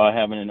really about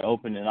having an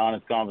open and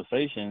honest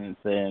conversation and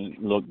saying,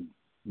 look,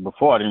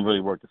 before I didn't really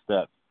work the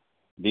steps.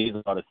 These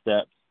are the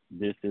steps.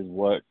 This is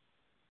what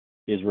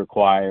is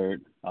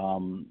required.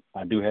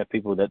 I do have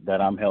people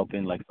that I'm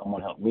helping, like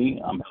someone helped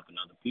me. I'm helping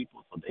other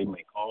people, so they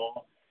may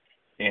call.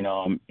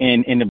 And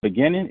in the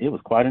beginning, it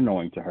was quite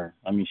annoying to her.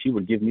 I mean, she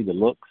would give me the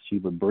looks. She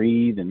would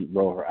breathe and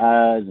roll her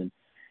eyes,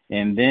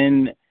 and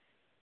then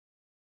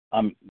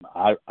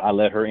I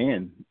let her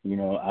in.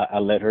 I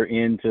let her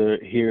in to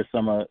hear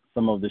some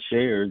of the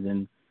shares,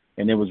 and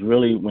it was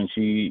really when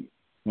she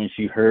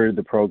heard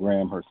the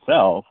program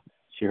herself,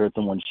 she heard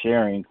someone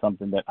sharing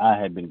something that I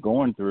had been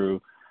going through.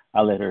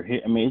 I let her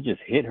hit. I mean, it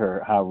just hit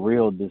her how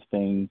real this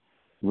thing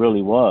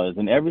really was.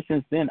 And ever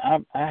since then,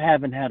 I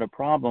haven't had a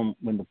problem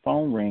when the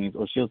phone rings,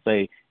 or she'll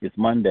say, it's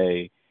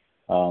Monday.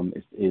 Are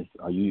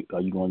you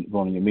going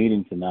to your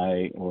meeting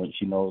tonight? Or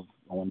she knows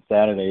on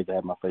Saturdays I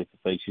have my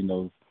face-to-face. She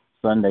knows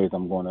Sundays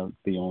I'm going to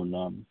be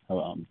on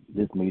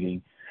this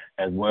meeting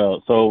as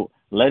well. So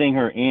letting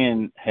her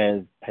in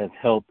has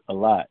helped a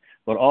lot.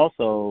 But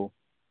also,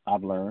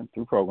 I've learned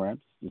through programs,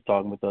 just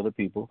talking with other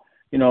people,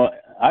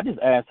 I just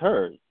asked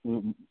her,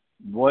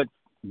 what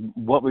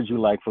would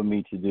you like for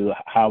me to do?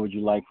 How would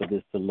you like for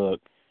this to look?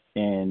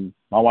 And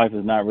my wife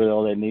is not really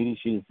all that needy.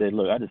 She just said,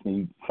 look, I just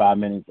need 5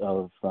 minutes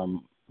of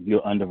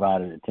your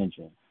undivided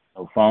attention.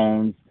 No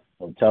phones,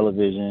 no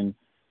television,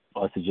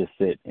 us to just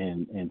sit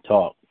and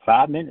talk.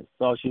 5 minutes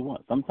is all she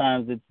wants.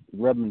 Sometimes it's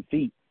rubbing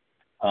feet,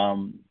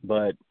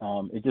 but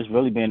it's just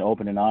really being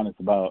open and honest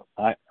about.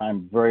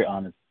 I'm very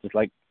honest,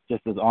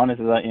 just as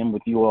honest as I am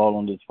with you all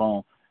on this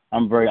phone.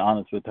 I'm very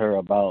honest with her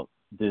about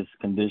this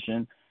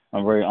condition.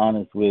 I'm very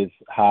honest with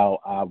how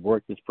I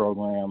work this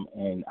program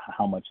and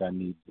how much I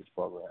need this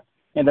program.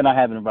 And then I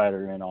have invited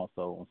her in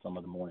also on some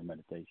of the morning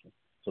meditation,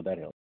 so that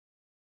helps.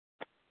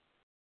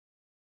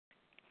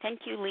 Thank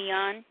you,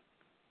 Leon,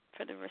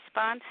 for the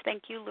response.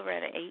 Thank you,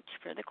 Loretta H.,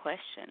 for the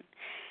question.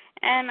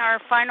 And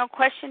our final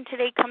question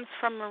today comes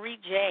from Marie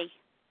J.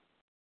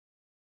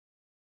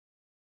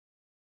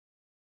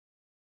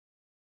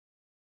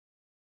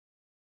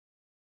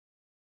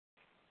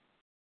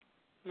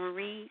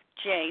 Marie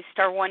J.,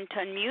 *1 to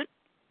unmute.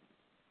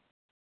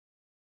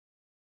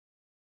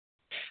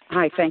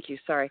 Hi, thank you.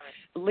 Sorry.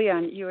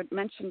 Leon, you had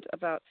mentioned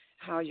about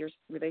how your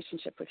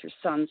relationship with your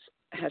sons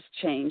has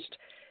changed,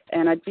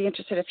 and I'd be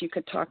interested if you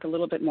could talk a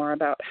little bit more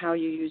about how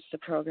you use the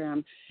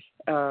program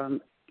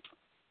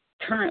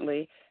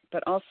currently,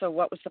 but also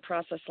what was the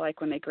process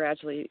like when they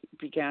gradually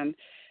began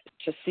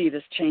to see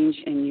this change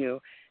in you,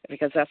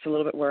 because that's a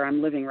little bit where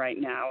I'm living right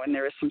now, and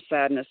there is some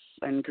sadness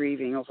and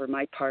grieving over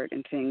my part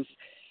in things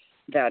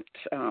that,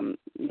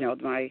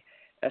 my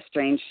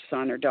estranged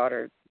son or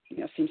daughter,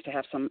 seems to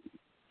have some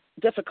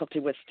difficulty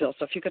with still.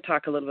 So if you could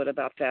talk a little bit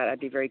about that, I'd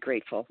be very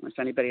grateful. If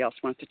anybody else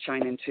wants to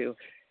chime in too,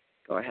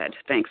 go ahead.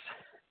 Thanks.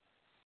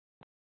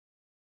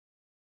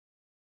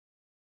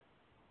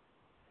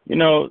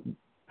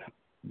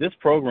 This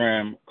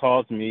program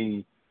caused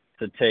me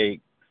to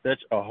take such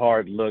a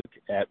hard look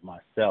at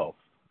myself,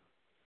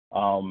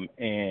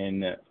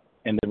 and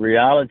the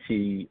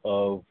reality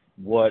of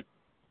what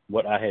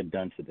I had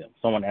done to them.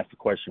 Someone asked a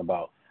question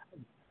about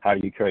how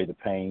do you carry the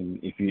pain.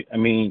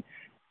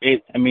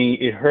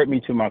 It hurt me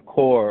to my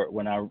core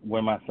when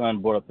my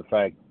son brought up the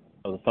fact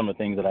of some of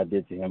the things that I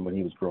did to him when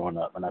he was growing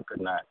up, and I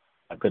could not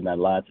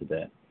lie to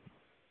that.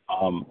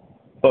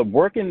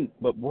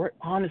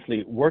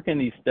 Honestly, working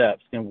these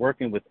steps and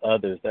working with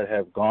others that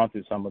have gone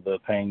through some of the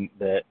pain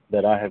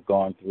that I have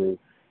gone through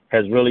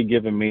has really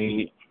given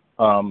me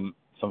some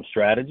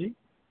strategy.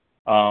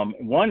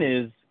 One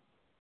is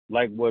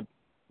like what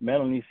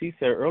Melanie C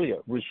said earlier,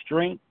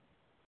 restraint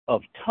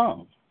of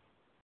tongue.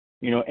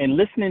 And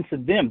listening to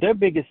them, their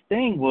biggest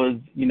thing was,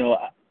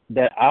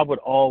 that I could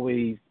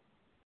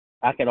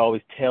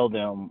always tell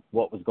them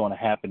what was going to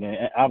happen.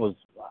 And I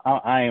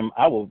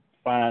will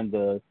find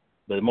the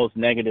most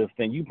negative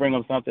thing. You bring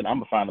them something, I'm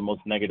gonna find the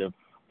most negative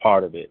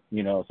part of it.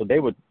 So they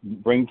would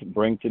bring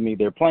to me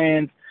their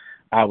plans.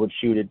 I would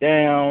shoot it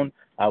down.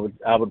 I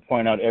would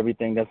point out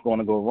everything that's going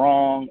to go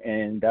wrong,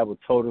 and that would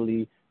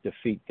totally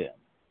defeat them.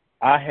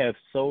 I have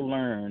so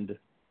learned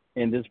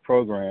in this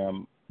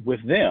program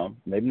with them,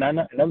 maybe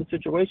not in other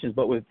situations,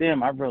 but with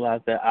them, I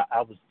realized that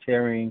I was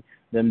tearing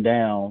them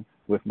down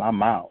with my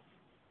mouth.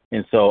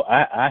 And so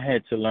I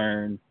had to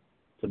learn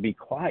to be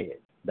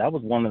quiet. That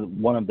was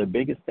one of the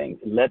biggest things.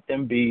 Let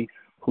them be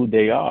who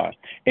they are.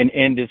 And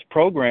in this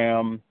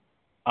program,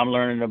 I'm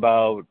learning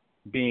about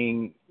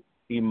being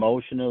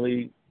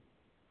emotionally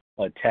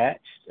attached.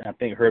 I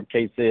think Herb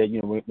K said,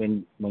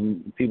 when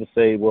people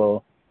say,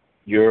 well,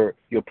 you're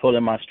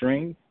pulling my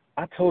strings,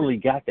 I totally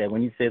got that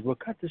when he says, well,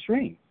 cut the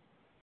string.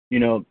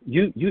 You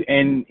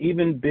and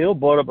even Bill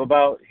brought up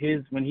about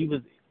when he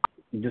was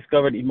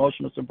discovered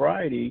emotional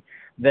sobriety,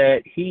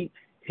 that his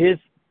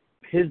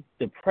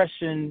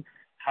depression,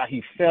 how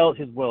he felt,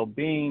 his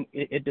well-being,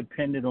 it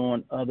depended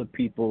on other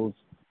people's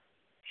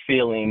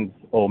feelings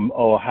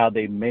or how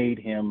they made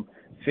him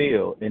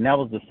feel. And that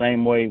was the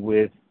same way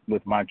with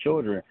my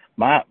children.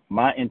 My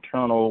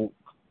internal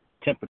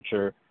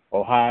temperature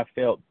or how I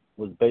felt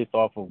was based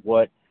off of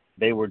what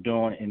they were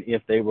doing and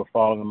if they were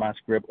following my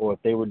script or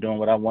if they were doing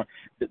what I want.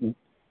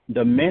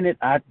 The minute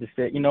I just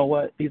said, you know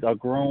what, these are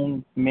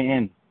grown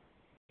men,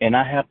 and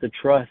I have to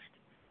trust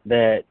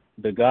that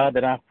the God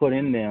that I've put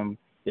in them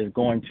is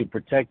going to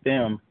protect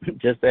them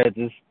just as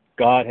this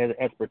God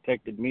has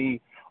protected me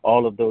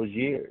all of those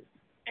years.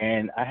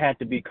 And I had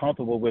to be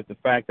comfortable with the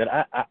fact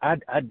that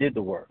I did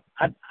the work.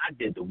 I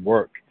did the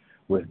work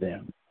with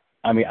them.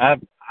 I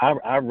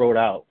wrote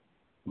out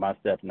my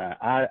step 9.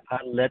 I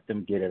let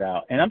them get it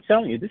out. And I'm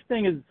telling you, this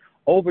thing is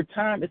over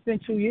time. It's been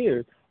 2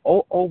 years.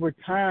 Over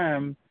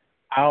time,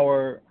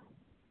 our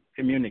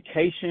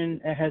communication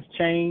has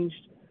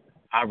changed.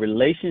 Our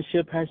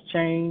relationship has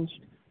changed.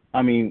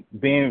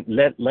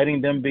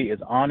 Letting them be as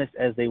honest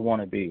as they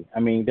want to be.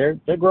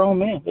 They're grown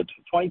men. They're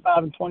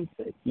 25 and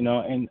 26,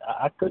 and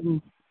I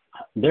couldn't.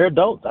 They're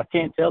adults. I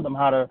can't tell them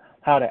how to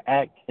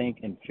act, think,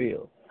 and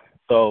feel.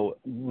 So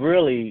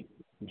really,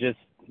 just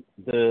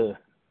the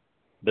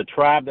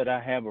tribe that I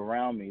have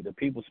around me, the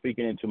people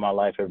speaking into my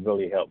life have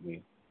really helped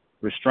me.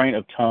 Restraint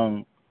of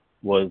tongue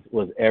was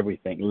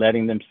everything.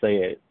 Letting them say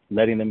it,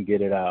 letting them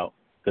get it out,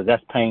 because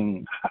that's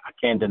pain. I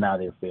can't deny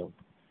their feelings.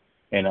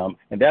 And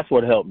that's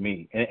what helped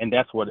me, and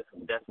that's what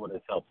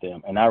has helped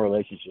them. And our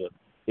relationship,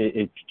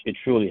 it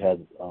truly has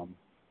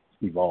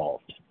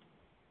evolved.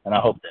 And I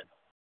hope that.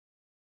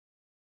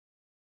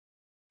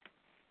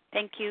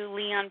 Thank you,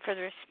 Leon, for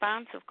the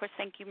response. Of course,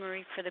 thank you,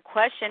 Marie, for the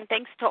question.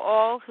 Thanks to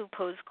all who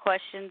posed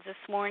questions this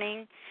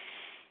morning.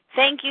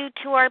 Thank you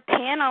to our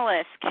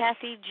panelists,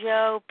 Kathy,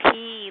 Joe,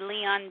 P,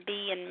 Leon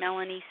B, and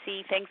Melanie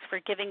C. Thanks for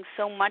giving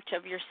so much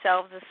of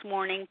yourselves this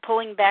morning,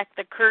 pulling back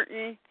the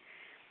curtain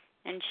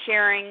and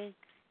sharing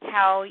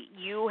how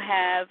you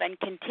have and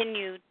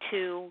continue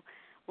to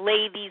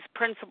lay these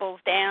principles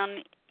down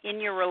in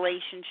your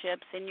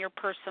relationships, in your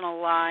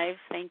personal lives.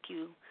 Thank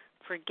you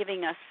for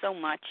giving us so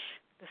much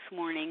this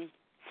morning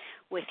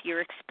with your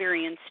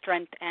experience,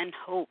 strength, and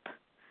hope.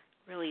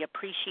 Really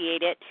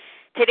appreciate it.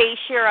 Today's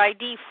share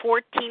ID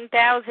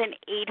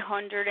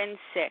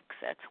 14,806.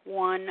 That's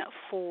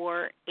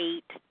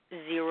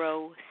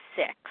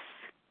 14806.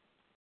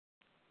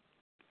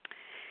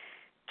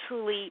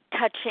 Truly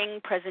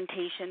touching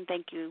presentation.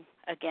 Thank you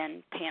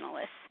again,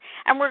 panelists.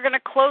 And we're going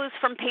to close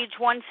from page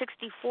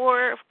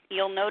 164.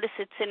 You'll notice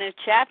it's in a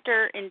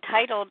chapter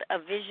entitled A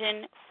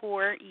Vision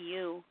for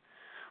You.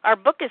 Our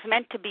book is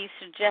meant to be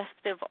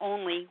suggestive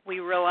only.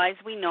 We realize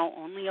we know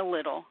only a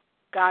little.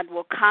 God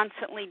will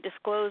constantly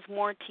disclose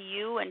more to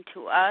you and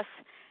to us.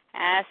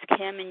 Ask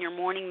him in your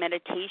morning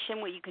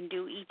meditation what you can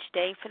do each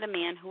day for the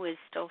man who is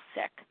still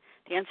sick.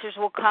 The answers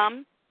will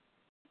come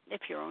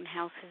if your own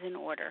house is in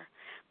order.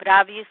 But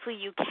obviously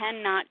you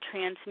cannot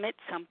transmit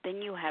something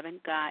you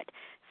haven't got.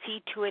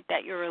 See to it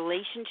that your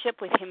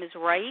relationship with him is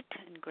right,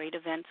 and great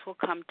events will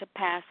come to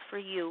pass for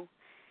you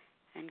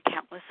and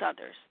countless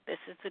others. This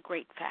is the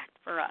great fact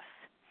for us.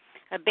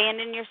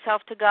 Abandon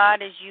yourself to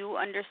God as you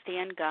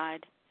understand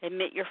God.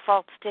 Admit your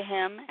faults to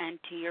him and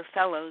to your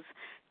fellows.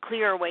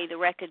 Clear away the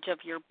wreckage of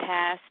your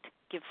past.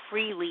 Give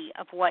freely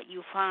of what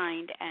you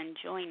find and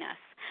join us.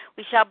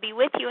 We shall be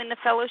with you in the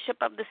fellowship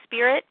of the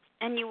Spirit,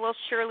 and you will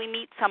surely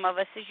meet some of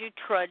us as you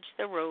trudge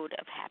the road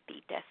of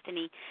happy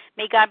destiny.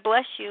 May God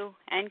bless you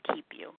and keep you.